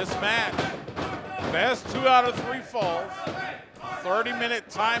 This match, best 2 out of 3 falls, 30-minute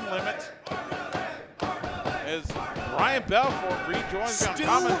time limit. As Ryan Belfort rejoins on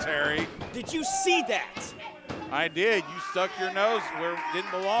commentary. Did you see that? I did. You stuck your nose where it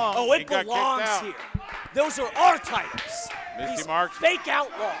didn't belong. Oh, it belongs here. Those are our titles. Misty Marks. Fake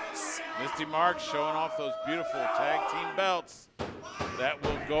Outlaws. Misty Marks showing off those beautiful tag team belts that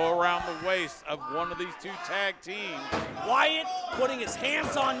will go around the waist of one of these 2 tag teams. Wyatt putting his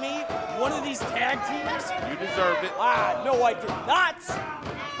hands on me, one of these tag teams. You deserved it. Ah, no, I did not.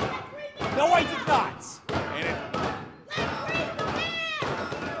 No, I did not.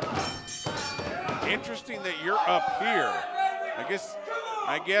 Interesting that you're up here.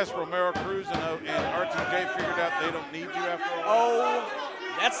 I guess Romero Cruz and RTJ figured out they don't need you after a while. Oh,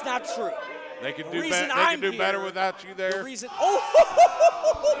 that's not true. They can do better without you there. The reason,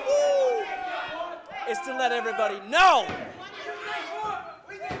 is to let everybody know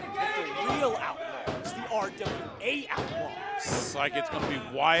that the real Outlaws, the RWA Outlaws. Looks like it's going to be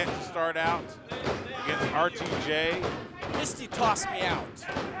Wyatt to start out against RTJ. Misty tossed me out.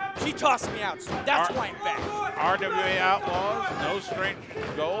 She tossed me out, so that's why I'm back. RWA Outlaws, no stranger to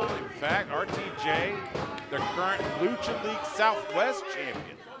gold. In fact, RTJ, the current Lucha League Southwest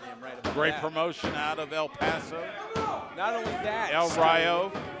champion. Right, great promotion out of El Paso. Not only that, El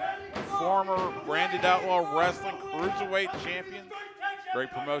Rayo, former Branded Outlaw Wrestling Cruiserweight champion. Great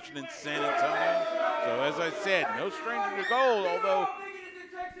promotion in San Antonio. So as I said, no stranger to gold, although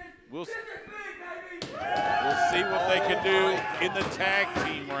we'll see what they can do in the tag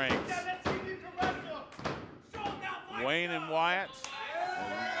team ranks. Wayne and Wyatt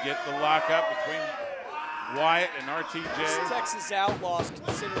get the lockup between Wyatt and RTJ. These Texas Outlaws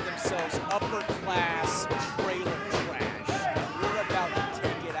consider themselves upper class trailer trash. We're about to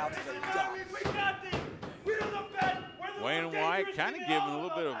take it out to the dump. Wayne and Wyatt kind of giving a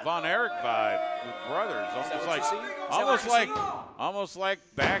little bit of Von Erich vibe with brothers, almost like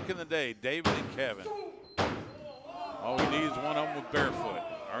back in the day, David and Kevin. All we need is one of them with barefoot.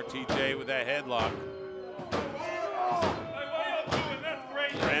 RTJ with that headlock.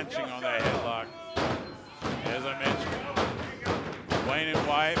 Wrenching on that headlock. As I mentioned, Wayne and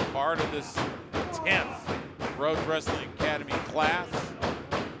Wyatt, part of this 10th Rhodes Wrestling Academy class.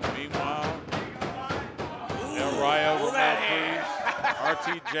 Meanwhile, El Rayo, Romero Cruz,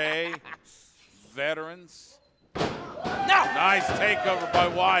 RTJ, veterans. No! Nice takeover by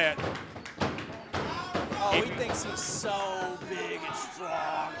Wyatt. Oh, he thinks he's so big and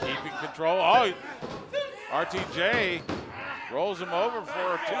strong. Keeping control. Oh, RTJ rolls him over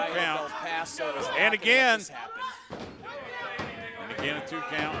for a 2 count. And again a 2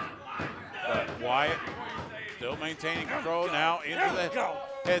 count. But Wyatt still maintaining control. Now into the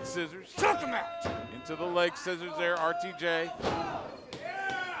head scissors. Took him out. Into the leg scissors there, RTJ.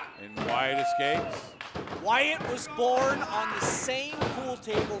 And Wyatt escapes. Wyatt was born on the same pool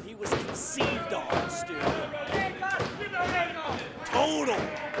table he was conceived on, Stu.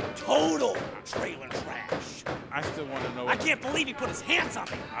 Total trailer trash. I still want to know. I can't believe he put his hands on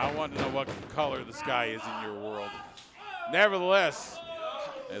me. I want to know what color the sky is in your world. Nevertheless,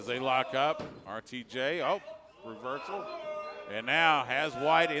 as they lock up, RTJ, reversal. And now has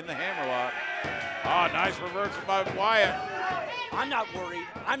Wyatt in the hammerlock. Oh, nice reversal by Wyatt. I'm not worried.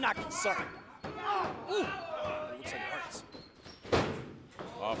 I'm not concerned. Ooh. It looks like it hurts.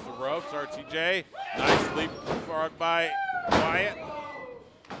 Off the ropes, RTJ. Nice leapfrog by Wyatt.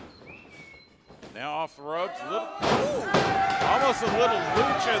 Now off the ropes, almost a little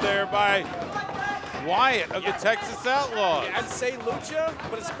lucha there by Wyatt of the Texas Outlaws. Yeah, I'd say lucha,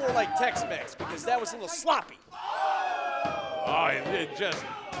 but it's more like Tex-Mex because that was a little sloppy. Oh, it just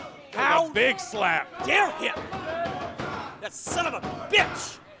a big slap. Dare him! That son of a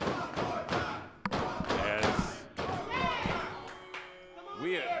bitch!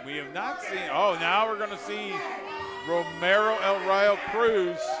 We have not seen. Oh, now we're going to see Romero El Rayo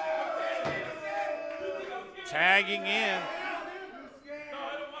Cruz tagging in.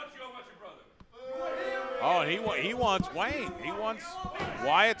 Oh, and he wants Wayne. He wants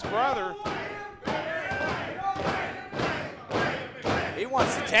Wyatt's brother. He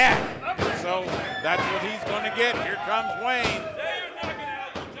wants the tag. So that's what he's going to get. Here comes Wayne.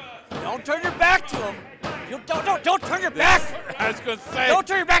 Don't turn your back to him. Don't turn your back. I was going to say. Don't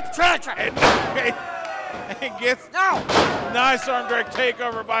turn your back to trailer trash. And gets nice arm drag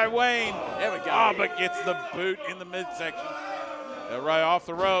takeover by Wayne. There we go. Oh, but gets the boot in the midsection. Right off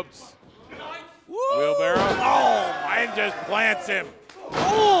the ropes. Woo. Wheelbarrow. Oh, and just plants him.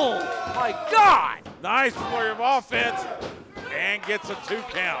 Oh, my God. Nice flurry of offense. And gets a 2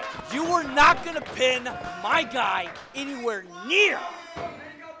 count. You were not going to pin my guy anywhere near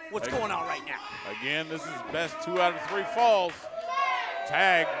what's going on right now. Again, this is best 2 out of 3 falls.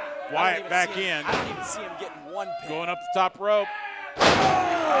 Tag Wyatt back in. I don't even see him getting 1 pin. Going up the top rope.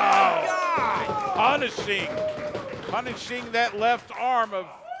 Oh, God. Punishing that left arm of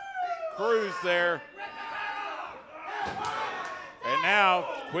Cruz there. And now,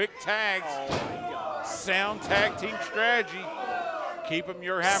 quick tags. Oh, my God. Sound tag team strategy. Keep them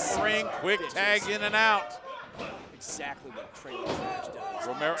your half the ring. Quick tag in and out. Exactly what trailer trash does.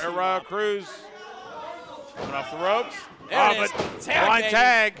 Romero Cruz coming off the ropes. But blind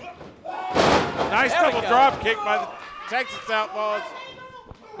tag. Nice double drop kick by the Texas Outlaws.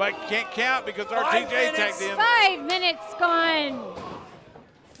 But can't count because RTJ tagged in. 5 minutes gone.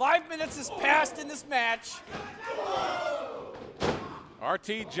 5 minutes has passed in this match.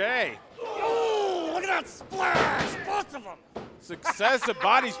 RTJ. Oh, look at that splash. Both of them. Successive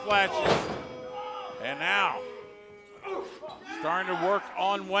body splashes. And now, starting to work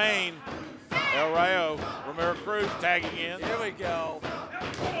on Wayne. El Rayo, Romero Cruz tagging in. Here we go.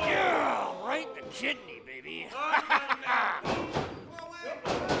 Yeah, right in the kidney, baby.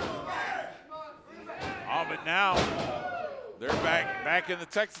 Oh, but now they're back in the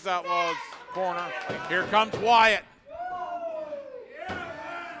Texas Outlaws corner. Here comes Wyatt.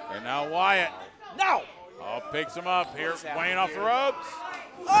 And now Wyatt. No. Oh, picks him up here. Wayne off the ropes.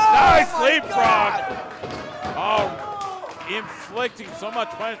 Oh, nice leapfrog. Oh, inflicting so much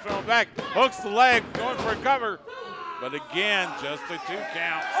punishment on the back. Hooks the leg, going for a cover. But again, just a 2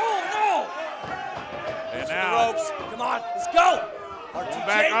 count. Oh, no! And The now, ropes. Come on, let's go. going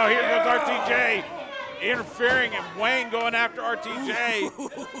back. Oh, here goes RTJ. Interfering, and Wayne going after RTJ.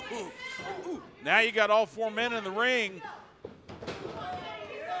 Now you got all 4 men in the ring.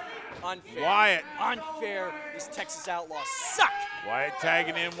 Unfair. Wyatt. Unfair. These Texas Outlaws suck. Wyatt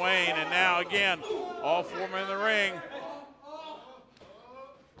tagging in Wayne, and now again, all 4 men in the ring.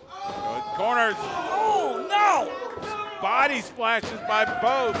 Good corners. Oh, no! Body splashes by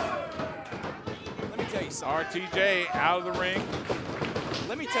both. Let me tell you something. RTJ out of the ring.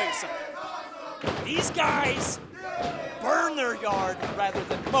 Let me tell you something. These guys burn their yard rather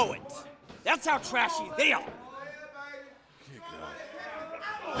than mow it. That's how trashy they are.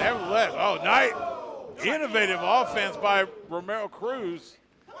 Nevertheless, nice. Innovative offense by Romero Cruz.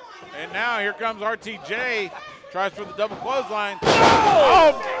 And now here comes RTJ. Tries for the double clothesline.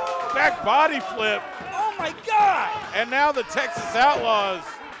 Oh, back body flip. Oh, my God. And now the Texas Outlaws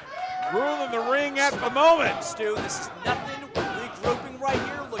ruling the ring at the moment. Stu, this is nothing. We're regrouping right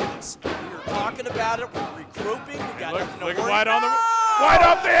here. Look at this. We were talking about it. We're regrouping. We got nothing to worry about. White on the White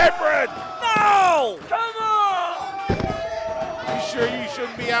off the apron. No! Come on! You sure you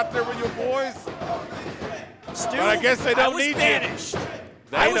shouldn't be out there with your boys? Stu, but I guess they don't need banished. you.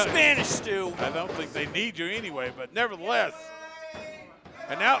 I was banished, Stu. I don't think they need you anyway, but nevertheless.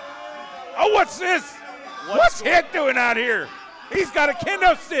 And now, oh, what's this? What's Hit doing out here? He's got a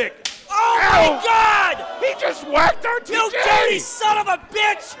kendo stick. Oh, Ow. my God! He just whacked RTJ. You dirty son of a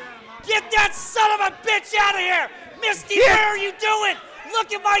bitch! Get that son of a bitch out of here! Mystii, Hit. what are you doing?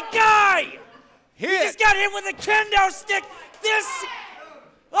 Look at my guy! Hit. He just got hit with a kendo stick.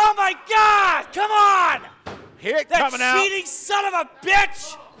 Oh my God! Come on! Hit that coming out. cheating son of a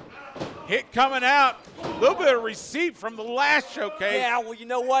bitch! Hit coming out. A little bit of receipt from the last showcase. Yeah, well, you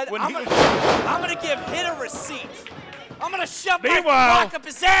know what? I'm gonna give Hit a receipt. I'm gonna shove my block up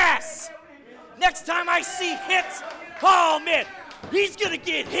his ass. Next time I see Hit, oh man, he's gonna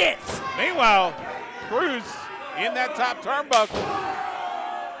get hit. Meanwhile, Cruz in that top turnbuckle.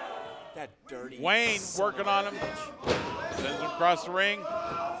 That dirty Wayne working on him. Sends him across the ring.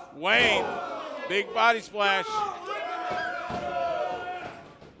 Wayne, big body splash.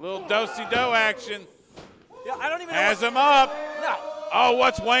 Little do-si-do action. Yeah, I don't even know. Has him up. No. Oh,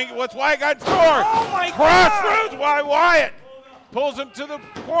 what's Wayne got in store? Oh my Crossroads, Wyatt pulls him to the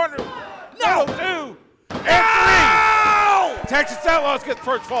corner. No. 2 and 3. Texas Outlaws get the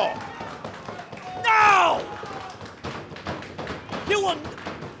first fall. No!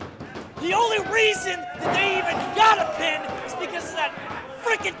 The only reason that they even got a pin is because of that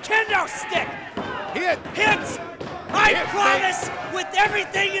freaking kendo stick. Hit. I promise with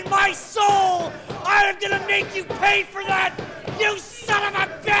everything in my soul, I am gonna make you pay for that, you son of a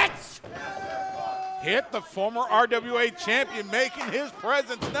bitch! Hit, the former RWA champion, making his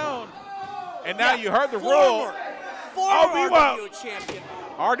presence known. And now you heard the rule. Former RWA champion.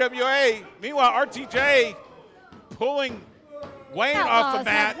 RWA. Meanwhile, RTJ pulling Wayne off the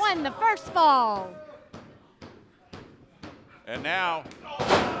mat. Have won the first fall. And now,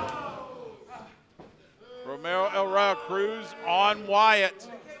 Romero El Cruz on Wyatt.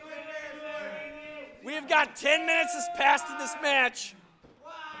 We've got 10 minutes has passed in this match.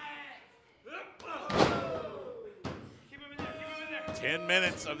 10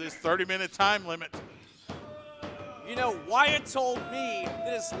 minutes of this 30-minute time limit. You know, Wyatt told me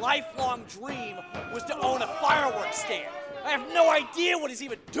that his lifelong dream was to own a fireworks stand. I have no idea what he's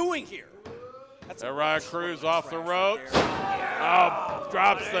even doing here. El Cruz off the ropes. Oh,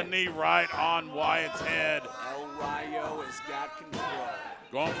 drops the knee right on Wyatt's head. El Rayo has got control.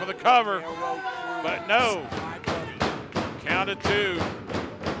 Going for the cover, but no. Count of 2.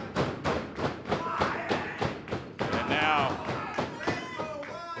 And now,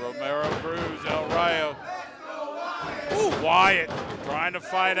 Romero Cruz, El Rayo. Wyatt trying to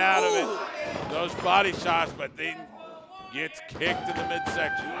fight out of it. Those body shots, but then gets kicked in the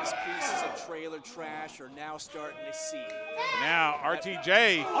midsection. These pieces of trailer trash are now starting to see. Now,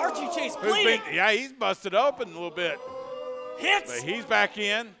 RTJ. RTJ's bleeding. He's busted open a little bit. Hits. But he's back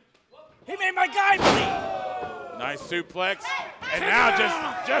in. He made my guy bleed. Nice suplex. And now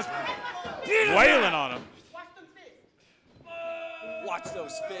just wailing on him. Watch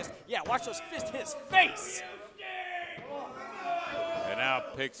those fists. Yeah, watch those fists hit his face. And now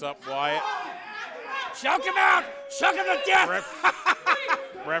picks up Wyatt. Choke him out. Choke him to death.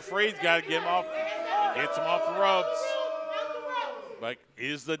 Referee's got to get him off. Gets him off the ropes. But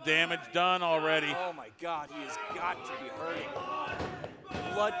is the damage done already? Oh, my God. He has got to be hurting.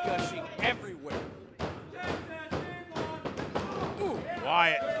 Blood gushing everywhere.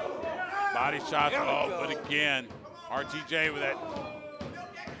 Wyatt, body shots, but again, RTJ with that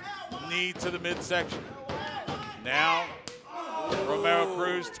knee to the midsection. Now, Romero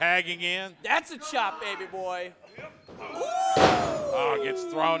Cruz tagging in. That's a chop, baby boy. Oh, gets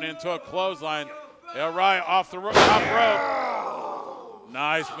thrown into a clothesline. El Rayo off the top rope.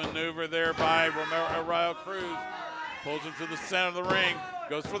 Nice maneuver there by El Rayo Cruz. Pulls him to the center of the ring.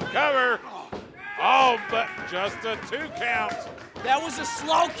 Goes for the cover. Oh, but just a 2 count. That was a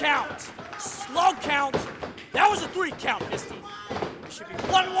slow count. Slow count. That was a 3 count, Mystii. It should be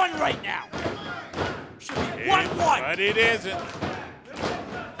 1-1 right now. It should be 1-1. But it isn't.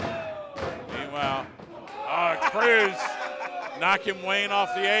 Meanwhile, Cruz knocking Wayne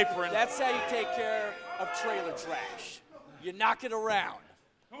off the apron. That's how you take care of trailer trash. You knock it around.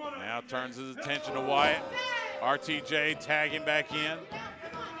 Now turns his attention to Wyatt. RTJ tagging back in.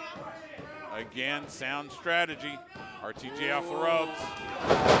 Again, sound strategy. RTJ off the ropes.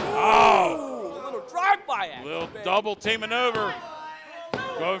 Oh! A little drive-by action. Little double team maneuver.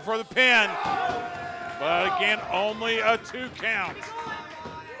 Going for the pin. But again, only a 2 count.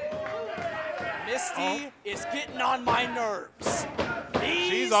 Mystii is getting on my nerves.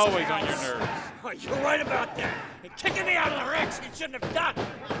 She's always on your nerves. You're right about that. And kicking me out of the ring, she shouldn't have done.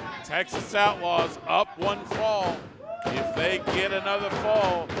 Texas Outlaws up 1 fall. If they get another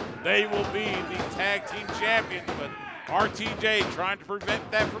fall, they will be the tag team champions. But RTJ trying to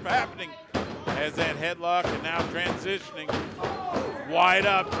prevent that from happening. Has that headlock and now transitioning. Wide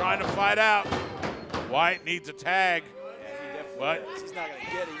up, trying to fight out. White needs a tag. But he's not going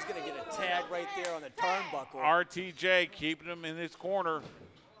to get it. He's going to get a tag right there on the turnbuckle. RTJ keeping him in his corner.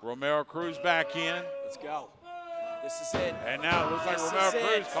 Romero Cruz back in. Let's go. This is it. And now it looks like Romero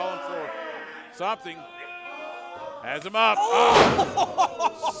Cruz calling for something. Has him up.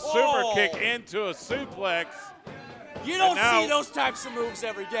 Oh! Super kick into a suplex. You don't see those types of moves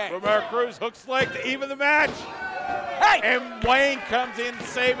every day. Romero Cruz hooks leg to even the match. Hey! And Wayne comes in to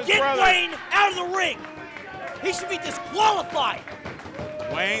save his brother. Get Wayne out of the ring. He should be disqualified.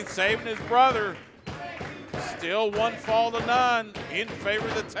 Wayne saving his brother. Still 1 fall to none in favor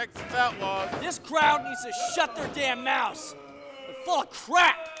of the Texas Outlaws. This crowd needs to shut their damn mouths. They're full of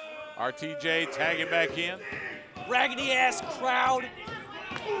crap. RTJ tagging back in. Raggedy ass crowd.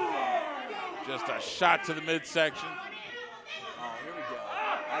 Just a shot to the midsection. Oh, here we go.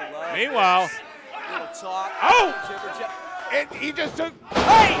 I love Meanwhile, this. Little talk. Oh! And he just took.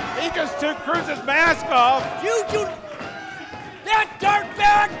 Hey! He just took Cruz's mask off. You do. That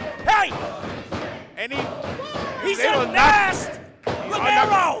dirtbag. Hey! And he's unmasked.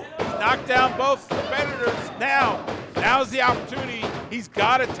 Romero. Knocked down both competitors. Now's the opportunity. He's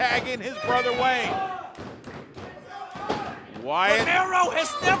got to tag in his brother Wayne. Wyatt. Romero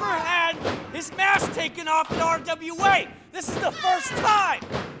has never had his mask taken off at RWA. This is the first time.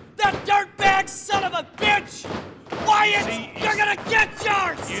 That dirtbag son of a bitch. Wyatt, you're going to get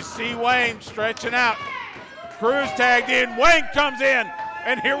yours. You see Wayne stretching out. Cruz tagged in. Wayne comes in.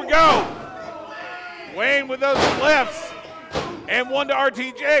 And here we go. Wayne with those lefts. And 1 to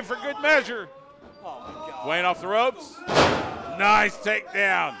RTJ for good measure. Oh, my God. Wayne off the ropes. Nice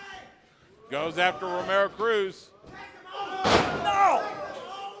takedown. Goes after Romero Cruz. No!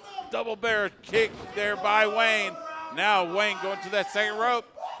 Double bear kick there by Wayne. Now Wayne going to that second rope.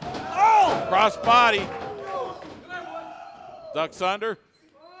 Oh! Cross body. Ducks under.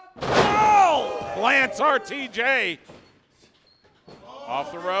 No! Plants RTJ.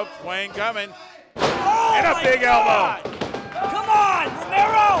 Off the ropes, Wayne coming. Oh, and a big elbow. Come on,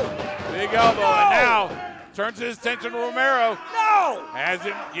 Romero! Big elbow, and now turns his attention to Romero. No! Has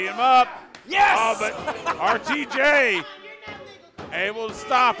him, get him up. Yes! Oh, but RTJ able to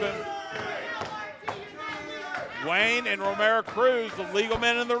stop him. Wayne and Romero Cruz, the legal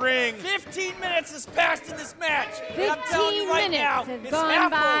men in the ring. 15 minutes has passed in this match. 15 I'm telling you right minutes now, have it's gone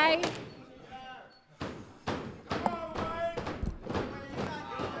half by.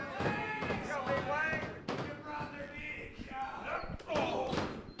 over.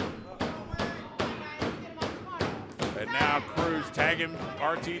 And now Cruz tagging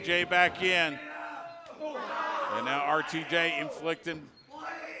RTJ back in. And now RTJ inflicting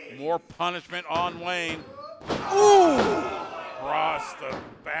more punishment on Wayne. Ooh! Across the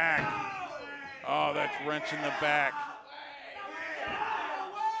back. Oh, that's wrenching the back.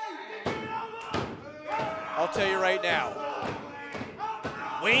 I'll tell you right now,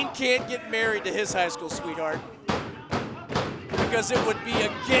 Wayne can't get married to his high school sweetheart because it would be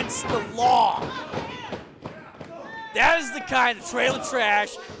against the law. That is the kind of trailer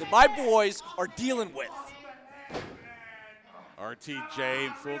trash that my boys are dealing with. RTJ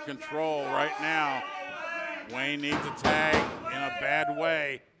in full control right now. Wayne needs a tag in a bad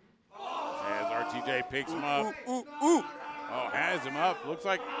way as RTJ picks him up. Oh, has him up. Looks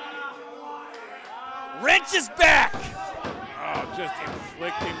like Wrench is back. Oh, just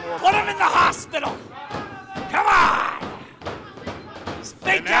inflicting more. Put him in the hospital. Come on. These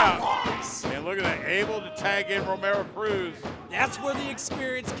fake outlaws. And look at that, able to tag in Romero Cruz. That's where the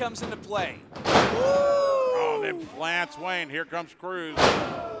experience comes into play. Oh, then plants Wayne. Here comes Cruz.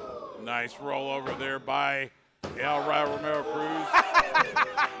 Nice roll over there by El Romero Cruz.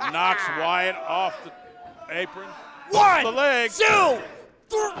 Knocks Wyatt off the apron. One, the leg. 2, 3.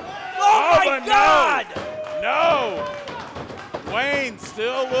 Oh my God! No. Wayne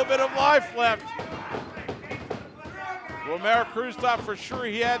still a little bit of life left. Romero Cruz thought for sure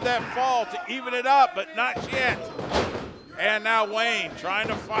he had that fall to even it up, but not yet. And now Wayne trying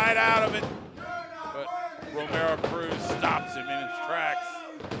to fight out of it, but Romero Cruz stops him in his tracks.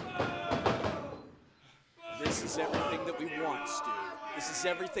 This is everything that we want, Stu. This is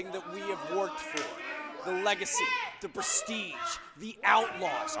everything that we have worked for. The legacy, the prestige, the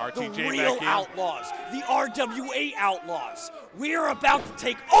outlaws, RTJ the real back in. outlaws, the RWA outlaws. We are about to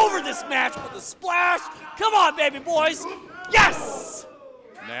take over this match with a splash. Come on, baby boys. Yes!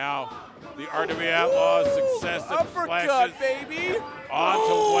 Now, the RWA Outlaws successive Uppercut, splashes baby.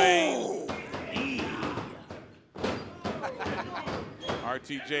 onto Wayne.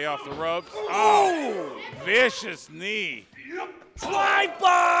 RTJ off the ropes. Oh, vicious knee.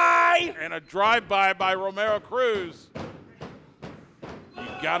 Drive-by! And a drive-by by Romero Cruz. You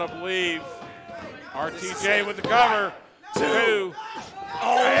gotta believe. RTJ with the cover. 2.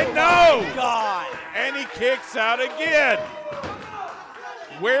 Oh, and no! God. And he kicks out again.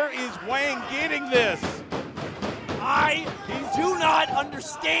 Where is Wayne getting this? I do not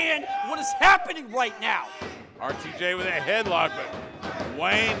understand what is happening right now. RTJ with a headlock, but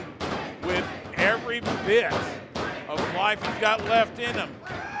Wayne with every bit of life he's got left in him,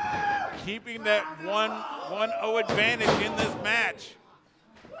 keeping that 1-0 advantage in this match.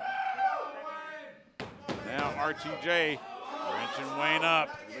 Now RTJ wrenching Wayne up.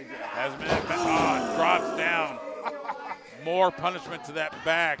 Has him in that back. Oh, drops down. More punishment to that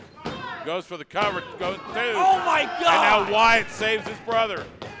back. Goes for the cover. Goes through. Oh my God! And now Wyatt saves his brother.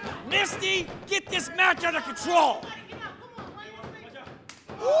 Mystii, get this match under control.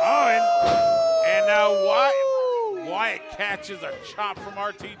 Oh, and now Wyatt catches a chop from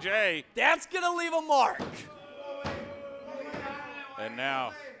RTJ. That's gonna leave a mark. And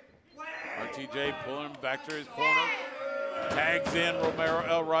now RTJ pulling him back to his corner. Tags in Romero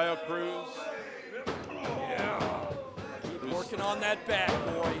El Rayo Cruz. Yeah. Keep working on that back,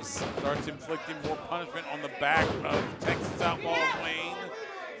 boys. Starts inflicting more punishment on the back of Texas Outlaw Wayne.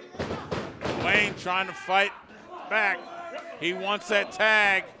 Wayne trying to fight back. He wants that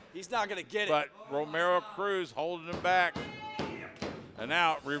tag. He's not going to get it. But Romero Cruz holding him back. And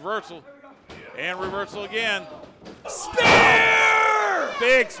now reversal. And reversal again. Spear!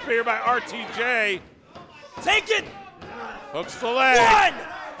 Big spear by RTJ. Take it. Hooks the leg. 1,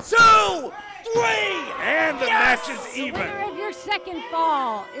 2, 3. And the match is even. The winner of your second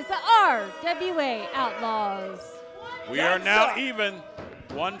fall is the RWA Outlaws. We are now even.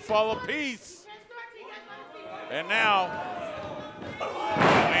 1 fall apiece. And now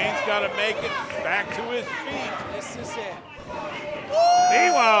Wayne's got to make it back to his feet. This is it.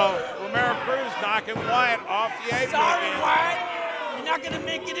 Meanwhile, Romero Cruz knocking Wyatt off the apron. Sorry, again. Wyatt. You're not gonna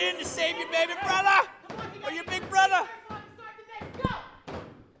make it in to save your baby brother or your big brother.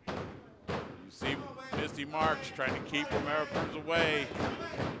 You see Mystii Marks trying to keep Romero Cruz away.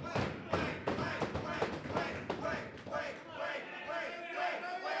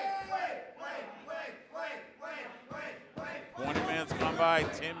 Gone by,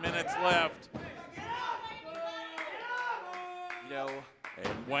 10 minutes left. You know,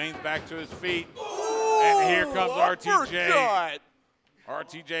 and Wayne's back to his feet. And here comes RTJ. Uppercut.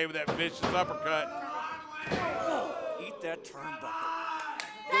 RTJ with that vicious uppercut. Eat that turnbuckle.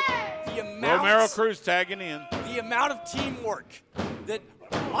 The amount, Romero Cruz tagging in. The amount of teamwork that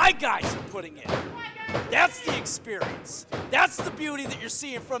my guys are putting in. That's the experience. That's the beauty that you're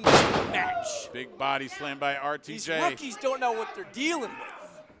seeing from this match. Big body slam by RTJ. These rookies don't know what they're dealing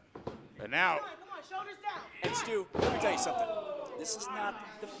with. And now. And Stu, let me tell you something. This is not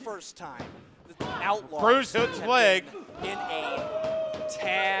the first time that the Outlaws Cruz hits have leg. been in a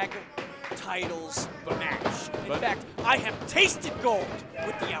tag titles match. In fact, I have tasted gold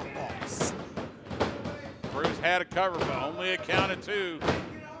with the Outlaws. Cruz had a cover, but only a count of 2.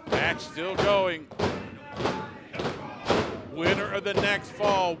 Match still going. Winner of the next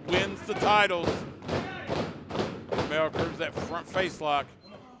fall wins the titles. Romero Cruz that front face lock.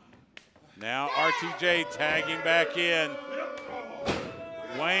 Now RTJ tagging back in.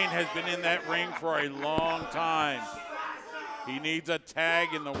 Wayne has been in that ring for a long time. He needs a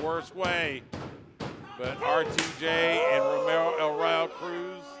tag in the worst way. But RTJ and Romero El Rayo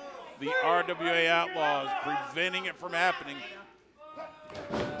Cruz, the RWA Outlaws, preventing it from happening.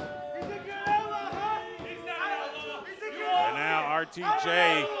 And now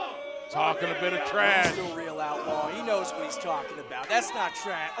RTJ talking a bit of trash. He's a real outlaw. He knows what he's talking about. That's not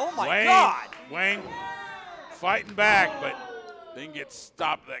trash. Oh, my Wayne, God. Wayne fighting back, but then gets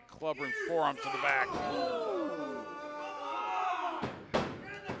stopped with that clubbering forearm to the back.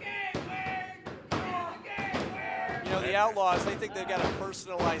 You know, the Outlaws, they think they've got a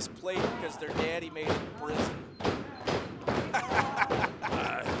personalized plate because their daddy made it in prison.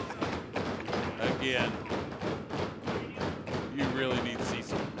 Again, you really need to see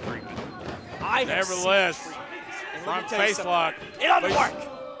some treatment. Nevertheless, front face lock. It doesn't work.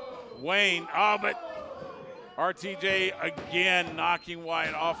 Wayne, but RTJ again knocking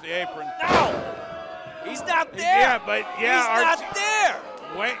Wyatt off the apron. No! He's not there! Yeah, but yeah. He's not there!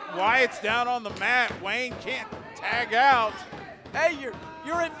 Wyatt's down on the mat. Wayne can't tag out. Hey,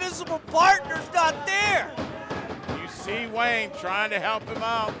 your invisible partner's not there! You see Wayne trying to help him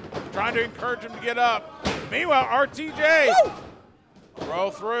out, trying to encourage him to get up. Meanwhile, RTJ,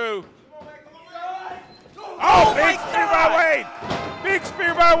 roll through. Oh, big spear by Wayne! Big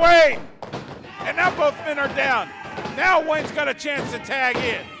spear by Wayne! And now both men are down. Now Wayne's got a chance to tag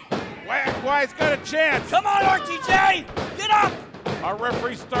in. Wyatt's got a chance. Come on, RTJ! Get up! Our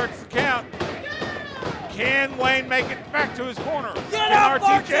referee starts the count. Can Wayne make it back to his corner? Get up,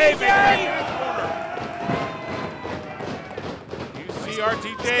 RTJ! RTJ! Make it back to his corner. You see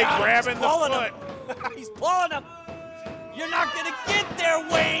RTJ grabbing the foot. He's pulling him. You're not going to get there,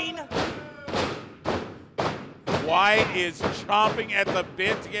 Wayne. Wyatt is chomping at the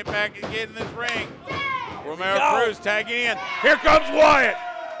bit to get back and get in this ring. Romero Cruz tagging in. Here comes Wyatt.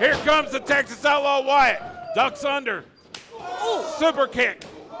 Here comes the Texas Outlaw Wyatt. Ducks under. Ooh. Super kick.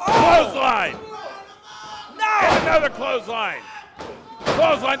 Clothesline. No. And another clothesline.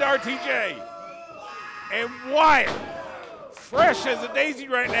 Clothesline to RTJ. And Wyatt, fresh as a daisy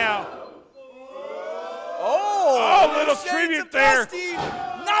right now. Oh, little tribute there.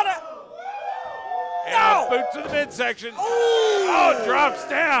 Not a... And a boot to the midsection. Ooh. Oh, drops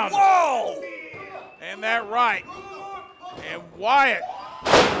down. Whoa. And that right. And Wyatt.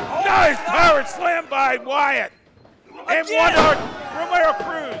 Nice power slam by Wyatt. And one on Romero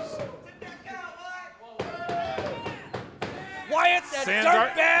Cruz. Wyatt,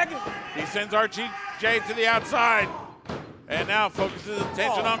 that dirtbag. He sends RTJ to the outside. And now focuses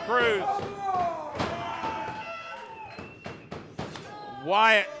attention on Cruz.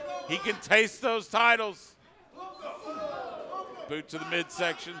 Wyatt, he can taste those titles. Boot to the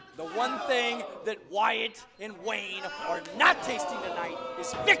midsection. The one thing that Wyatt and Wayne are not tasting tonight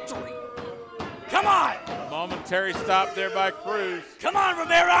is victory. Come on! Momentary stop there by Cruz. Come on,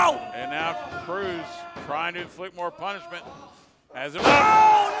 Romero! And now Cruz trying to inflict more punishment. Has him up.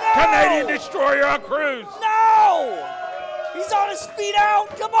 No! Canadian Destroyer on Cruz. No! He's on his feet out.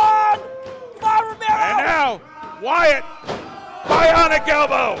 Come on! Come on, Romero! And now Wyatt, bionic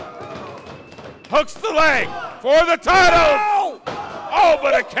elbow. Hooks the leg for the title. No! Oh,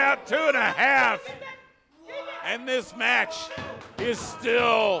 but a count 2.5. And this match is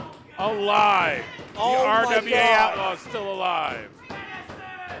still alive. Oh, the RWA Outlaw is still alive.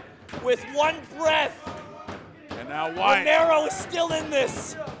 With one breath. And now Wyatt. Romero is still in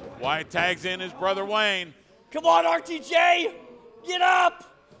this. Wyatt tags in his brother Wayne. Come on, RTJ. Get up.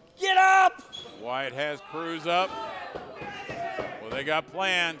 Get up. Wyatt has Cruz up. Well, they got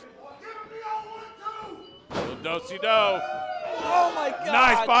planned. Little do-si-do. Oh, my God.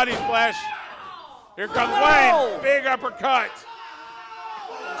 Nice body splash. Here comes Wayne. Big uppercut.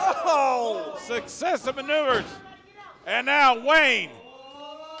 Oh. Successive maneuvers. And now Wayne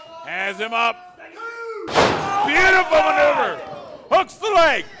has him up. Beautiful maneuver. Hooks the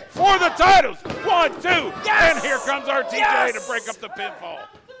leg for the titles. 1, 2. Yes. And here comes RTJ to break up the pinfall.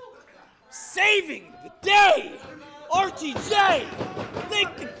 Saving the day. RTJ.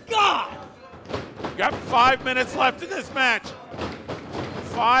 Thank the God. Got 5 minutes left in this match.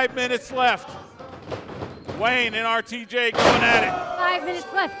 5 minutes left. Wayne and RTJ going at it. 5 minutes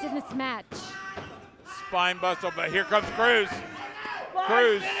left in this match. Spine buster, but here comes Cruz.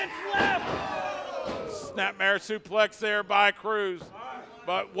 5 minutes left. Snapmare suplex there by Cruz.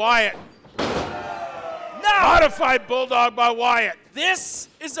 But Wyatt. No. Modified bulldog by Wyatt. This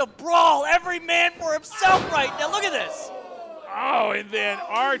is a brawl. Every man for himself right now. Look at this. Oh, and then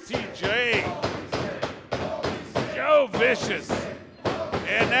RTJ. Joe Vicious.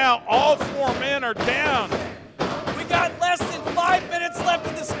 And now all 4 men are down. We got less than 5 minutes left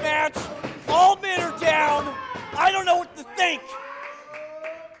in this match. All men are down. I don't know what to think.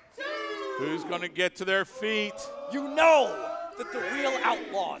 Who's going to get to their feet? You know that the real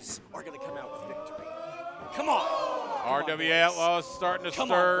outlaws are going to come out with victory. Come on. RWA Outlaws starting to Come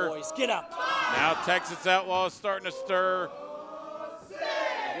stir. on, boys. Get up. Now Texas Outlaws starting to stir.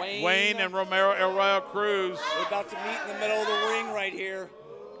 Wayne and Romero El Rayo Cruz. We're about to meet in the middle of the ring right here.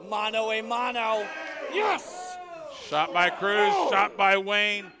 Mano a mano. Yes! Shot by Cruz, shot by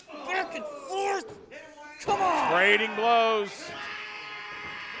Wayne. Back and forth. Come on. Trading blows.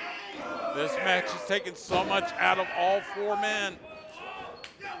 This match is taking so much out of all 4 men.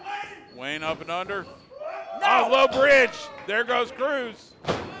 Wayne up and under. No. Oh, low bridge. There goes Cruz.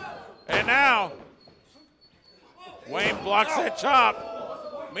 And now, Wayne blocks that chop.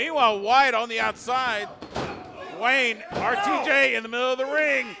 Meanwhile, White on the outside. Wayne, RTJ in the middle of the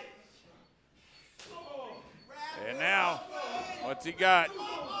ring. And now, what's he got?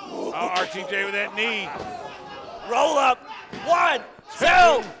 Oh, RTJ with that knee. Roll up. 1,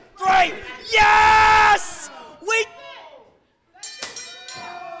 2, 3. Yes!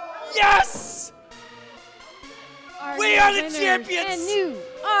 Yes! We are the champions! And new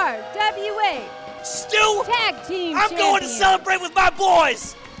RWA Stu! Tag Team I'm going to celebrate with my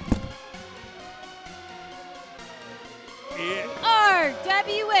boys!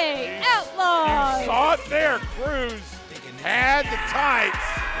 RWA Outlaws! You saw it there, Cruz had the tights,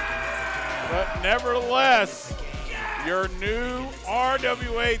 but nevertheless, your new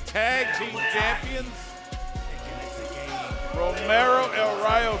RWA Tag Team Champions, Romero El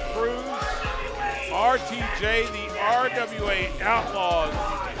Rayo Cruz, RTJ, the RWA Outlaws.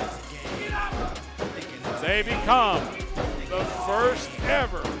 They become the first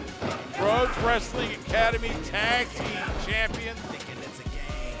ever Rhodes Wrestling Academy Tag Team Champions.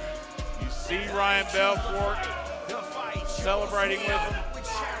 You see Ryan Belfort celebrating with them.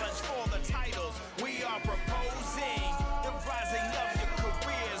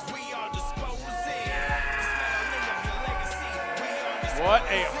 What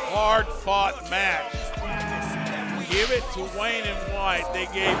a hard-fought match. Give it to Wayne and White. They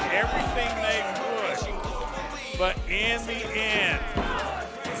gave everything they could. But in the end,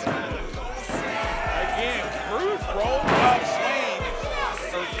 again, Cruz rolled up Wayne,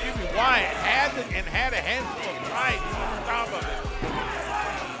 or excuse me, White had a handful of tights on top of it.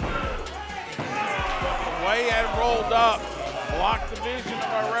 But the way it rolled up, blocked the vision of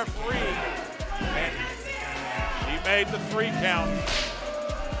our referee, and he made the 3 count.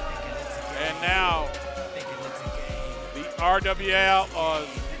 And now, the RWA Outlaws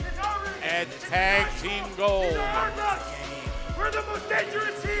at Tag Team Gold. We're the most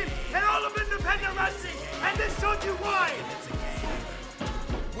dangerous team in all of independent wrestling, and this shows you why.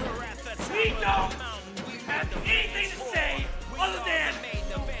 We don't have anything to say other than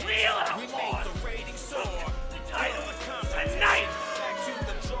real outlaws. The title tonight.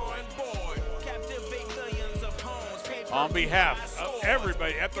 On behalf of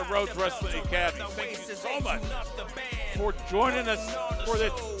everybody at the Rhodes Wrestling Academy, thank you so much for joining us for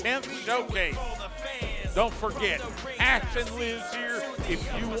this 10th showcase. Don't forget, Action lives here. If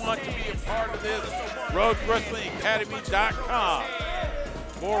you want to be a part of this, RhodesWrestlingAcademy.com.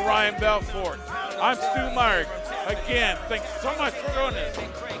 For Ryan Belfort, I'm Stu Myrick. Again, thanks so much for joining us.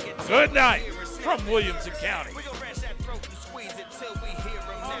 Good night from Williamson County.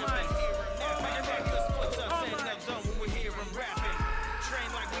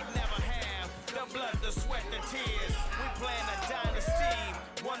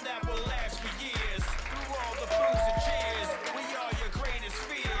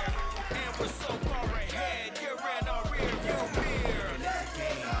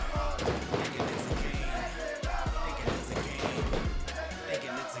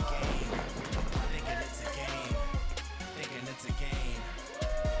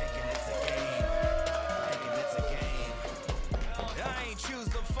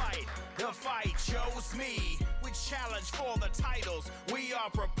 For the titles we are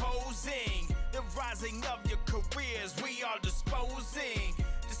proposing, the rising of your careers we are disposing,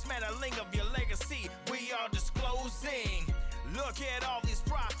 dismantling of your legacy we are disclosing. Look at all these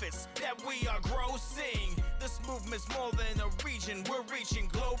profits that we are grossing. This movement's more than a region, we're reaching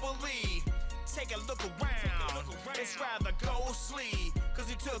globally. Take a look around, it's rather ghostly, cause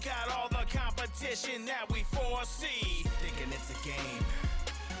you took out all the competition that we foresee. Thinking it's a game,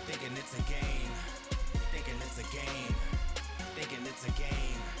 thinking it's a game, thinking it's a game, thinking it's a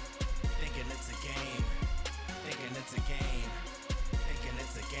game, thinking it's a game, thinking it's a game, thinking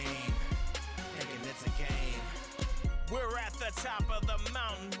it's a game, thinking it's a game. We're at the top of the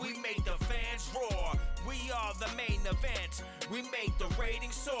mountain. are the main event. We make the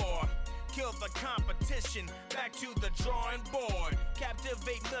ratings soar. Kill the competition, back to the drawing board.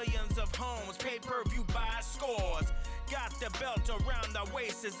 Captivate millions of homes, pay-per-view buy scores. Got the belt around our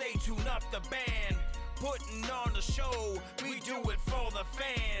waist as they tune up the band. Putting on the show, we do it for the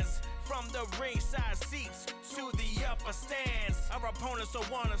fans. From the ringside seats to the upper stands. Our opponents don't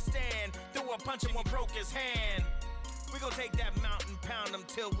wanna stand, threw a punch and one broke his hand. We gon' take that mountain, pound him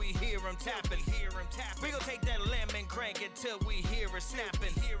till we hear him tapping. We gon' take that lemon, crank it till we hear it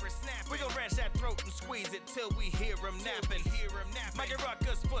snapping. We gon' wrench that throat and squeeze it till we hear him napping. Mikey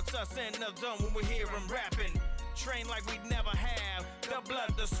Ruckus puts us in the zone when we hear him rapping. Train like we'd never have, the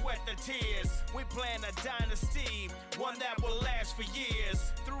blood, the sweat, the tears. We plan a dynasty, one that will last for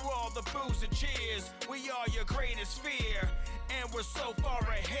years. Through all the boos and cheers, we are your greatest fear. And we're so far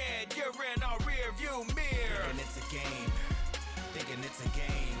ahead, you're in our rear view mirror. Thinking it's a game, thinking it's a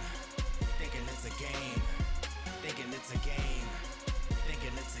game, thinking it's a game, thinking it's a game,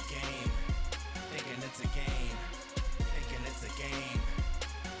 thinking it's a game, thinking it's a game, thinking it's a game,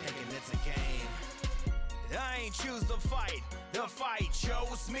 thinking it's a game. I ain't choose the fight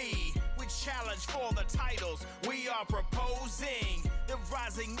chose me. We challenge for the titles, we are proposing. The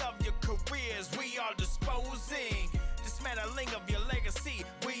rising of your careers, we are disposing. Dismantling of your legacy,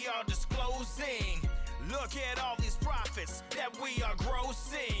 we are disclosing. Look at all these profits that we are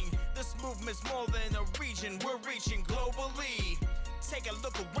grossing. This movement's more than a region, we're reaching globally. Take a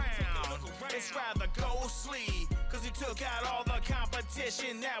look around, it's rather ghostly, cause you took out all the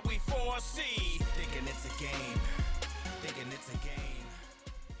competition that we foresee. Thinking it's a game, thinking it's a game.